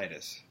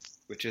bursitis,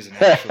 which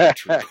isn't actually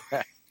true.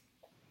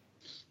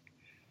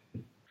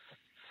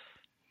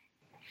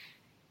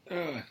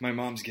 My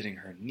mom's getting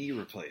her knee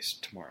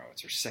replaced tomorrow.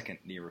 It's her second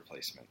knee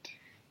replacement.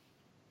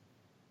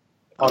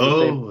 On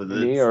the same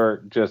knee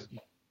or just...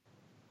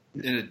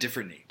 In a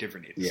different knee.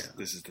 Yeah.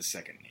 This is the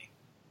second knee.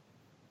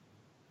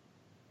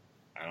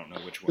 I don't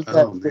know which one.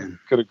 Oh, man.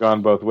 Could have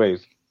gone both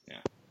ways. Yeah.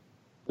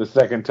 The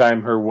second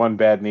time her one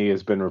bad knee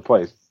has been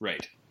replaced.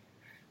 Right.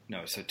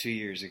 No, so 2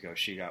 years ago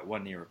she got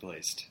one knee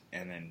replaced,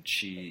 and then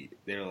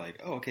they're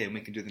like, oh, okay, and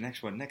we can do the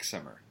next one next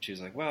summer. She was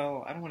like,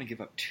 well, I don't want to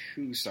give up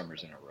 2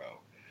 summers in a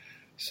row.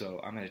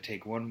 So I'm going to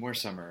take one more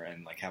summer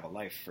and like have a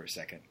life for a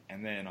second,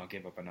 and then I'll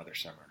give up another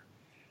summer.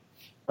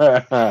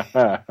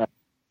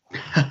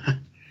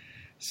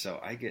 So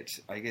I get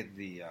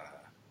the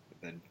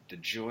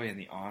joy and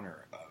the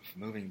honor of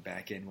moving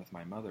back in with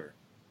my mother.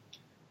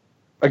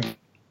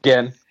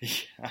 Again.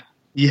 Yeah.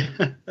 Yeah.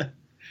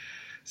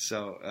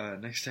 So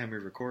next time we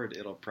record,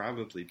 it'll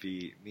probably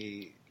be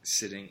me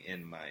sitting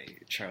in my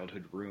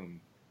childhood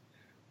room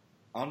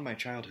on my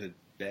childhood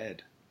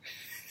bed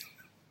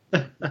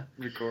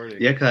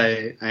recording. Yeah,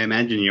 'cause I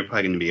imagine you're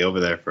probably going to be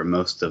over there for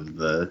most of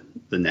the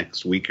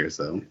next week or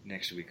so.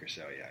 Next week or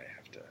so, yeah,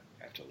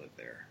 I have to live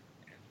there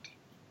and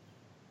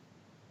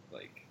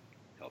like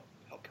help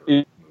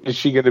her. Is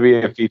she going to be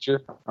a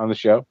feature on the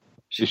show?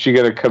 Is she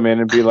going to come in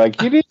and be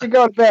like, you need to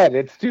go to bed,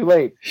 it's too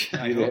late?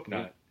 I hope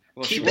not.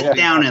 Well, Keep it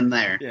down in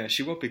there. Yeah,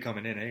 she won't be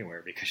coming in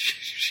anywhere because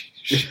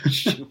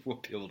she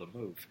won't be able to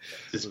move.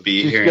 Just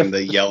be hearing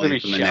the yelling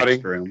from the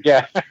next room.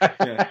 Yeah.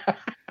 Yeah.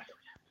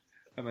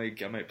 I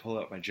might pull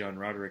out my John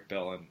Roderick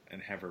bell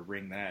and have her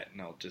ring that,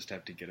 and I'll just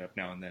have to get up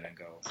now and then and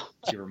go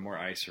give her more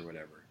ice or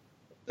whatever.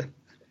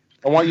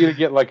 I want you to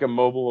get like a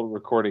mobile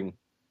recording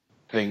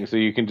thing so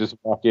you can just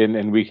walk in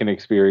and we can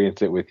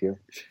experience it with you.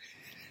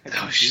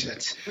 Oh,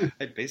 shit.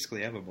 I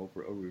basically have a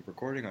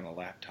recording on a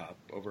laptop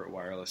over a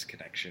wireless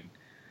connection.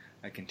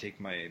 I can take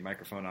my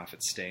microphone off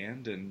its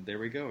stand, and there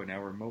we go.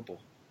 Now we're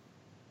mobile.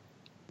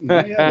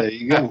 Yeah, there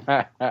you go.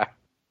 And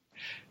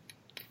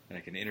I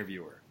can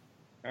interview her.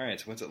 All right,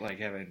 so what's it like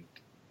having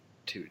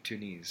two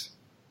knees?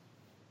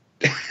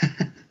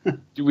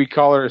 Do we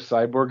call her a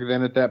cyborg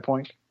then at that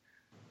point?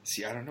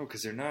 See, I don't know,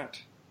 because they're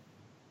not...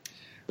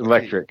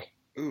 Electric.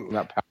 Okay. Ooh.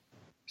 Not power.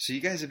 So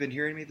you guys have been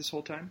hearing me this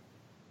whole time?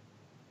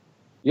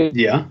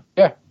 Yeah.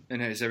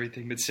 And has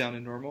everything been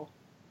sounding normal?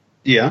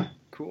 Yeah.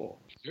 Cool.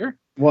 Sure.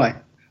 Why?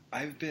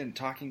 I've been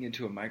talking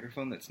into a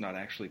microphone that's not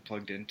actually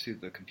plugged into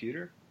the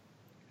computer.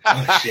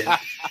 Oh, shit.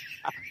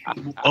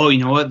 Oh, you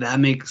know what? That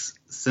makes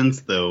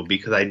sense, though,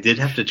 because I did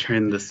have to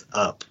turn this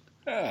up.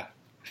 Ah.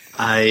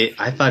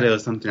 I thought it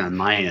was something on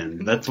my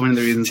end. That's one of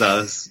the reasons I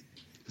was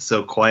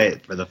so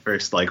quiet for the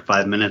first,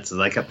 5 minutes, is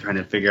I kept trying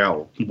to figure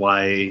out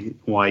why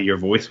your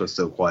voice was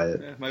so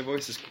quiet. Yeah, my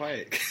voice is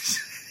quiet,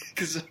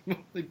 because I'm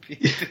only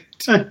being...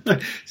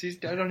 See,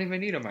 I don't even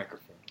need a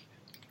microphone.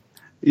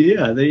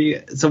 Yeah,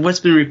 so what's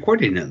been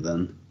recording it,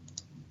 then?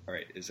 All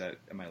right,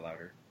 am I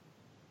louder?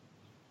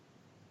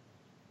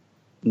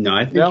 No,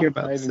 I think you're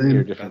about the same.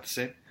 About the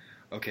same?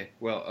 Okay,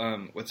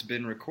 well, what's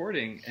been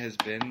recording has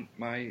been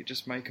my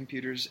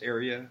computer's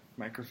area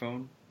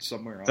microphone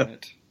somewhere on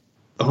it.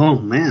 Oh,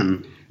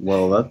 man.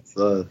 Well, that's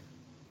the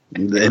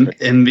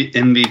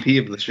MVP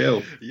of the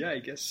show. Yeah, I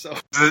guess so.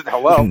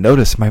 Hello?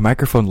 Notice my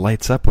microphone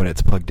lights up when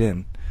it's plugged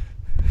in.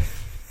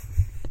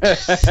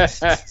 It's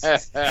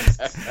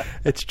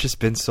just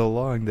been so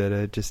long that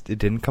it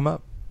didn't come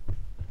up.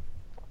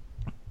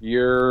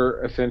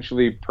 You're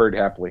essentially purred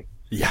happily.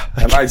 Yeah.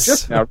 I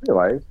just now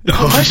realized.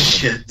 Oh,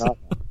 shit.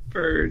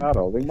 Not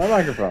holding my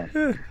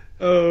microphone.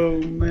 Oh,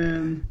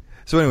 man.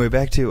 So anyway,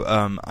 back to,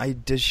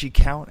 does she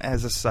count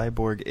as a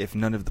cyborg if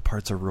none of the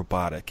parts are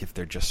robotic, if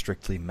they're just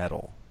strictly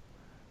metal?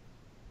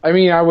 I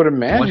mean, I would What's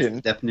imagine.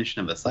 the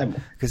definition of a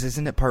cyborg? Because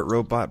isn't it part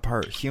robot,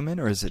 part human,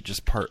 or is it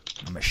just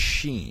part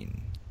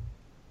machine?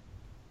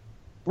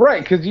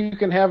 Right, because you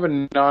can have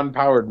a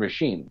non-powered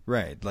machine.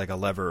 Right, like a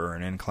lever or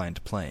an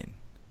inclined plane.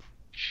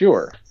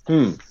 Sure.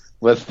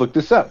 Let's look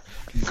this up.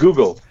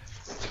 Google.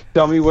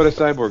 Tell me what a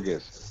cyborg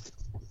is.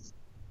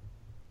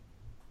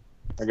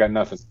 I got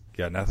nothing.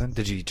 You got nothing?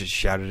 Did you just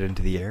shout it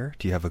into the air?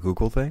 Do you have a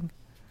Google thing?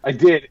 I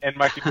did, and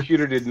my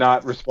computer did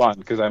not respond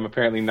because I'm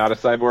apparently not a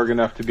cyborg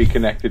enough to be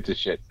connected to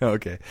shit.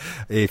 Okay.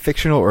 A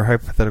fictional or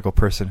hypothetical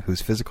person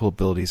whose physical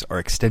abilities are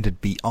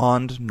extended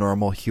beyond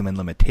normal human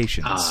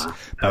limitations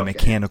by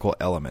mechanical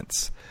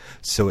elements.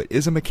 So it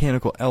is a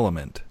mechanical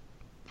element.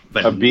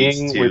 But a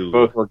being with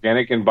both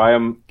organic and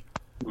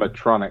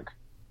biometronic.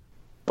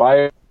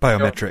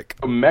 Biometric.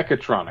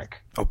 Mechatronic.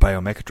 Oh,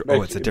 biometric.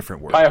 Oh, it's a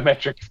different word.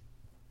 Biometric.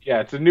 Yeah,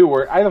 it's a new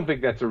word. I don't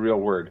think that's a real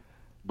word.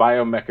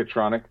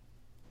 Biomechatronic.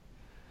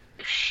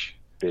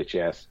 Bitch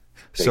ass.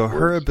 So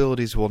her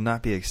abilities will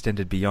not be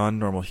extended beyond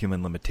normal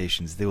human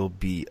limitations. They will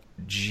be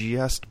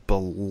just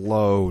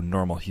below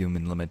normal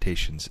human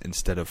limitations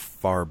instead of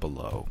far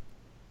below.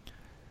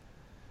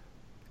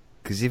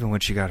 Because even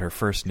when she got her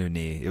first new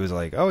knee, it was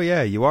like, oh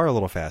yeah, you are a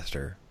little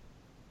faster.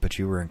 But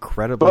you were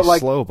incredibly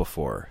slow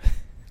before.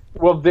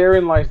 Well,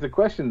 therein lies the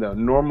question, though.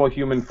 Normal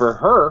human for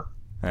her,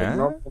 the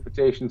normal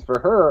limitations for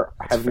her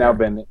have now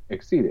been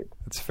exceeded.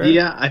 That's fair.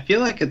 Yeah, I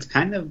feel like it's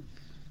kind of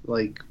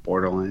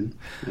borderline,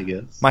 I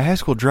guess. My high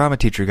school drama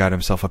teacher got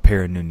himself a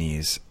pair of new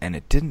knees, and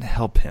it didn't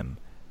help him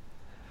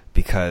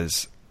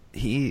because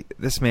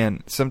this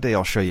man, someday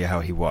I'll show you how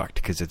he walked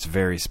because it's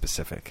very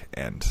specific,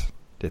 and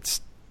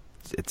it's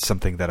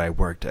something that it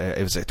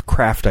was a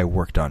craft I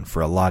worked on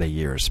for a lot of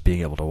years,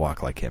 being able to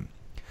walk like him.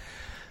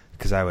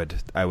 Because I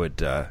would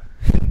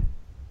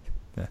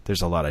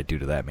there's a lot I do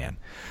to that man.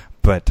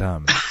 But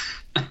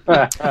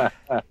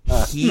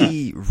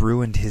he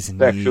ruined his knees.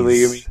 Sexually,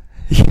 you mean?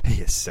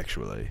 Yes,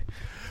 sexually.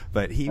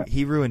 But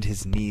he ruined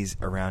his knees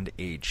around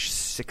age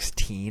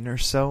 16 or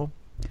so.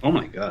 Oh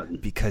my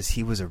god. Because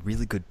he was a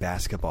really good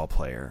basketball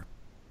player.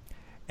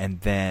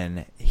 And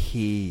then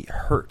he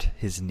hurt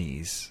his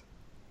knees.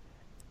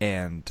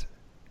 And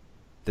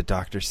the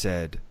doctor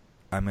said,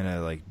 I'm going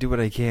to do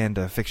what I can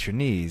to fix your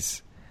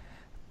knees.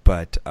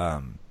 But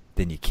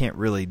then you can't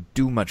really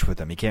do much with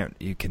them.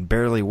 You can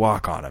barely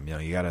walk on them.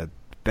 You got to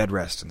bed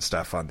rest and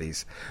stuff on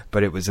these.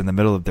 But it was in the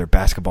middle of their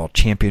basketball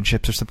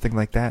championships or something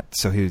like that.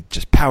 So he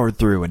just powered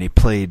through and he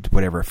played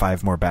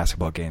 5 more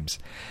basketball games.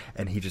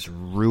 And he just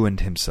ruined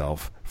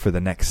himself for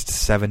the next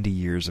 70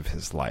 years of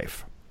his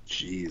life.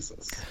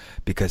 Jesus.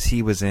 Because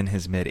he was in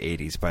his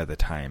mid-80s by the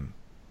time...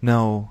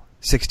 No,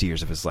 60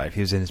 years of his life.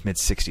 He was in his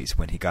mid-60s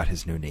when he got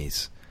his new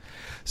knees.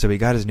 So he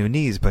got his new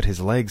knees, but his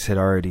legs had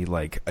already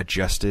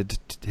adjusted.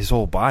 His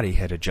whole body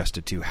had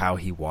adjusted to how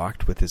he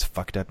walked with his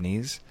fucked up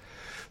knees.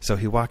 So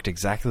he walked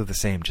exactly the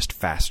same, just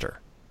faster.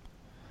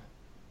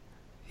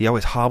 He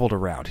always hobbled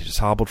around. He just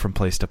hobbled from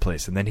place to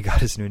place. And then he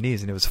got his new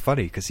knees, and it was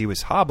funny because he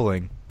was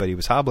hobbling, but he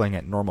was hobbling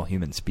at normal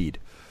human speed.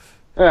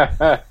 Oh,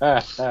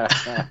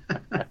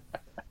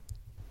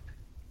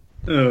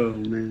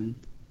 man.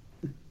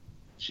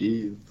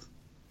 Jeez.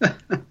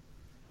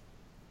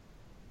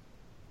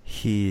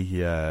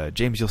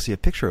 James, you'll see a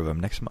picture of him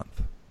next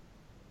month.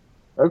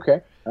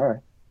 Okay, all right.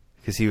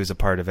 Because he was a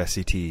part of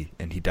SCT,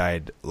 and he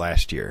died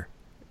last year.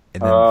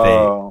 And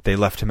then they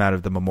left him out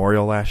of the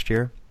memorial last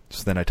year.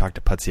 So then I talked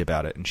to Putsy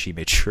about it, and she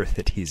made sure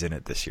that he's in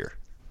it this year.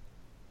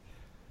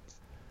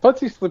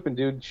 Putsy's slipping,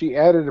 dude. She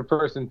added a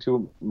person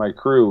to my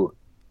crew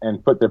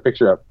and put their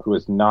picture up who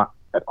is not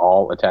at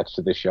all attached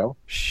to this show.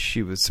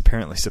 She was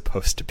apparently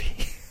supposed to be.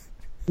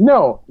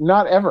 No,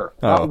 not ever.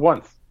 Not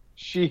once.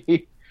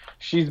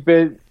 She's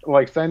been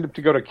signed up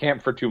to go to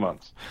camp for 2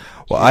 months.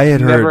 Well, I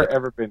had never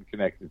ever been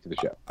connected to the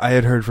show. I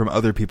had heard from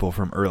other people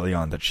from early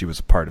on that she was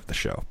a part of the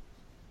show.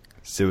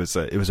 So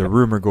it was a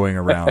rumor going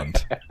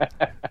around.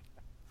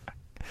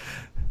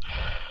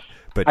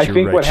 But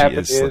you're right, she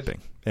is slipping,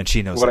 and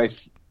she knows it.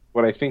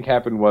 What I think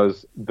happened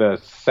was the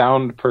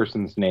sound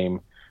person's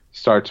name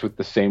starts with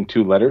the same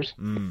 2 letters,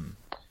 and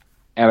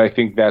I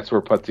think that's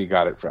where Putsy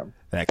got it from.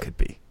 That could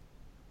be,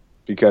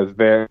 because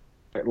they're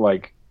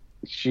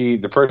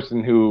the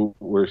person who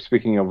we're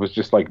speaking of was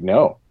just like,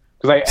 no,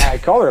 because I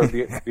called her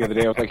the other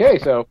day. I was like, hey,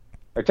 so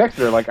I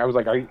texted her I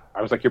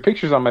was like, your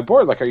picture's on my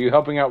board. Are you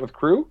helping out with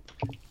crew?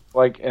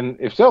 And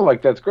if so,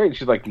 that's great.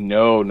 She's like,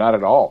 no, not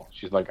at all.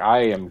 She's like,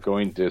 I am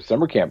going to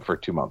summer camp for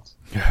 2 months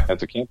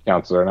as a camp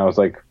counselor. And I was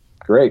like,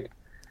 great.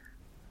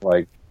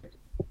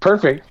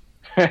 Perfect.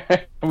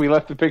 We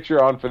left the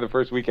picture on for the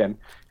first weekend.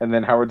 And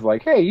then Howard's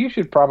like, hey, you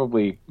should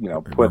probably,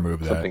 put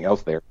something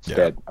else there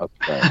instead.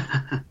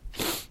 Yeah.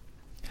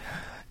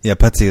 Yeah,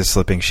 Putsy is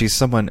slipping. She's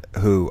someone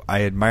who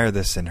I admire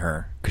this in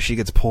her because she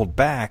gets pulled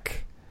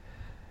back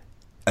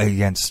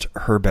against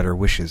her better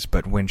wishes,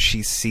 but when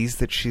she sees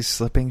that she's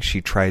slipping,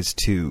 she tries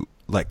to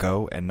let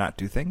go and not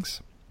do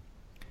things.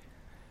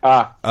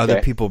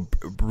 Other people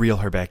reel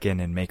her back in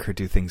and make her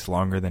do things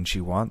longer than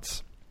she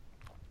wants.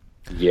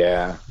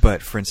 Yeah.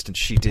 But for instance,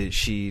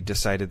 she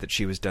decided that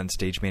she was done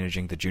stage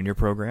managing the junior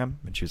program,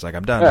 and she was like,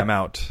 I'm done, I'm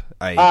out.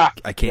 I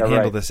can't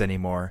handle this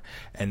anymore.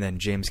 And then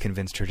James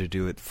convinced her to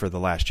do it for the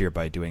last year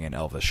by doing an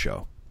Elvis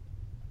show.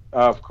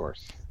 Of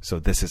course. So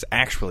this is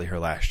actually her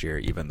last year,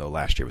 even though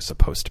last year was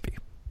supposed to be.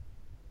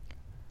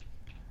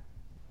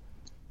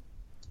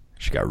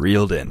 She got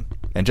reeled in.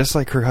 And just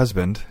like her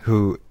husband,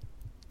 who,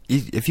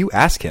 if you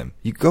ask him,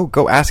 you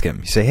go ask him,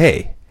 you say,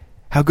 hey,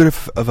 how good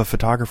of a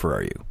photographer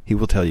are you? He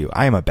will tell you,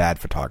 I am a bad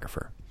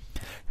photographer.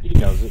 He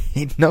knows it.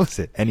 He knows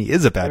it, and he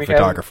is a bad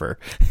photographer.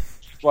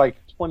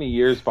 20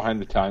 years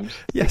behind the times.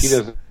 Yes. He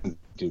doesn't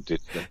do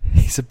digital.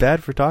 He's a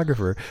bad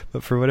photographer,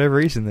 but for whatever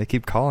reason, they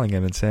keep calling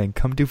him and saying,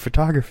 come do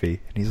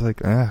photography. And he's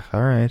like, all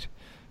right,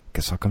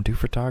 guess I'll come do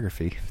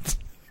photography.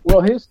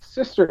 Well, his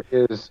sister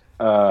is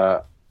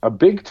a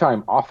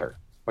big-time author,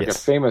 a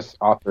famous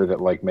author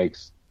that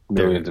makes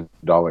millions of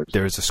dollars.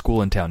 There is a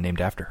school in town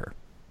named after her.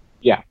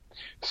 Yeah.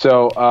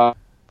 So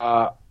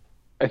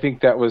I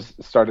think that was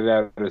started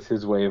out as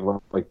his way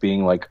of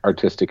being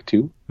artistic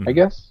too. Mm-hmm. I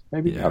guess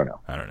maybe I don't know.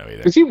 I don't know either.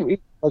 Because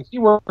he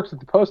works at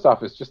the post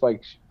office just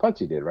like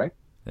Putsy did, right?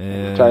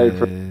 Retired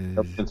from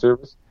government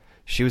service.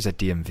 She was at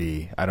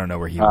DMV. I don't know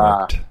where he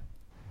worked.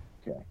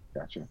 Okay,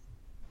 gotcha.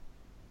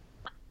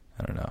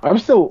 I don't know. I'm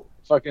still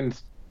fucking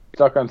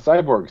stuck on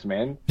Cyborgs,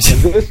 man.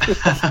 And this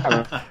just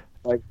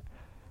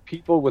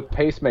people with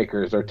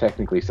pacemakers are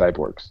technically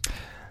cyborgs.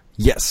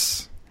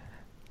 Yes.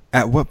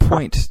 At what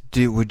point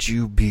would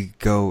you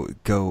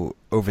go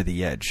over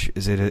the edge?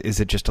 Is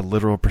it just a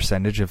literal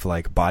percentage of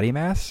body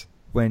mass?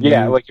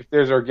 If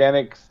there's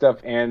organic stuff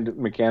and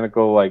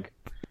mechanical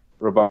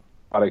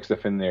robotic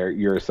stuff in there,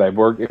 you're a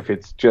cyborg. If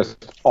it's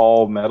just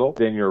all metal,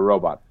 then you're a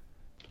robot.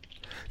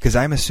 Because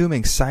I'm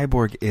assuming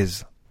cyborg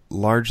is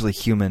largely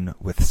human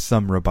with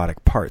some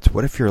robotic parts.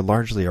 What if you're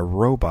largely a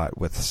robot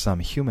with some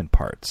human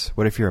parts?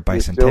 What if you're a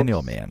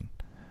bicentennial man?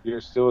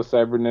 You're still a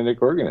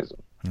cybernetic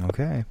organism.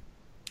 Okay.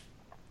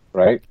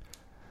 Right?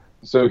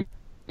 So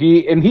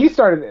he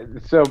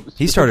started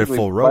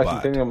full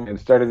robot. And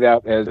started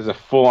out as a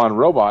full-on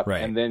robot,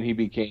 right. And then he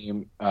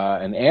became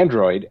an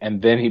android,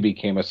 and then he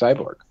became a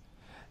cyborg.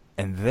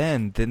 And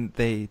then didn't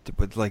they,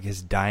 with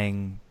his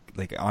dying,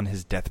 on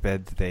his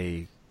deathbed,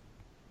 they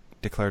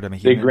declared him a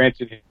human? They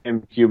granted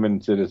him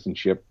human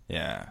citizenship.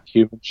 Yeah.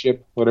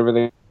 Humanship, whatever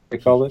they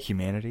called it.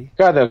 Humanity?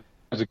 God, that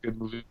was a good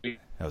movie.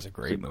 That was a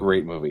great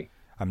movie.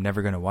 I'm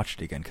never going to watch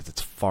it again because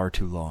it's far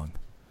too long.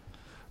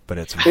 But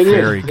it's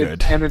very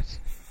good.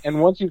 And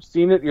once you've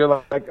seen it, you're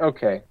like,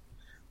 okay.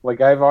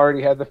 I've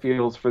already had the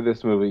feels for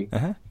this movie.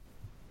 Uh-huh.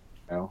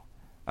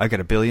 I've got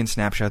a billion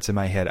snapshots in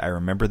my head. I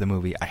remember the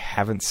movie. I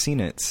haven't seen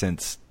it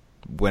since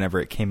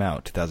whenever it came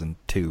out,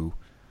 2002.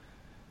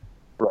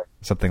 Right.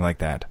 Something like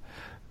that.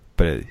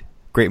 But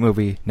great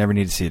movie. Never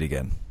need to see it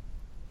again.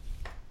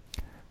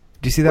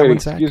 Do you see that one,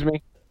 Zach? Excuse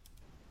me?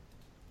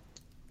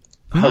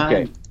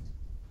 Okay.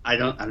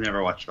 I've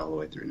never watched it all the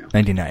way through now.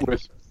 99.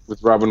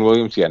 With Robin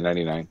Williams? Yeah,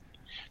 99.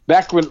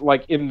 Back when,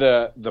 in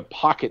the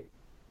pocket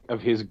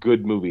of his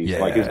good movies,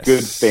 his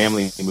good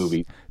family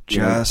movies.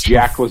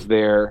 Jack was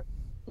there.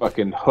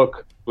 Fucking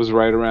Hook was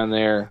right around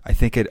there. I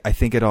think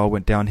it all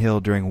went downhill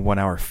during 1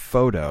 Hour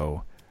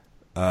Photo.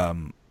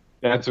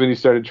 That's when he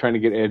started trying to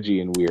get edgy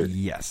and weird.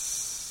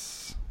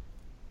 Yes.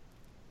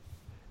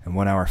 And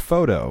 1 Hour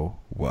Photo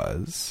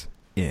was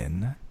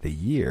in the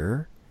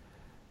year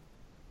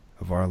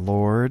of our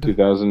Lord.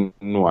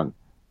 2001.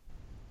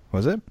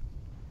 Was it? It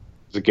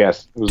was a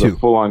guess. It was a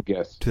full-on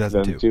guess.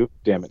 2002.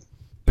 Damn it.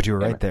 But you were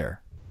right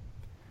there.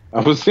 I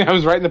was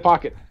right in the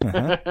pocket.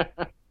 Uh-huh.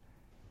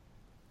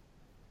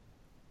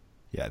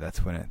 Yeah,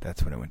 that's when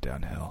it went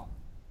downhill.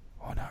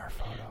 1 hour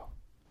photo.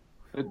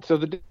 So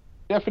the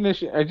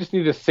definition, I just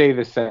need to say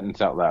this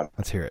sentence out loud.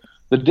 Let's hear it.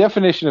 The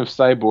definition of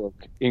cyborg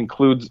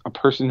includes a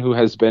person who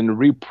has been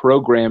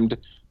reprogrammed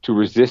to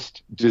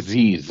resist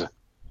disease,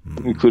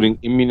 including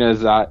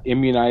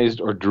immunized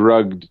or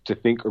drugged to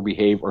think or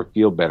behave or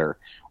feel better,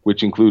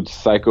 which includes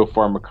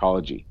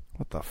psychopharmacology.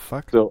 What the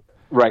fuck? So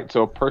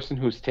a person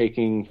who's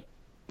taking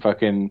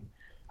fucking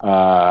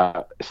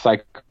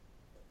psychomeds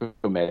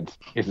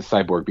is a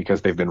cyborg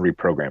because they've been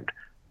reprogrammed.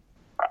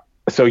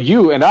 So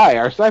you and I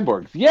are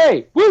cyborgs.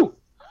 Yay! Woo!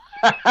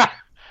 I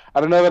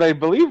don't know that I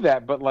believe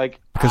that, but like...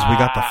 Because we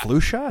got the flu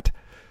shot?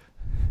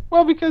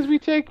 Well, because we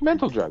take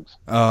mental drugs.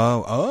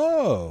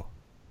 Oh.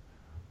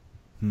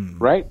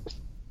 Right?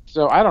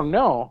 So I don't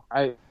know.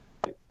 I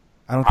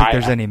don't think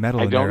there's any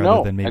metal in there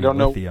other than maybe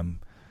lithium.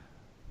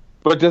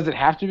 But does it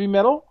have to be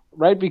metal?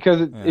 Right?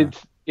 Because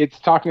it's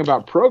talking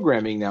about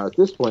programming now at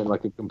this point,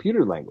 like a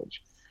computer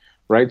language.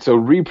 Right? So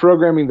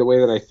reprogramming the way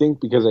that I think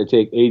because I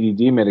take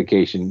ADD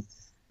medication,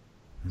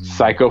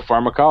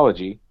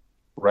 psychopharmacology,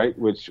 right?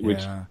 Which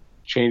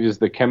changes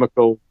the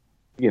chemical,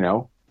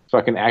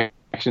 fucking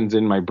actions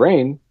in my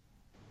brain.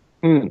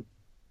 Right?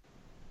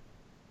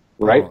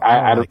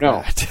 I don't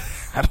know.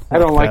 I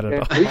don't like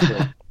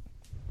it.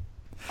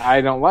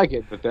 I don't like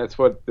it, but that's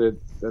what it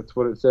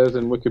says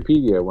in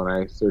Wikipedia when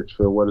I search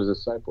for what is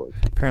a cyborg.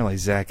 Apparently,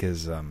 Zach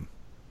is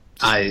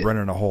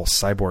running a whole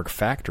cyborg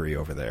factory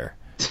over there.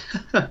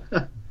 How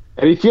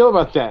do you feel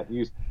about that,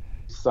 you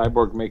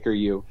cyborg maker?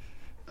 You?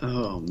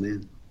 Oh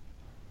man,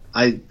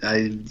 I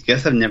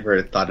guess I've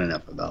never thought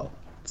enough about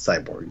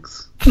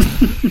cyborgs.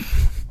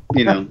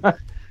 I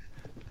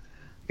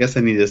guess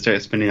I need to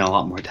start spending a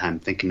lot more time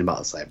thinking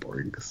about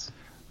cyborgs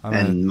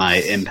and my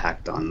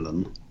impact on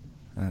them.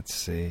 Let's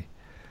see.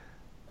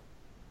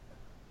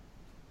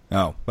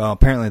 Oh, well,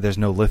 apparently there's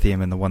no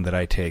lithium in the one that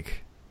I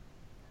take.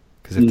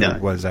 Because if there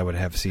was, I would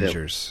have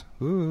seizures.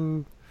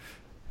 Ooh.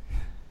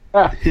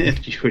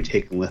 If you were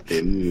taking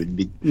lithium, you would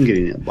be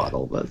getting a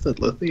bottle that said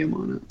lithium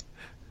on it.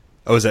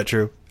 Oh, is that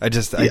true? I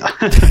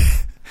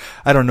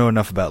don't know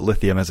enough about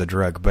lithium as a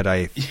drug, but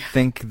I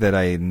think that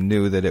I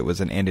knew that it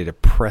was an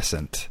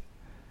antidepressant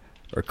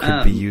or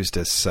could be used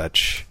as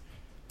such.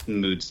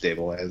 Mood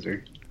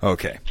stabilizer.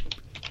 Okay.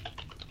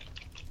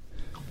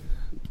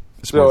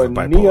 So a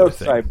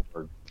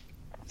neo-cyborg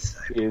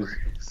is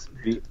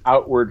the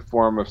outward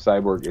form of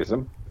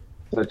cyborgism,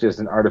 such as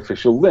an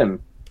artificial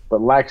limb,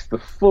 but lacks the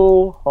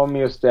full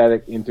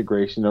homeostatic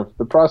integration of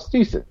the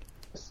prosthesis.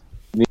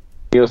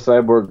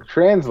 Neo-cyborg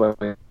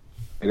translator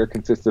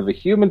consists of a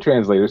human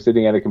translator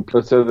sitting at a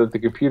computer so that the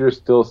computer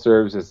still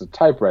serves as a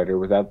typewriter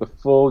without the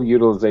full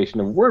utilization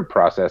of word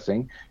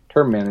processing,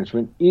 term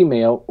management,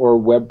 email, or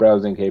web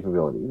browsing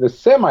capability. The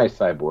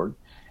semi-cyborg,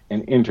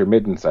 an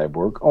intermittent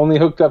cyborg, only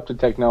hooked up to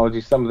technology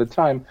some of the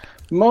time.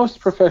 Most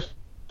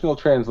professional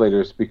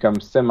translators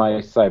become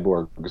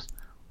semi-cyborgs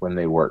when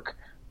they work.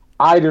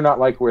 I do not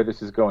like where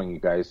this is going, you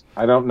guys.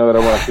 I don't know that I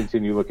want to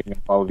continue looking at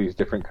all of these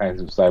different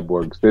kinds of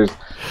cyborgs. There's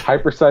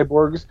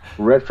hyper-cyborgs,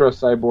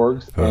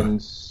 retro-cyborgs,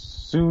 and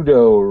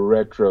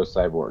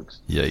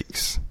pseudo-retro-cyborgs.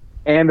 Yikes.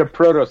 And a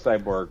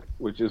proto-cyborg,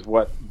 which is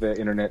what the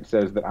internet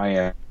says that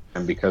I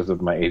am because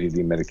of my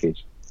ADD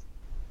medication.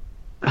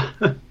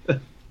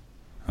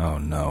 Oh,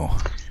 no.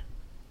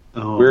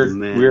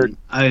 Man.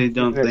 I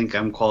don't think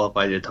I'm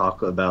qualified to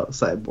talk about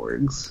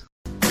cyborgs.